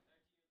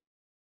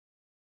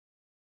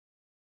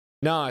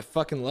 No, I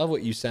fucking love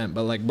what you sent,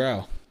 but like,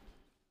 bro.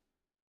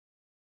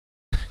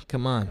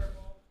 Come on.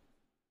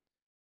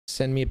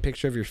 Send me a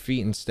picture of your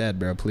feet instead,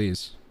 bro,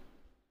 please.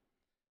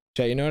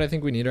 Chat, you know what I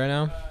think we need right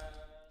now?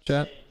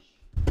 Chat?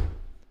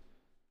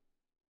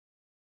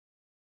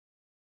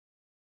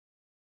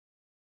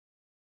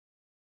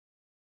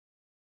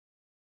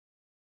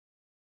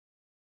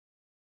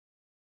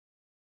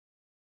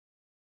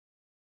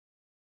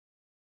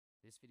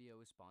 This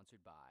video is sponsored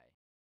by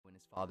in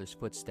his father's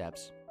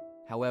footsteps.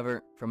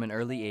 However, from an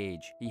early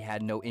age, he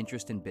had no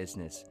interest in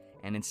business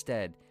and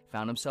instead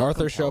found himself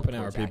Arthur compelled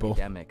Schopenhauer, towards people.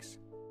 academics.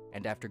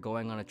 And after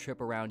going on a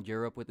trip around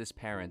Europe with his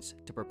parents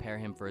to prepare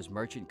him for his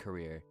merchant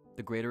career,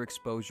 the greater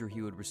exposure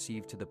he would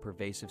receive to the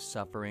pervasive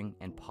suffering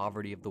and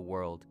poverty of the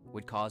world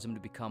would cause him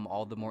to become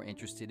all the more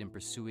interested in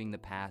pursuing the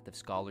path of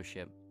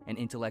scholarship and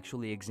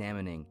intellectually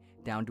examining,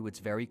 down to its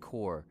very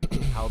core,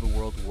 how the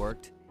world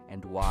worked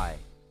and why.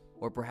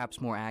 Or perhaps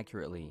more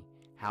accurately,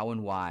 how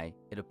and why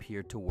it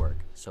appeared to work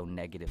so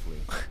negatively.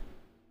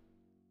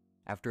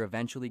 After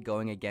eventually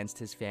going against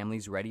his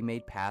family's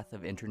ready-made path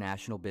of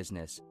international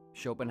business,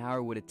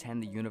 Schopenhauer would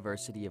attend the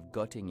University of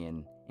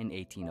Göttingen in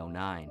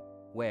 1809,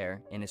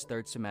 where, in his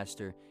third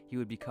semester, he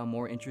would become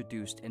more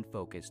introduced and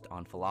focused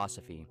on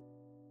philosophy.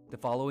 The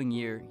following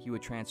year, he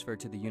would transfer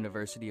to the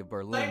University of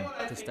Berlin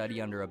to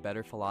study under a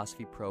better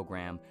philosophy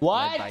program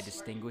led by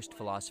distinguished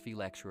philosophy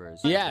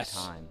lecturers Yes.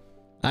 at the time.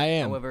 I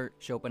am. However,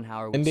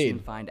 Schopenhauer would Indeed. soon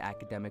find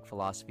academic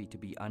philosophy to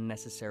be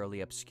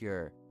unnecessarily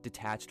obscure,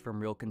 detached from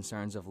real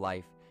concerns of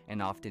life,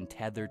 and often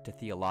tethered to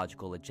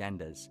theological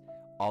agendas,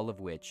 all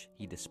of which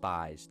he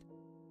despised.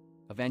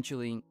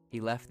 Eventually, he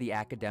left the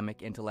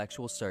academic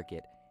intellectual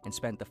circuit and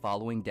spent the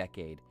following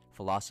decade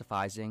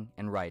philosophizing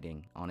and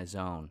writing on his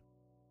own.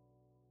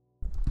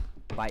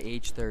 By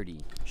age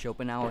 30,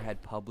 Schopenhauer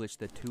had published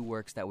the two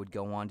works that would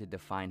go on to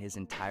define his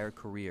entire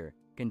career,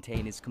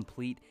 contain his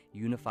complete,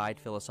 unified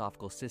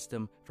philosophical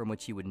system from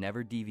which he would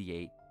never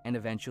deviate, and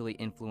eventually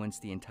influence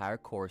the entire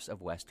course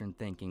of Western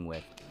thinking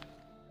with.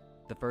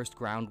 The first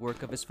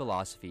groundwork of his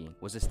philosophy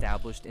was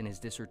established in his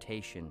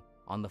dissertation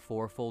on the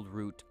fourfold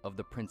root of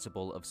the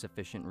principle of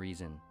sufficient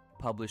reason,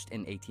 published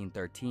in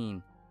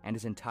 1813, and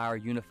his entire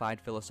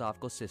unified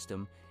philosophical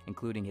system,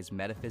 including his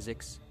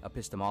metaphysics,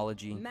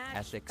 epistemology, Match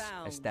ethics,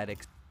 found.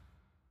 aesthetics.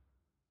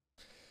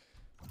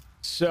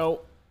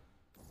 So,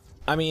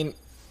 I mean,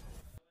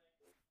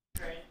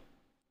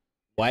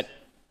 what?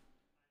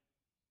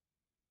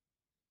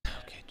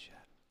 Okay,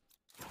 chat.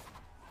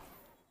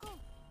 Go.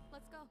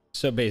 Let's go.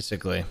 So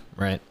basically,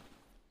 right?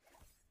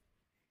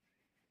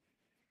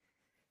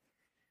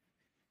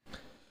 A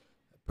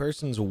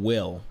person's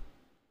will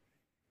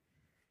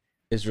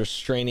is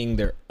restraining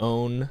their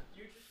own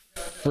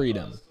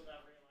freedom.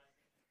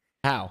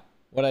 How?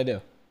 What'd I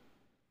do?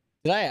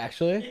 Did I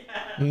actually?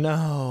 Yeah.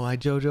 No, I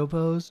JoJo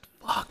posed.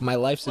 Fuck, my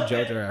life's a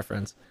JoJo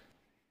reference.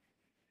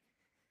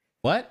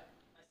 What?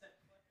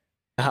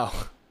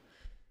 Oh.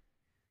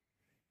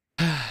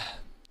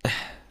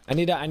 I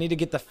need to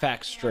get the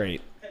facts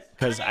straight,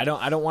 because I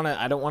don't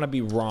want to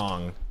be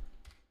wrong.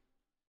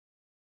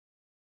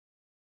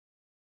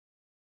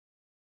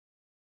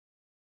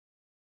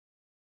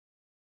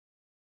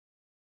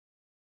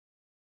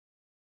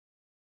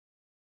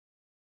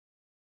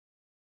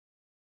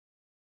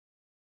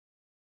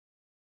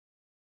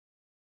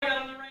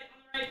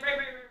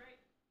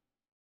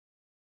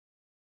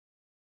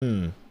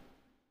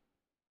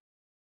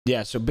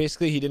 Yeah, so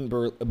basically he didn't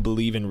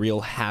believe in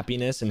real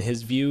happiness. In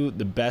his view,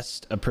 the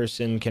best a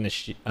person can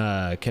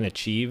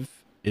achieve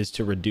is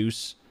to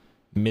reduce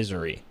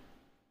misery.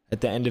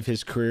 At the end of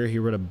his career, he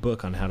wrote a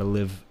book on how to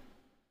live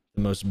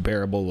the most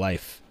bearable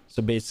life.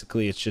 So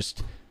basically it's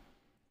just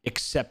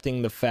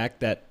accepting the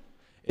fact that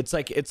it's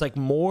like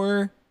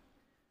more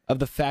of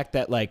the fact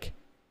that, like,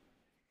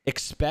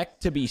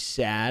 expect to be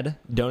sad,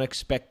 don't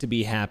expect to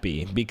be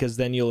happy, because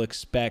then you'll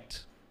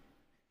expect,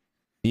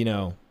 you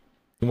know,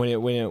 when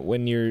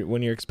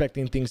you're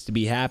expecting things to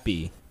be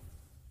happy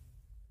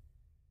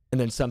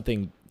and then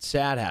something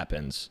sad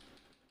happens,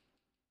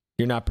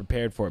 you're not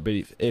prepared for it. But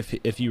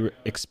if you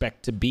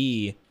expect to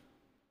be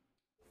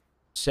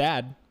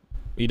sad,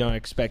 you don't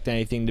expect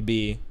anything to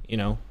be, you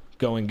know,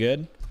 going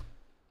good.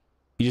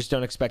 You just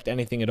don't expect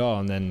anything at all,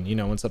 and then, you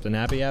know, when something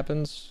happy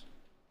happens,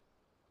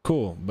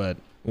 cool. But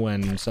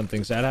when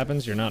something sad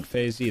happens, you're not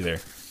phased either.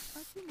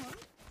 You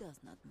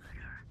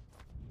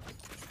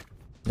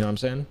know what I'm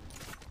saying?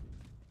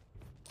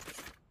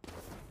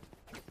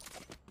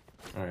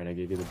 Alright, I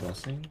gave you the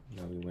blessing.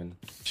 Now we win.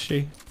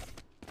 She.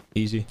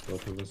 Easy.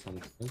 Both of us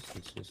on this.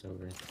 It's just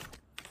over.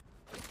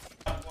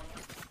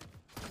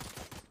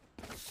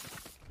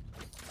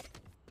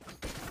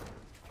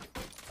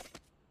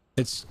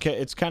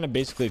 It's kind of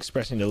basically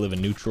expressing to live a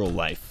neutral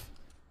life.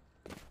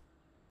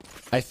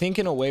 I think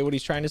in a way what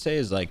he's trying to say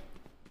is, like,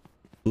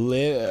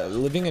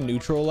 living a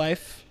neutral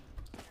life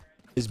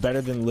is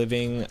better than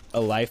living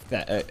a life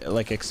that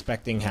like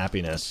expecting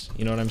happiness.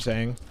 You know what I'm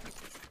saying?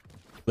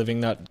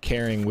 Living not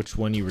caring which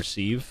one you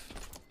receive.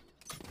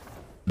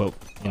 But,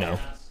 you know,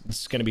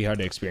 it's going to be hard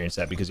to experience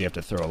that because you have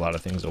to throw a lot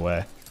of things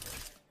away.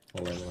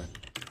 Hold on, away.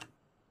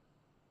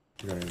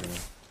 You're gonna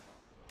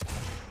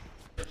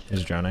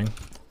He's drowning.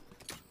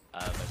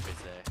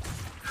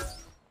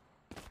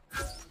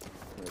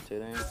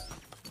 Rotating.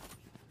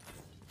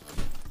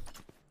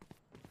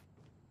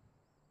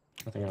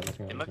 Nothing out,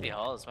 nothing out. It might be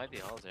halls, right?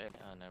 Oh,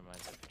 never mind.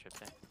 It's a trip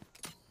there.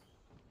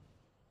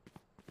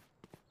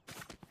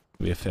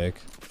 Be a fake.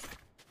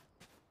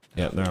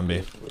 Yep, they're on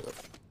B.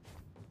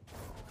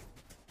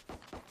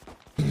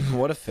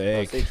 What a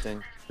fake.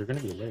 You're gonna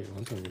be late.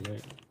 One's gonna be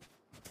late.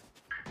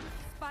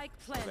 Spike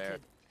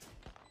planted.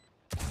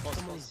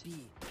 Close.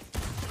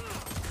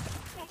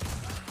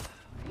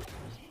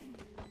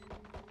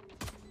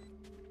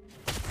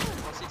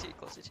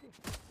 Close CT.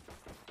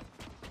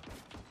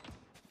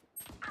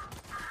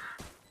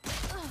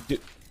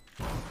 Dude,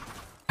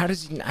 how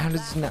does he not?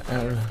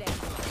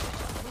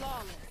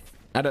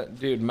 I don't,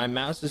 dude. My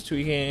mouse is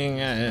tweaking.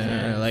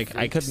 Like,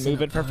 I couldn't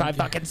move it for 5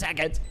 fucking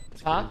seconds.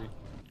 Huh?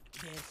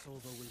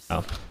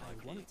 Oh.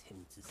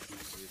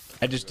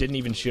 I just didn't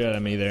even shoot at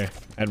him either.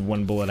 I had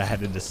one bullet. I had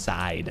to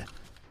decide.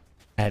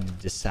 I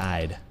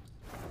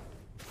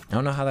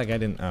don't know how that guy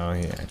didn't. Oh,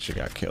 he actually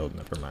got killed.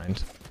 Never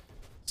mind.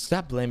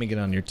 Stop blaming it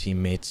on your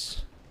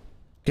teammates.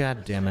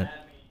 God damn it.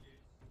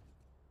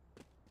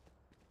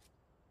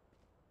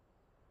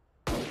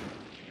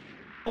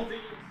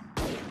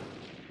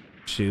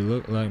 She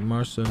looked like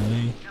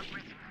Marceline.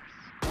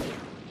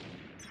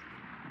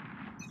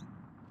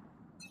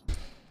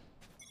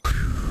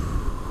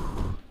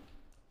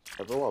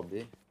 Everyone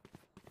B.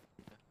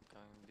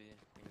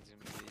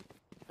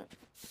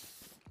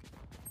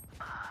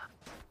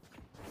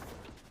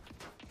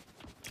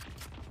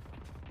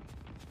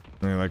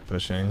 They like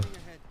pushing.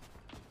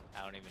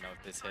 I don't even know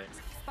if this hits.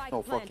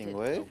 No fucking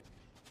way.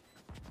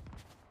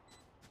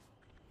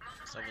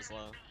 Stuff is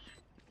low.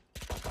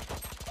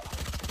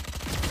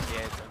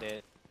 Yeah, it's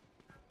dead.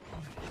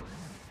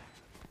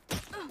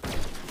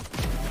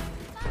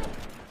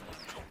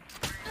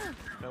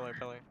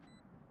 Pillar.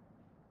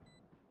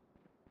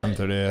 I'm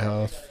 38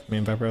 health. Me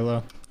and Pepper are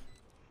low.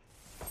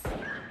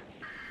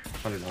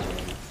 100 on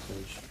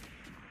stage.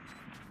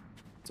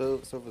 So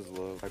is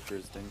low.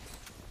 Hyper stinks.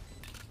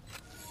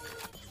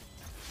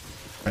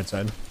 Right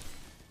side.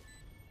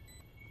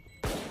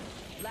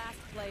 Last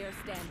player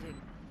standing.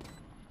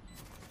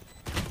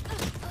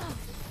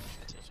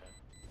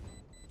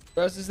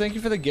 Roses, thank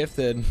you for the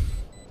gifted.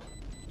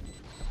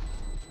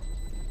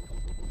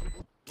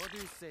 What do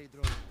you say,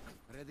 drone?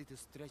 Ready to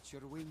stretch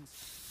your wings?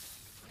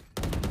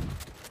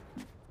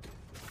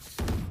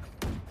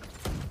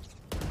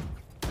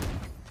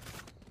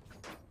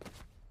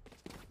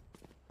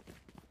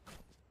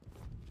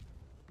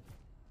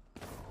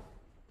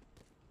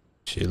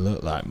 She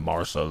looked like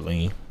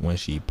Marceline when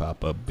she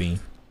pop up bean.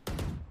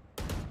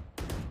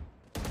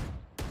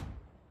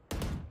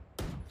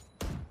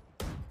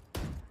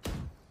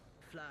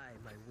 Fly,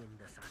 my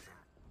wind assassin.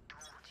 Do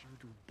what you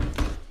do.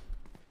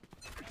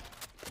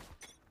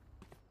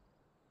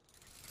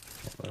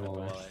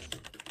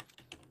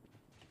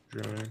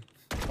 Drone.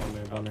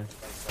 On there.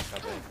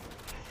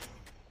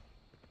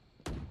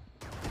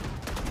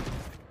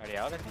 Already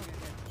out, I think?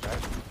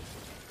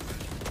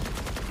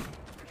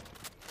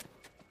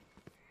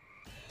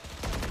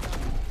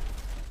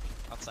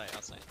 Outside.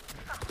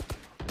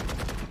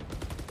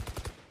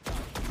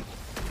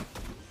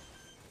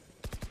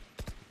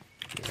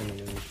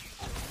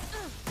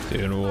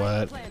 Dude,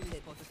 what?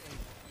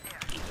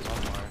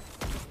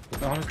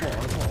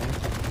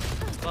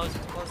 Close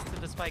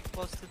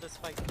to the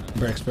spike.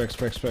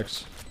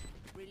 Bricks.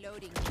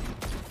 Reloading.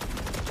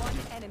 One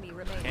enemy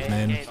remaining.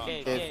 Man.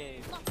 Cave. Did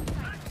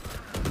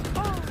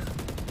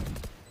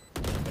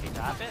he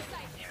drop it?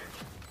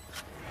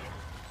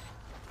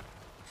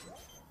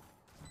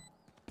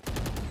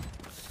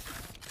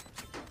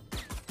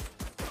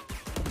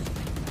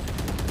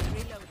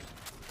 Reloading.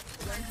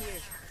 One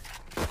here.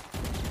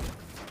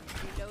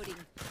 Reloading.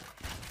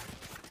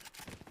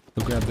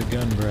 Go grab the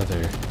gun,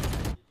 brother.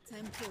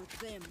 Time for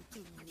them to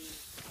kneel.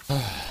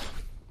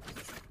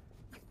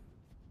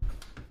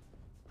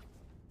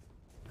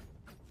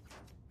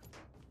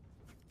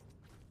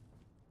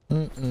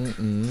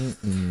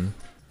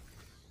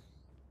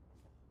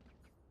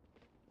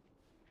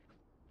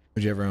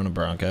 Would you ever own a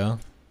Bronco?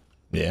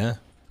 Yeah.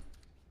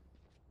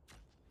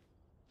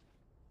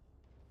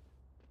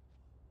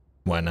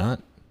 Why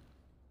not?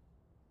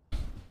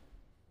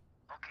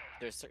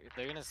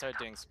 They're gonna start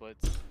doing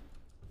splits.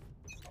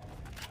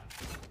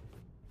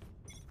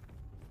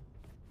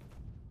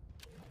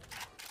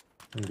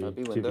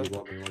 Lobby window.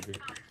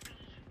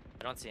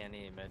 I don't see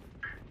any mid.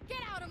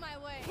 Get out of my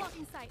way.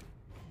 Blocking sight.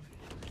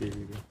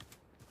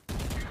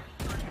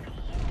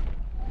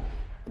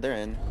 They're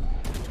in.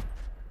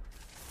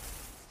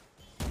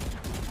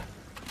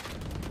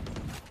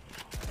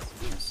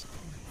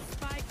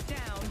 Spike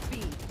down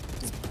B.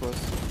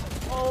 Close.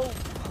 Oh!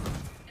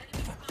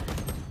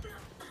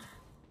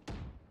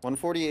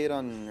 148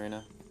 on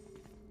Reyna.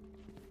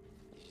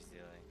 She's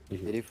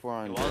dealing. 84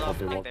 on. They walled off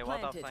flank. They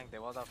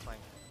walled off flank.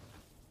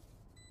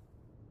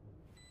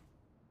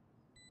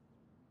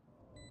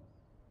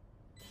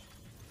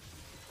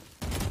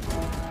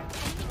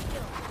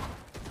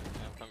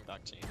 I'm coming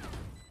back to you.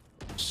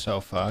 So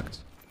fucked.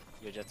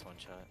 Your Jet's one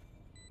shot.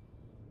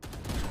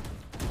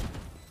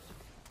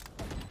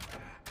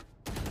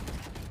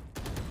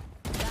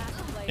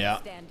 Last player Yeah.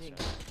 standing.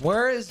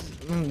 Where is...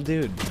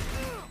 dude.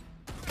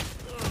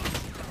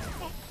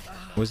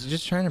 Was he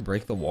just trying to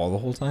break the wall the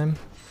whole time?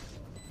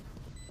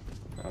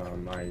 I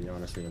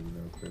honestly have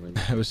no clue.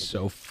 I was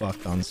so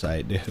fucked on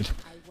sight, dude.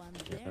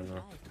 Yeah, I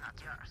know.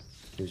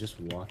 He was just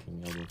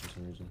walking over for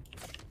some reason.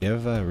 You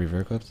have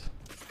revert clips?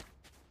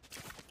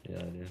 Yeah,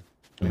 I do.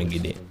 Let me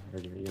get it. Or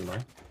do you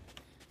mind?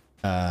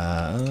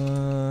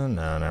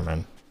 No,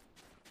 never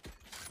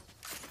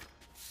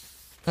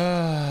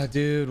mind.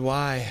 Dude,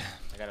 why?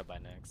 I gotta buy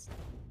next.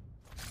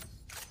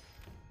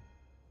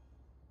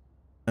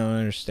 I don't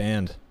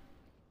understand.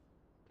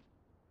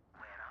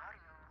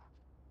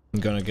 I'm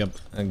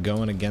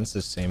going against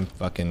the same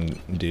fucking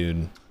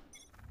dude.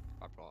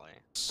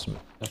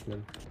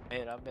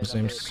 His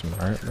name's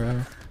Smart,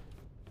 bro.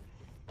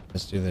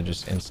 This dude that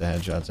just insta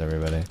headshots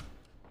everybody.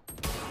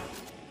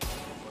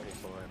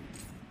 44.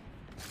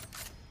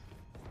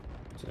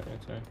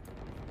 Sorry.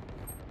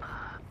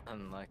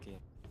 Unlucky.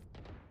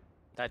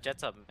 That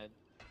Jet's up mid.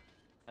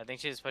 I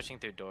think she's pushing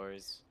through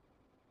doors.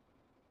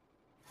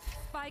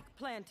 Spike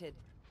planted.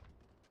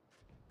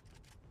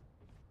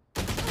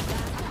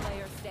 Last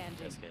player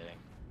standing. Just kidding.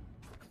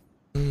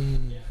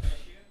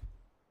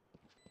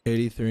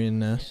 83 in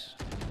Ness.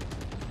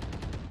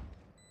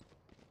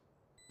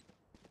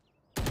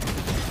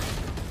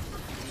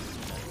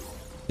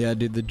 Yeah,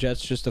 dude, the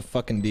Jet's just a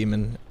fucking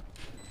demon.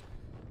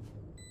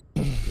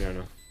 Yeah,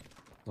 no.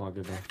 All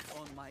good there.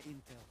 On my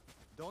intel.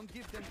 Don't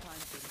give them time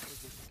to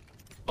reposition.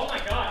 Oh my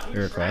god.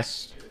 Your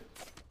request.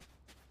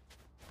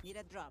 Need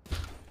a drop.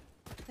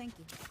 Thank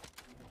you.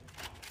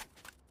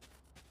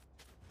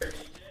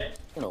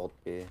 An old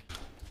B.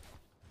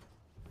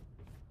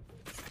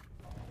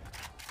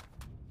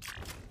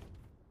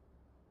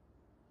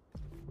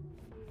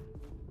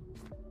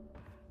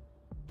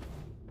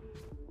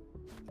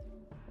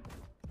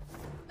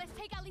 Let's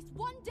take at least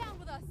one down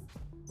with us.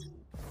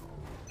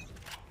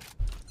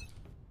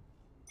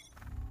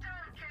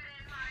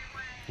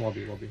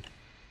 Lobby.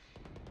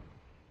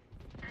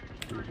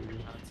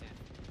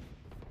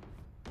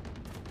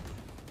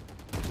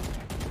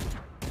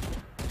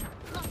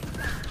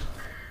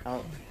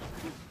 Out.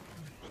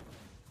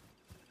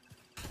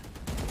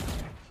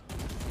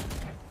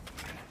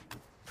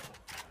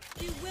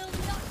 You will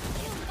not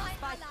kill my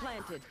spike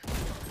planted.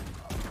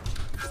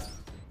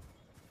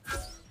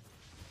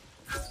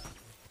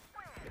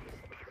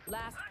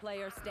 Last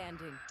player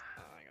standing.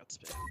 Oh, I got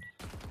spit.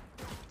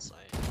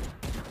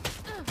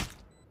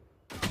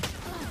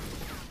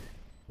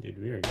 Dude,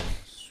 we are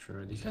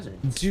destroyed. These guys are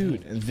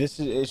Dude, this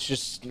is, it's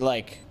just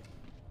like,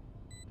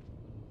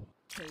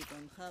 They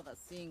don't have a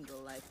single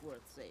life worth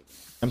saving.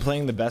 I'm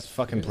playing the best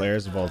fucking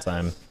players of all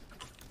time.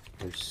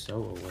 They're so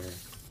aware.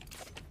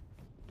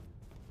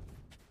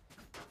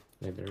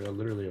 Yeah, they're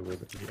literally aware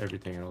of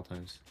everything at all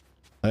times.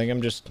 I think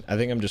I'm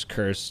just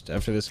cursed.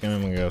 After this game,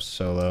 I'm gonna go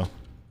solo,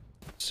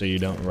 so you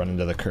don't run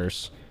into the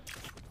curse.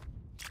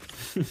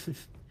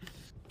 It's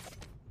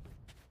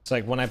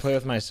like when I play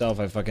with myself,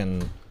 I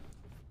fucking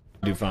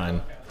do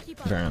fine.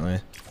 Apparently.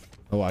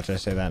 But watch, I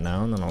say that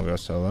now, and then I'll go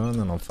solo, and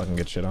then I'll fucking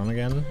get shit on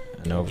again,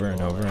 and over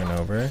and over and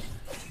over.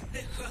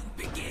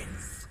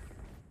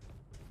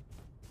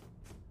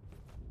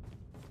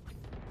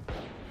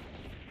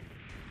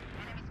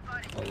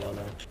 A lot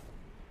of.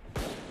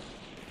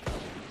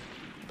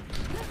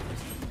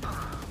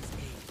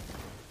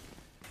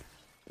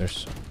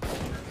 There's.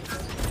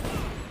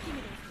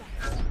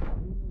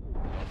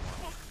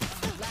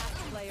 Last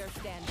player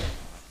standing.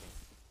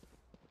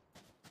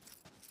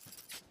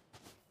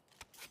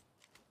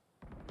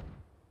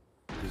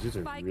 These dudes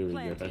are Spike really good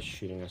planted. at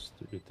shooting us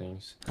through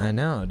things. I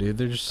know, dude.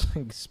 They're just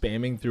like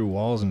spamming through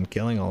walls and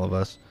killing all of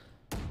us.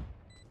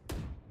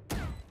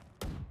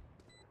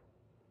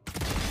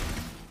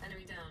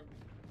 Enemy down.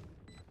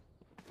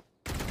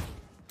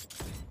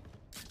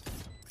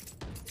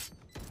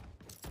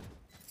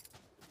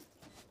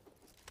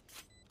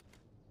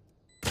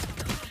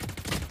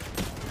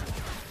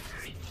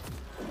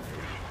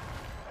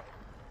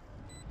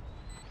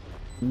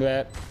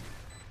 Bet.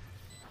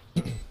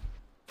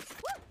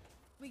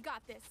 We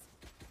got this.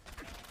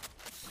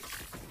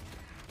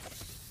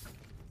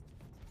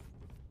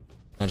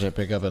 Watch I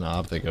pick up an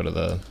op, they go to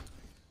the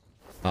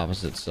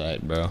opposite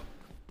side, bro.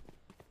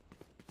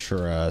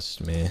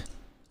 Trust me.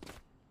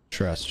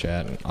 Trust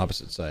chat.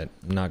 Opposite side.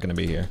 I'm not gonna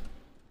be here.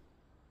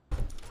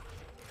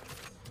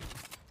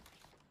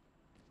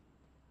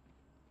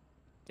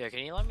 Yeah, can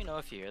you let me know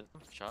if you hear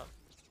them? Shot.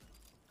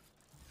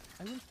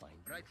 I will find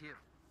right here.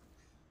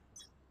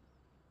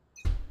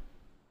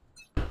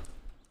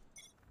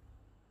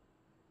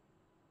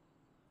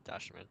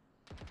 Dash him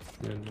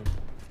in. Yeah,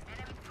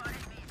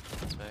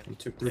 That's bad. you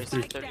took three.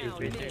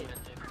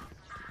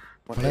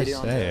 What did I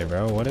say,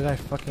 bro? What did I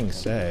fucking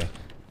say?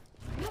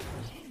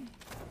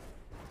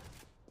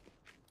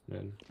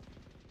 Man.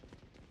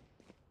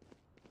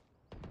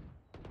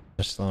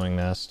 They're slowing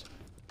nest.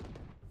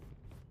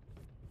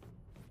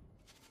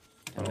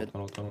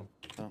 Tunnel. Oh.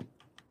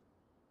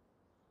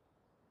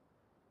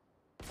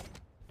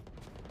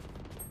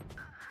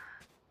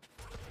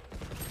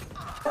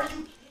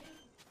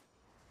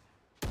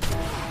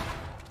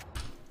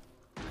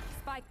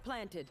 Spike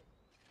planted.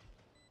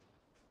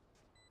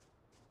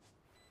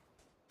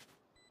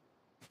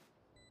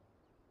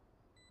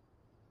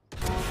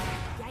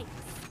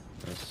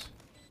 Yikes. Nice.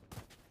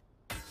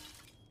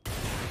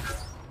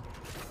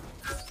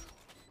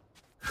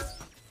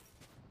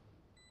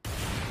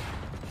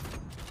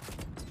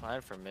 It's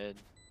fine for mid.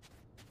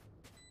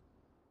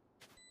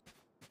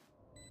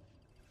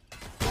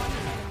 One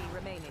enemy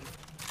remaining.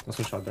 That's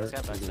one shot there. He's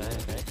got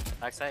backside, right?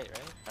 Backside,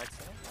 right?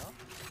 Backside? No?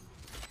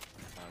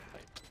 Oh,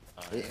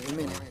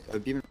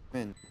 wait. Beam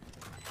in.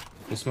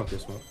 They smoke.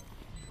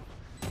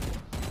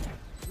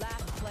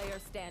 Last player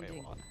standing.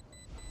 Wait, what?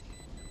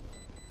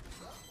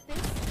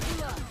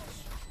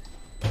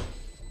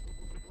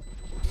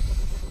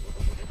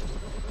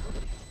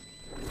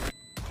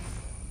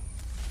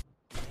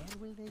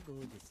 Where will they go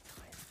this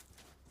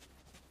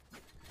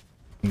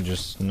time?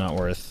 Just not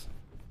worth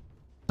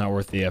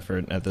the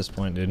effort at this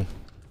point, dude.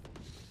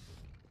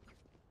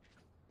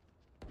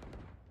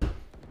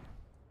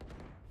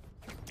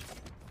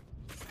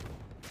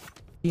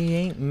 He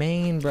ain't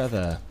main,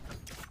 brother.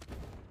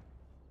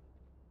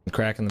 I'm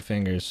cracking the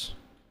fingers.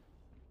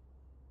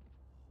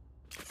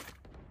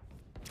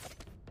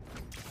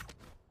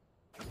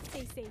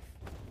 Stay safe.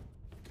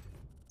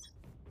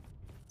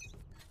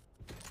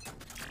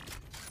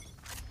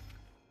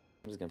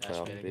 I'm just gonna Dash play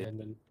off mid B.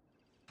 again.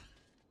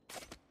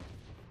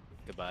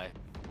 Goodbye.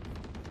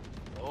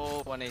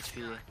 Oh, 1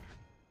 HP.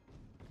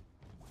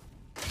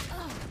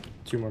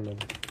 Two more men.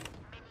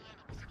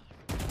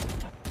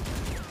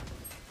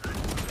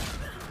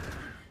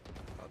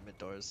 Oh, mid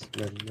doors.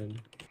 Men.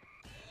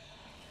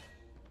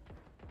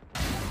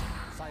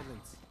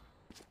 Silence.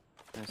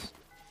 Nice.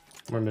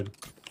 More mid.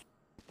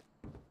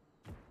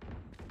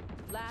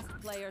 Last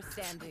player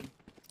standing.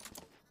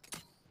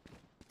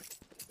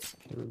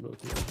 They were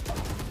both mid.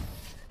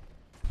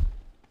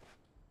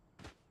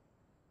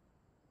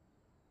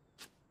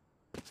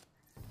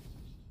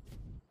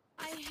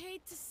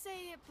 hate to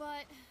say it,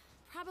 but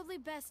probably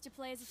best to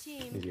play as a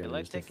team. Maybe I I'll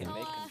like use the taking phone.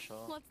 make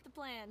control. What's the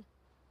plan?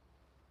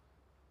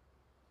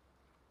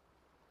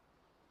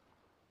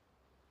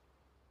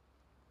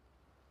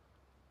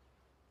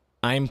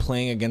 I'm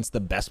playing against the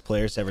best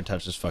players to ever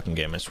touch this fucking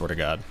game, I swear to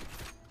God.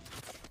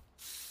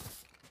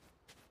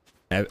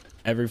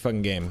 Every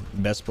fucking game,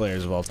 best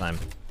players of all time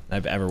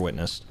I've ever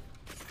witnessed.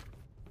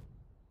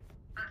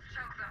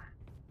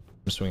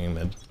 I'm swinging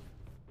mid.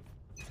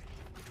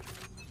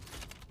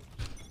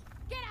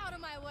 Get out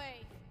of my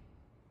way.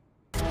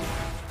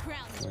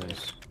 Ground.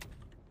 Nice.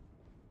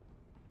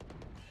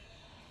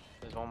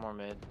 There's one more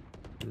mid.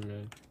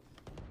 Mid.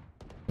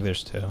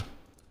 There's two.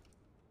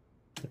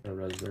 They're in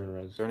res, they're in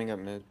res. Turning up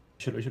mid.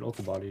 We should ult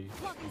the body.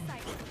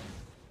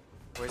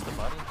 Where's the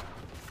body?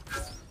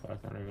 I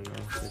can't even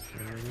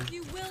know.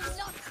 You will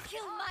not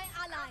kill my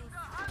allies.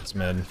 It's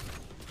mid.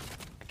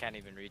 I can't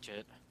even reach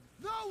it.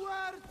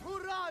 Nowhere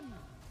to run.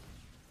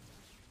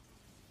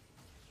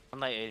 I'm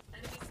like 80.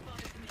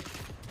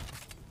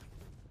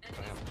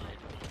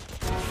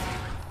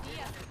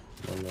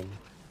 One mid.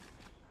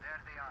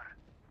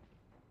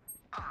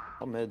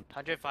 All mid.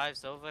 105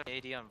 Sova,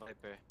 80 on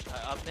Viper.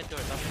 Up mid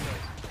doors, up mid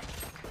doors.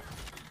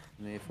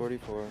 Knee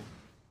 44.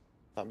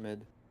 Top mid.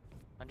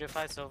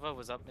 105 Sova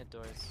was up mid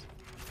doors.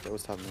 That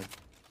was top mid.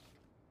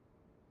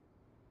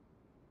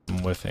 I'm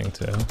whiffing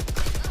too.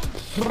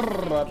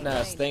 Up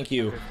nest, thank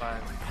you.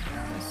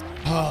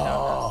 105.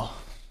 Oh.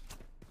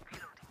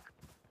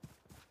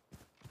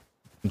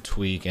 I'm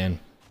tweaking.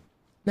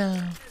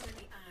 No.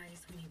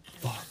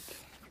 Fuck.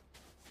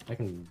 I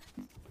can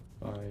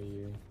buy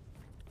you.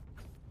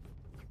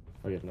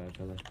 Oh yeah, no, each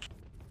other.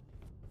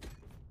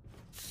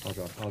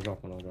 I'll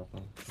drop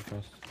one.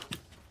 Request.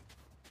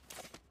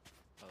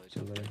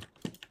 Somebody.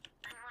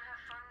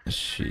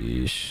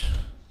 Sheesh.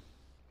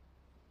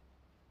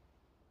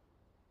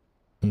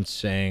 I'm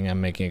saying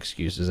I'm making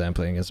excuses. I'm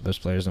playing against the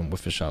best players and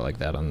whiff a shot like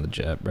that on the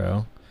jet,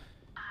 bro.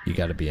 You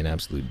gotta be an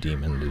absolute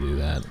demon to do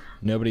that.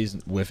 Nobody's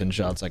whiffing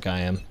shots like I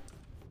am.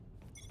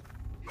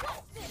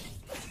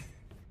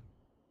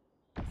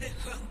 The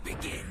hunt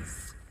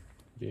begins.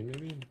 G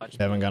maybe? I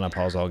haven't gone to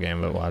pause all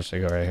game, but watch, they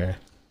go right here.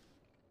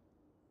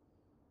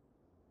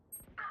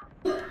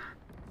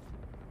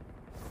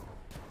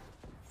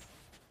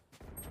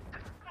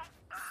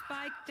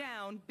 Spike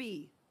down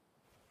B.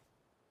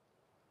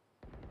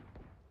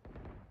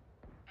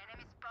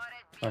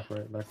 Back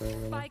right.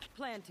 Spike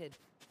planted.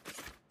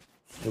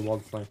 They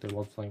walled flank.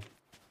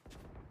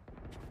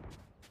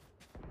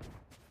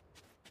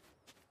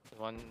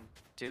 One,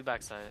 two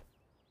backside.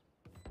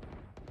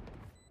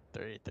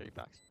 30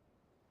 backs.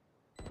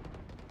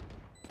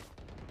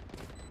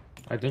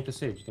 I think the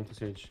sage.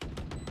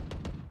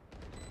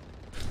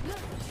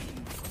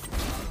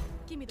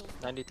 Give me those.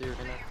 93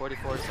 Vinnie,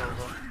 44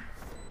 Sova.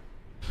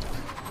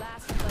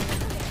 Last player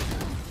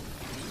standing.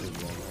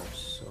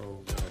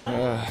 So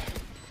good.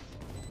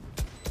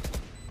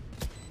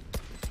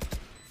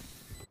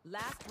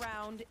 Last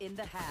round in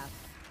the half.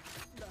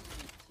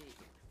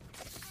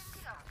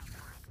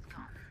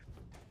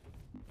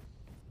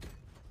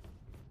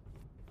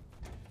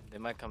 They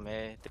might come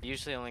A. They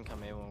usually only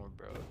come A when we're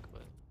broke,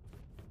 but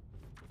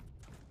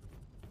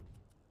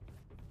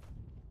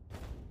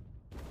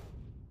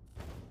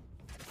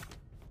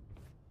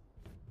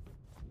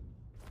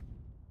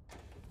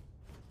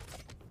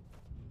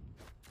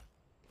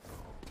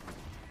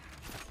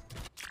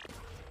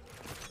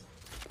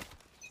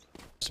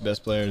It's the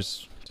best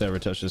players to ever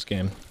touch this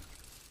game.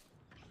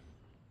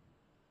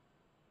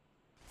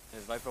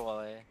 there's Viper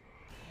wall A.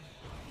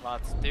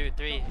 Lots, 2,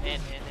 3,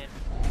 in.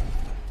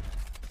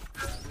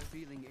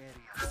 Revealing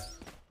area.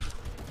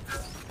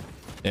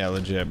 Yeah,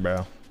 legit,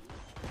 bro.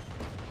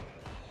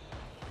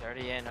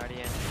 Already in.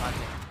 Hunting.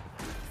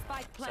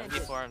 Spike planted.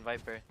 74 on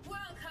Viper.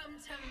 Welcome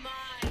to my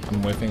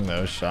I'm whiffing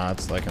those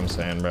shots, like I'm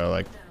saying, bro.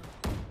 Like,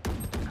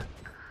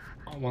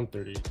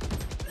 130.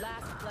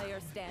 Last player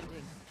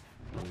standing.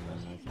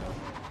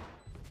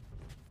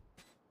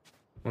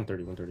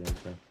 130. I'm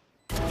sorry.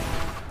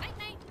 Night,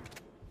 night.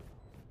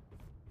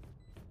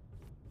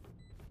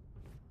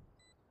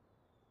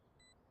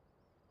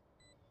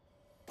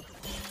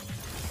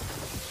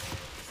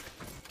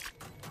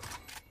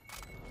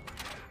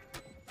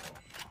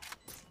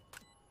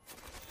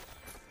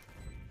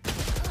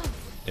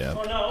 yeah.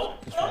 Oh no!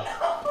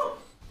 Oh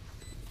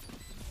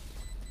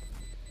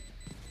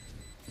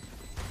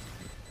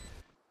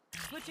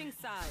Switching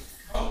sides.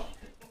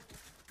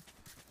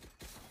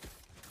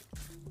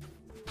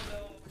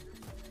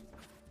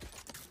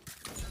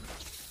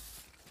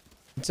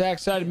 Attack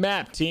side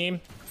map, team.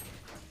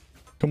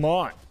 Come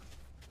on.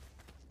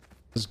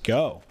 Let's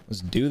go. Let's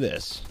do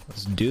this.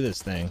 Let's do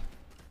this thing.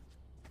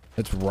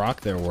 Let's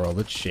rock their world.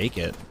 Let's shake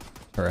it.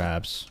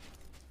 Perhaps.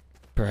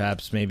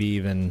 Perhaps maybe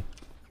even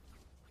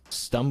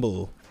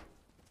stumble.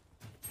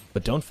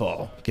 But don't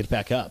fall. Get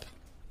back up.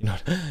 You know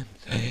what I'm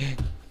saying?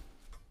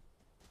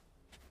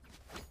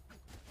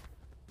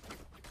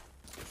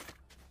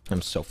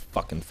 I'm so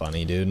fucking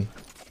funny, dude.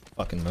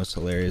 Fucking most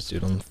hilarious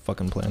dude on the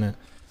fucking planet.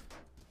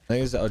 I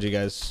think it's the LG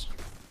guys.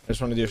 just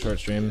want to do a short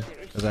stream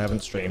because I haven't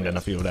streamed in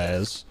a few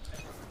days.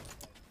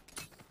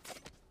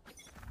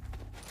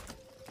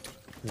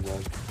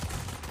 Reloading.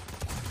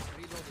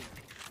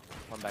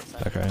 One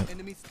backside. Okay.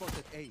 Enemy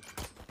spotted A.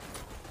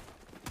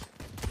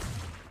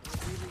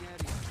 Revealing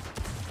area.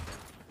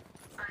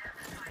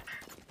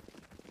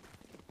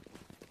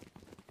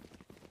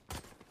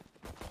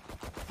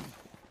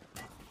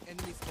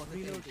 Enemy spotted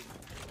reloading.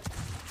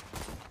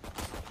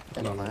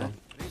 No, no, no. Reloading.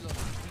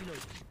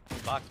 Reloading.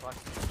 Box.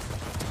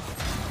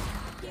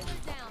 Healer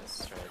down.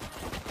 Straight.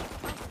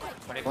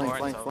 Flank, 24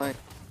 flank, and flank.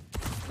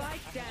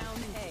 Spike down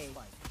A.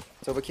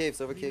 Silver cave,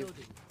 silver cave.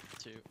 Reloading.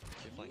 Two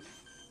flank.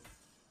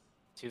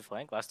 Two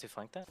flank. Last two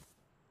flank that.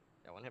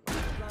 Yeah, one hit.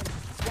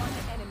 One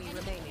enemy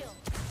remaining.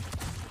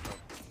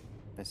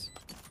 Nice.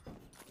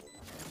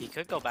 He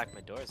could go back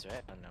mid doors,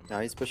 right? Oh, no. Now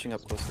he's pushing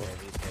up close Yeah,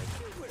 left. he's good.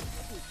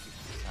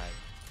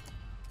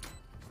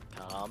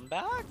 Alright. Come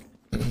back.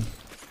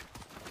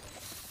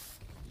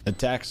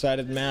 Attack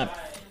sided map.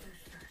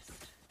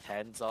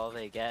 10's all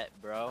they get,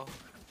 bro.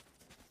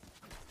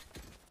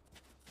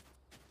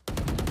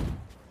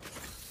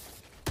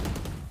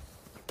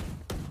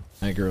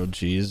 My grilled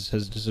cheese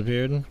has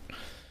disappeared.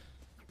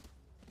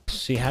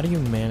 See, how do you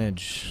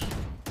manage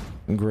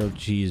grilled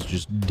cheese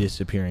just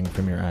disappearing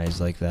from your eyes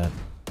like that?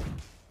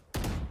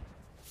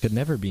 Could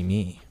never be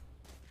me.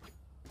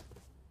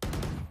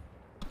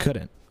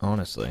 Couldn't,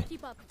 honestly.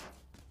 Keep up.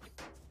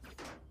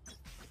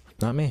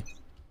 Not me.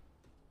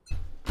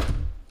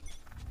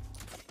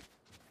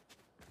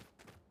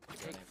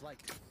 Take flight.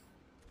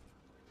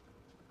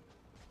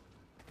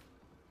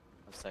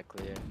 Looks that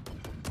clear.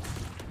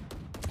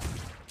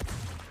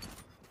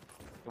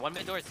 One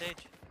mid door,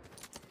 Sage.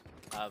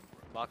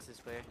 Box is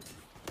clear.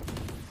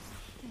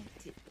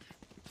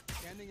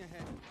 Scanning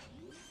ahead.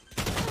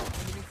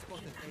 Enemy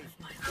spotted A.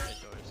 Mid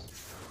doors.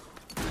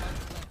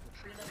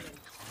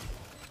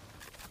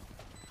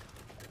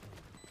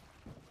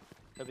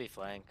 Could be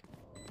flank.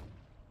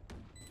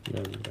 No,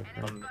 okay.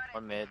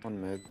 One mid.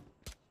 One mid.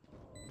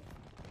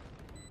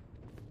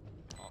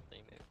 All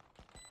thing mid.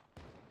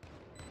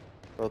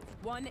 Both.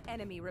 One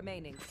enemy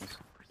remaining.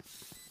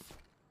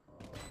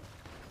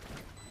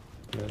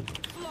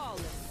 Good.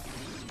 Flawless.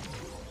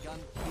 Gun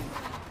here.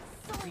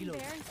 So Reload.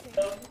 embarrassing.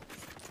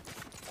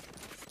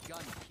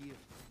 Gun here.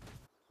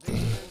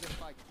 Let's hold the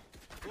fight.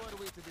 Who are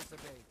we to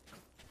disobey?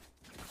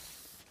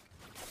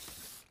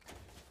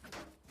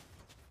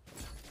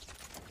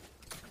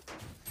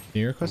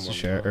 Can you request a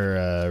share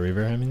or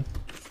Reaver, I mean?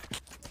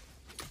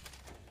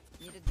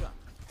 Need a drop.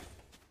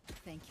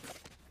 Thank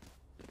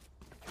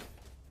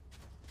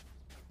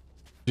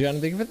you.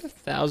 John, think of it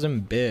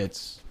 1,000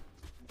 bits.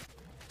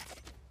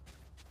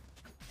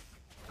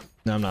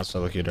 No, I'm not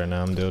solo queued right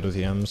now. I'm dueled with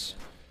Yums.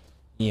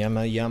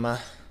 Yama.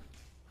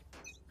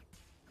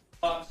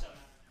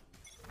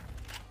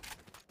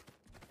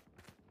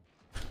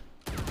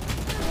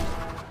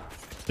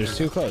 There's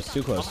too close.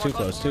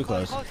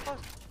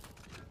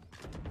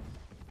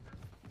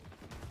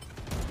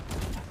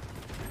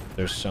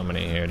 There's so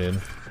many here, dude.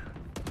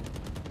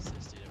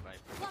 60 to Viper.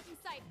 Blocking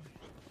sight.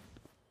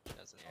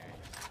 That's an area.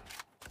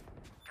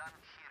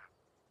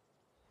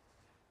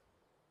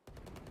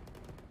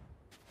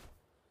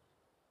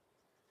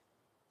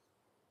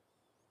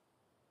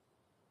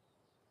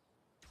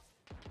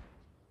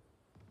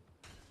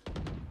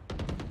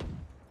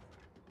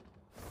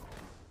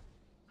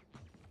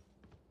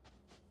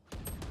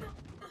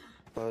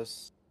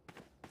 Close.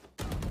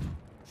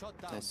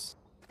 Shot down. Nice.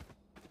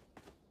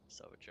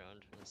 So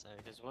drowned from the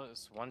side. There's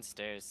one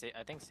stairs.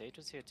 I think Sage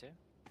was here too.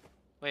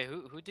 Wait,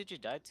 who did you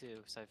die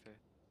to, Cypher?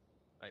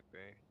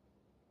 Viper.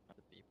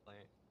 The B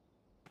player.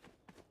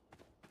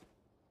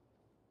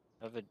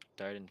 I have a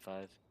dart in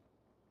 5.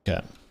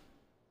 Okay.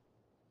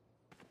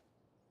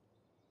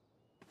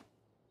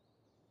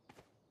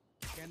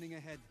 Scanning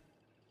ahead.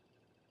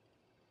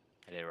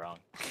 I did it wrong.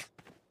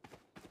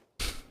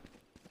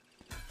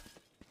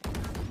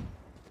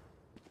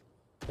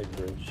 Big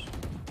bridge.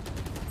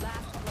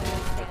 Last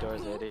player Mid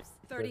door's standing. 80.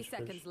 30 Push.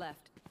 seconds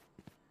left.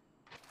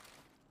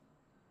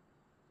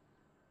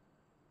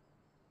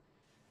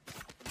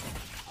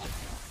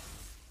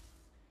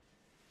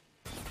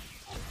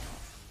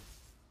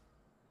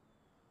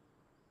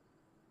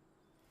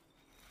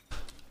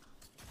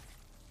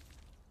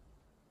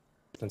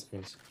 Defense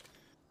screens.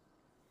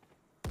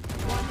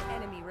 One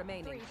enemy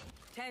remaining.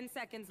 10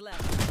 seconds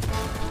left.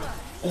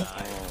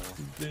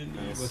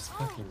 Let's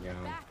fucking go.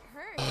 Back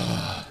hurt.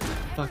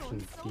 Fucking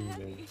Everyone's so demon.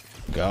 heavy.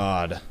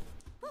 God.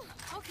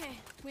 Okay,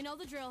 we know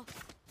the drill.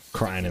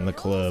 Crying in the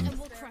club. And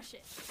we'll crush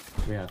it.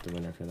 We have to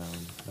win after that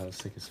one. That was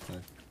sick as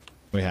fuck.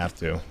 We have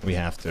to. Like, we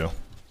have to.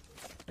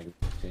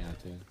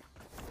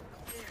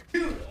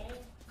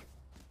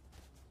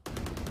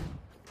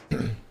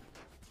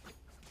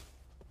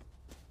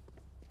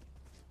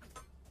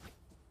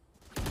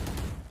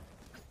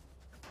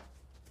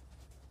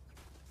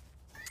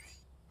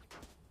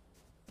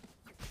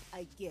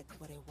 I get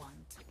what I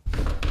want.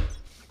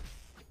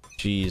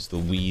 Jeez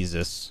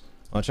Louises.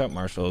 Watch out,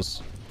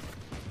 Marshalls.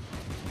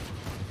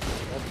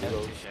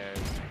 Two shares.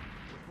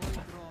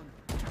 Deploying drone.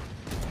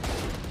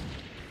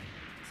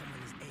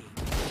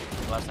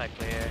 Left side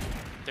clear.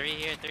 3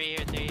 here, 3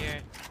 here, 3 here.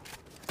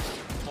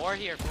 4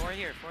 here, 4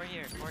 here, 4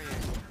 here, 4 here.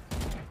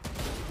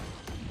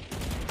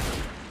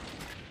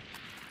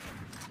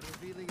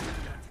 Revealing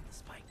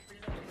spike.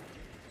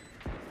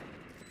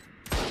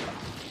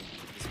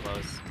 He's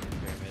close.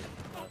 Pyramid.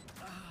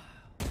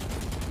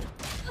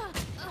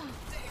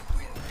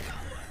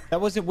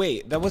 That wasn't.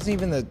 Wait, that wasn't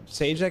even the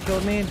Sage that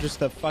killed me. Just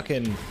the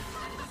fucking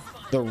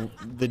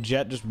the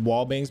Jet just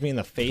wall bangs me in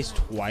the face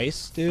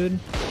twice, dude.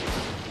 Last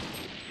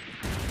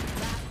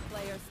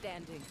player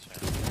standing.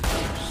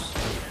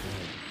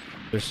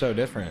 They're so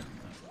different.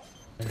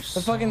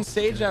 The fucking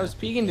Sage I was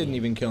peeking didn't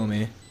even kill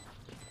me.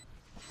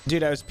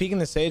 Dude, I was peeking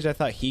the Sage. I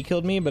thought he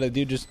killed me, but a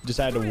dude just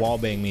decided to wall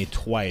bang me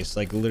twice.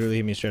 Like literally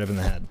hit me straight up in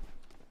the head.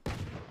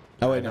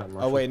 Oh wait, no.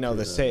 Oh wait, no.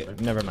 The Sage.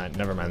 Never mind.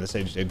 Never mind. The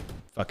Sage did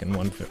fucking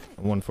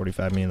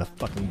 145 me in the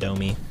fucking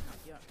domey.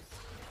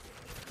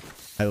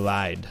 I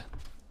lied.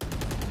 I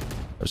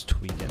was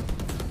tweaking.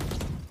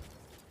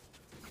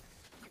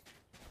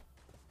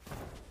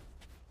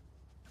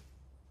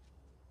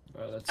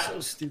 Bro, that's so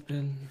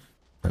stupid.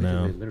 I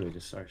know. They literally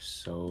just are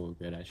so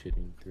good at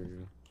shooting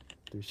through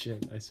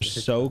shit. I swear.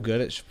 So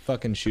good at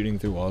fucking shooting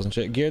through walls and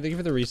shit. Gear, thank you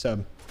for the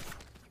resub.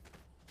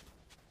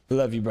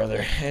 Love you,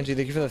 brother. Angie,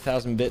 thank you for the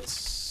 1,000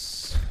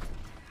 bits.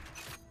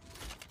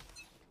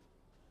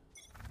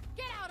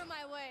 Get out of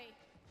my way.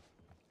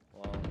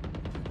 Well,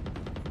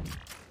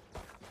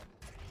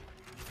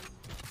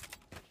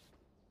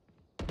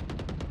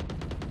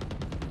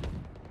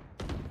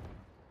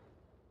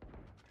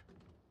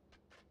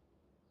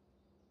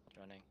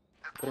 running.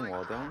 Putting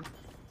wall down.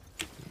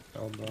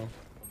 Elbow.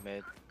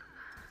 Mid.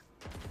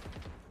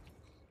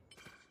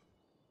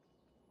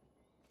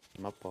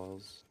 I'm up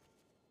walls.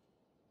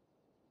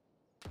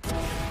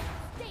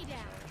 Stay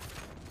down.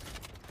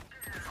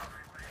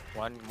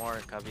 One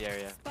more cubby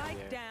area. Cubby Spike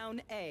area.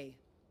 down A.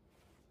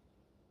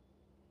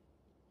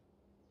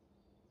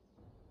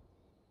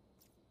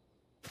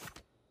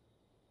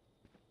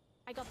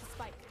 I got the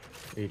spike.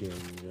 80 on you,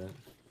 Jet.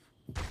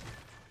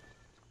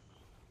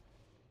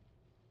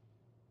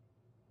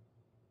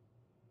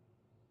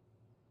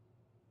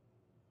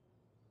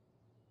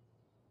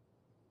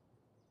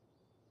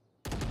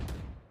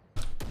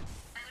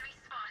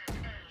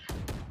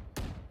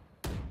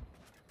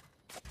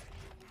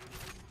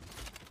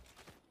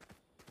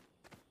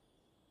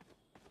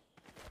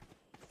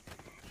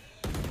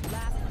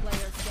 Last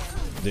player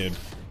standing. Dude,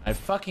 I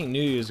fucking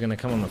knew he was gonna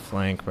come on the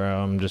flank,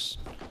 bro. I'm just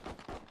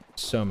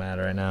so mad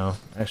right now.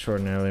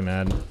 Extraordinarily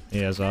mad. He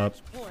has up.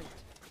 Point.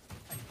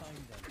 I find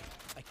them.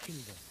 I kill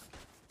them.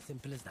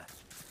 Simple as that.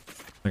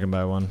 I can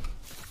buy one.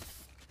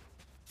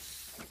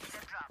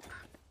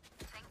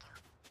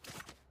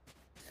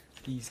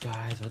 These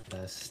guys are the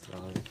best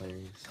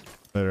players.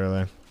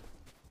 Literally.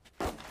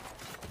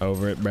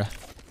 Over it, bruh.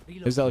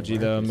 Here's LG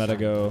though. I'm about to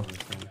go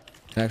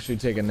actually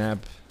take a nap.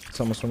 It's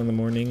almost 1 in the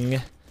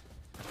morning.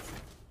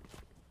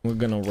 We're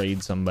gonna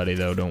raid somebody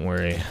though, don't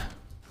worry.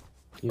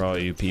 For all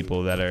you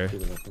people that are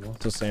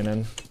still staying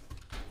in.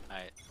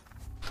 Alright.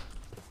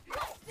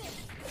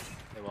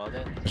 They walled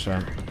it.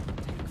 Sure.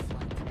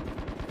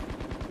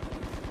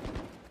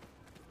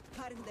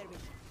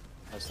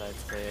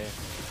 Outside's clear.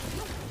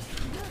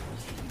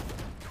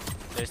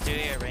 There's 2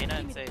 here. Reyna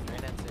and Sage.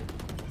 Reyna and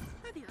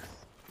Sage.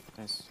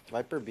 Nice.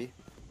 Viper B.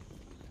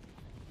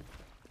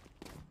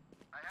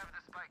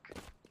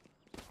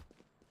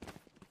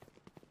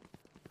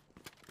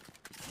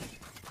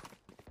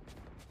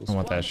 I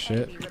want that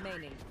shit. Enemy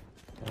remaining.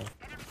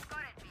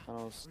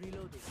 Tunnels.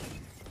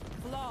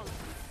 Flawless.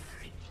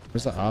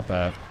 Where's the op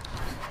at?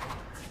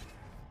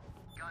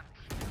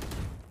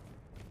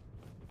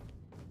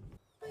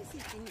 My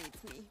city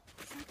needs me.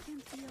 I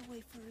can't be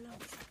away for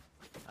long.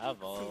 I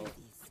have ult.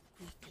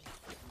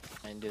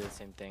 I can do the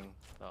same thing.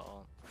 But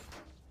ult.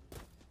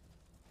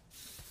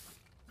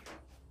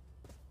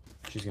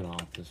 She's gonna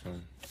opt this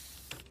one.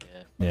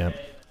 Yeah. Yeah.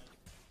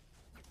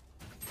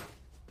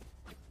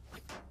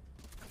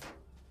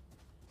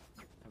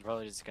 I'm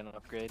probably just gonna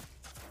upgrade.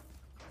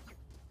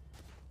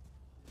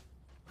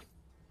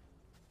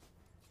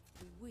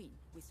 We win.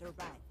 We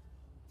survive.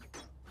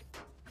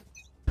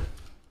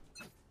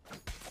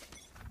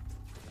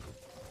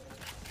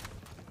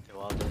 They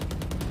walled it.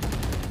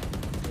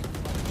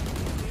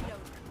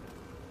 Reload.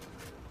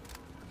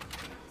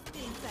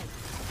 Stay inside.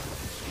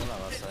 Hold on,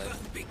 left side.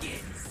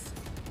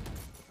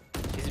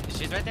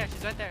 She's right there.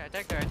 She's right there.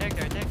 Attack her. Attack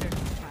her. Attack her.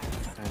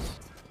 Nice.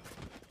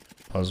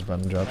 Pause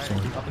button drop soon.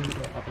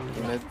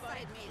 Mid.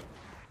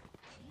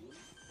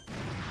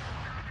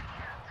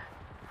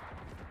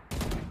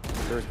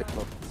 Doors get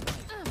close.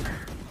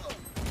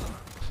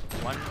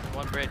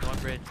 One bridge. One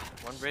bridge.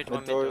 One bridge. Mid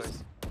One mid doors.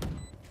 doors.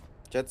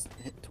 Jet's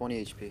hit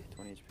 20 HP.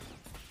 20 HP.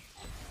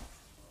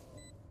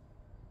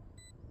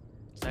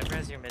 Sniper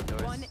has your mid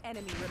doors. One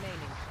enemy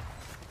remaining.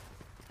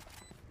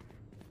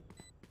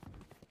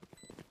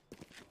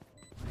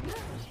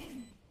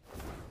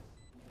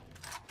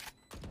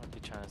 I'll be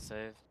trying to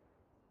save.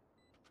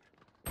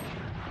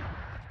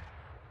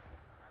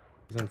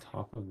 He's on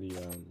top of the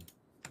on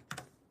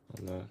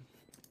the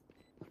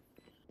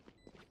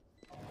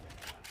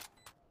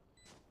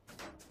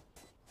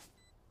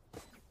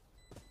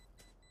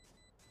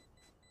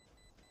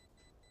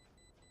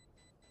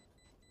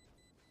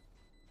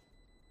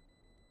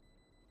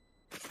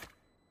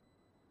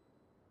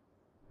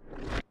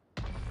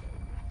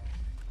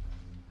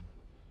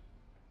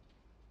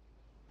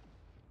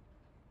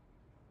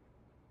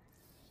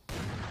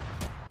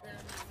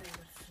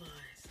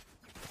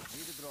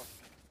drop.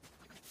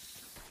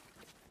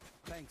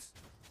 Thanks.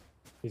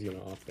 He's going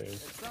off there. At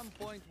some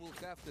point, we'll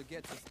have to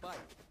get the spike.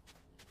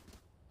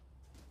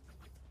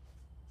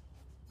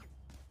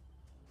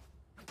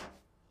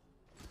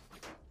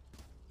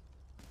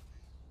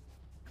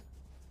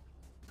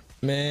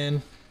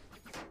 Man.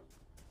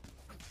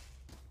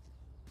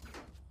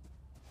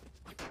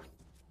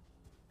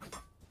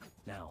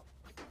 Now,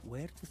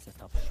 where to set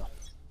up shop?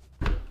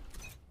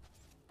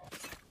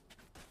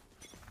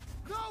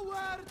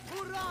 Nowhere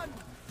to run!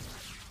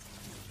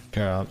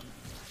 Care up.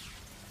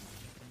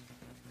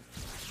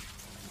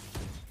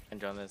 And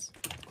drum this.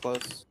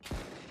 Close.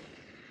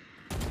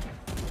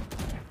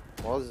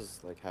 Walls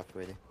is like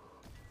halfway.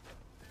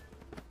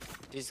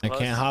 I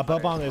can't hop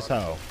up on this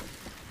hoe.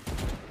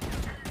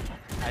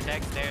 I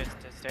tagged stairs,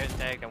 stairs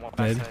tagged, and one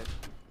Mid. backside.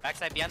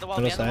 Backside, behind the wall,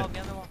 Middle behind the wall, side.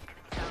 behind the wall.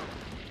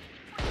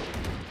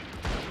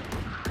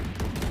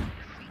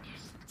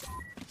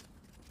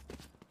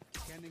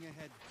 Scanning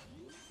ahead.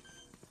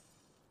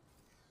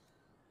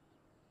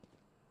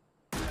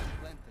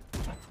 Planted.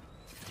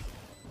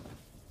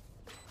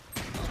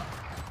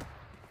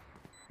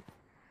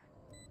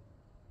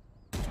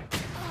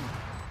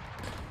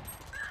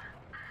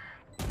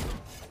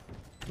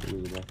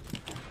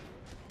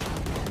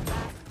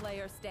 Last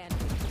player standing.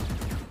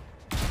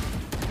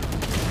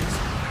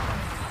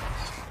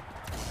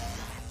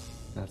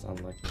 That's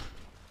unlucky.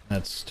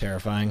 That's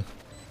terrifying.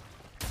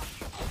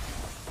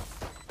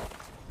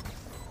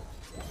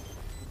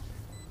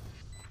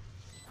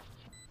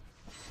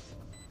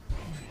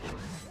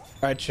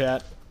 All right,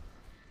 chat.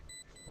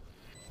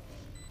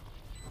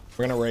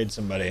 We're gonna raid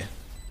somebody. I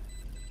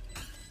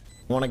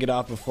want to get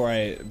off before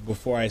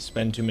I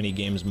spend too many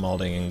games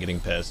malding and getting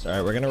pissed. All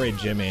right, we're gonna raid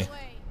Jimmy.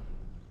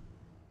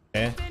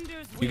 Okay.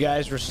 You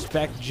guys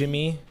respect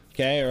Jimmy,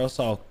 okay, or else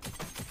I'll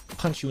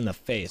punch you in the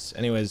face.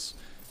 Anyways,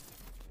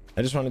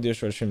 I just want to do a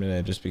short stream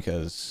today just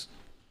because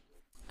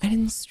I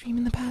didn't stream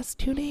in the past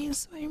 2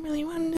 days, so I really wanted to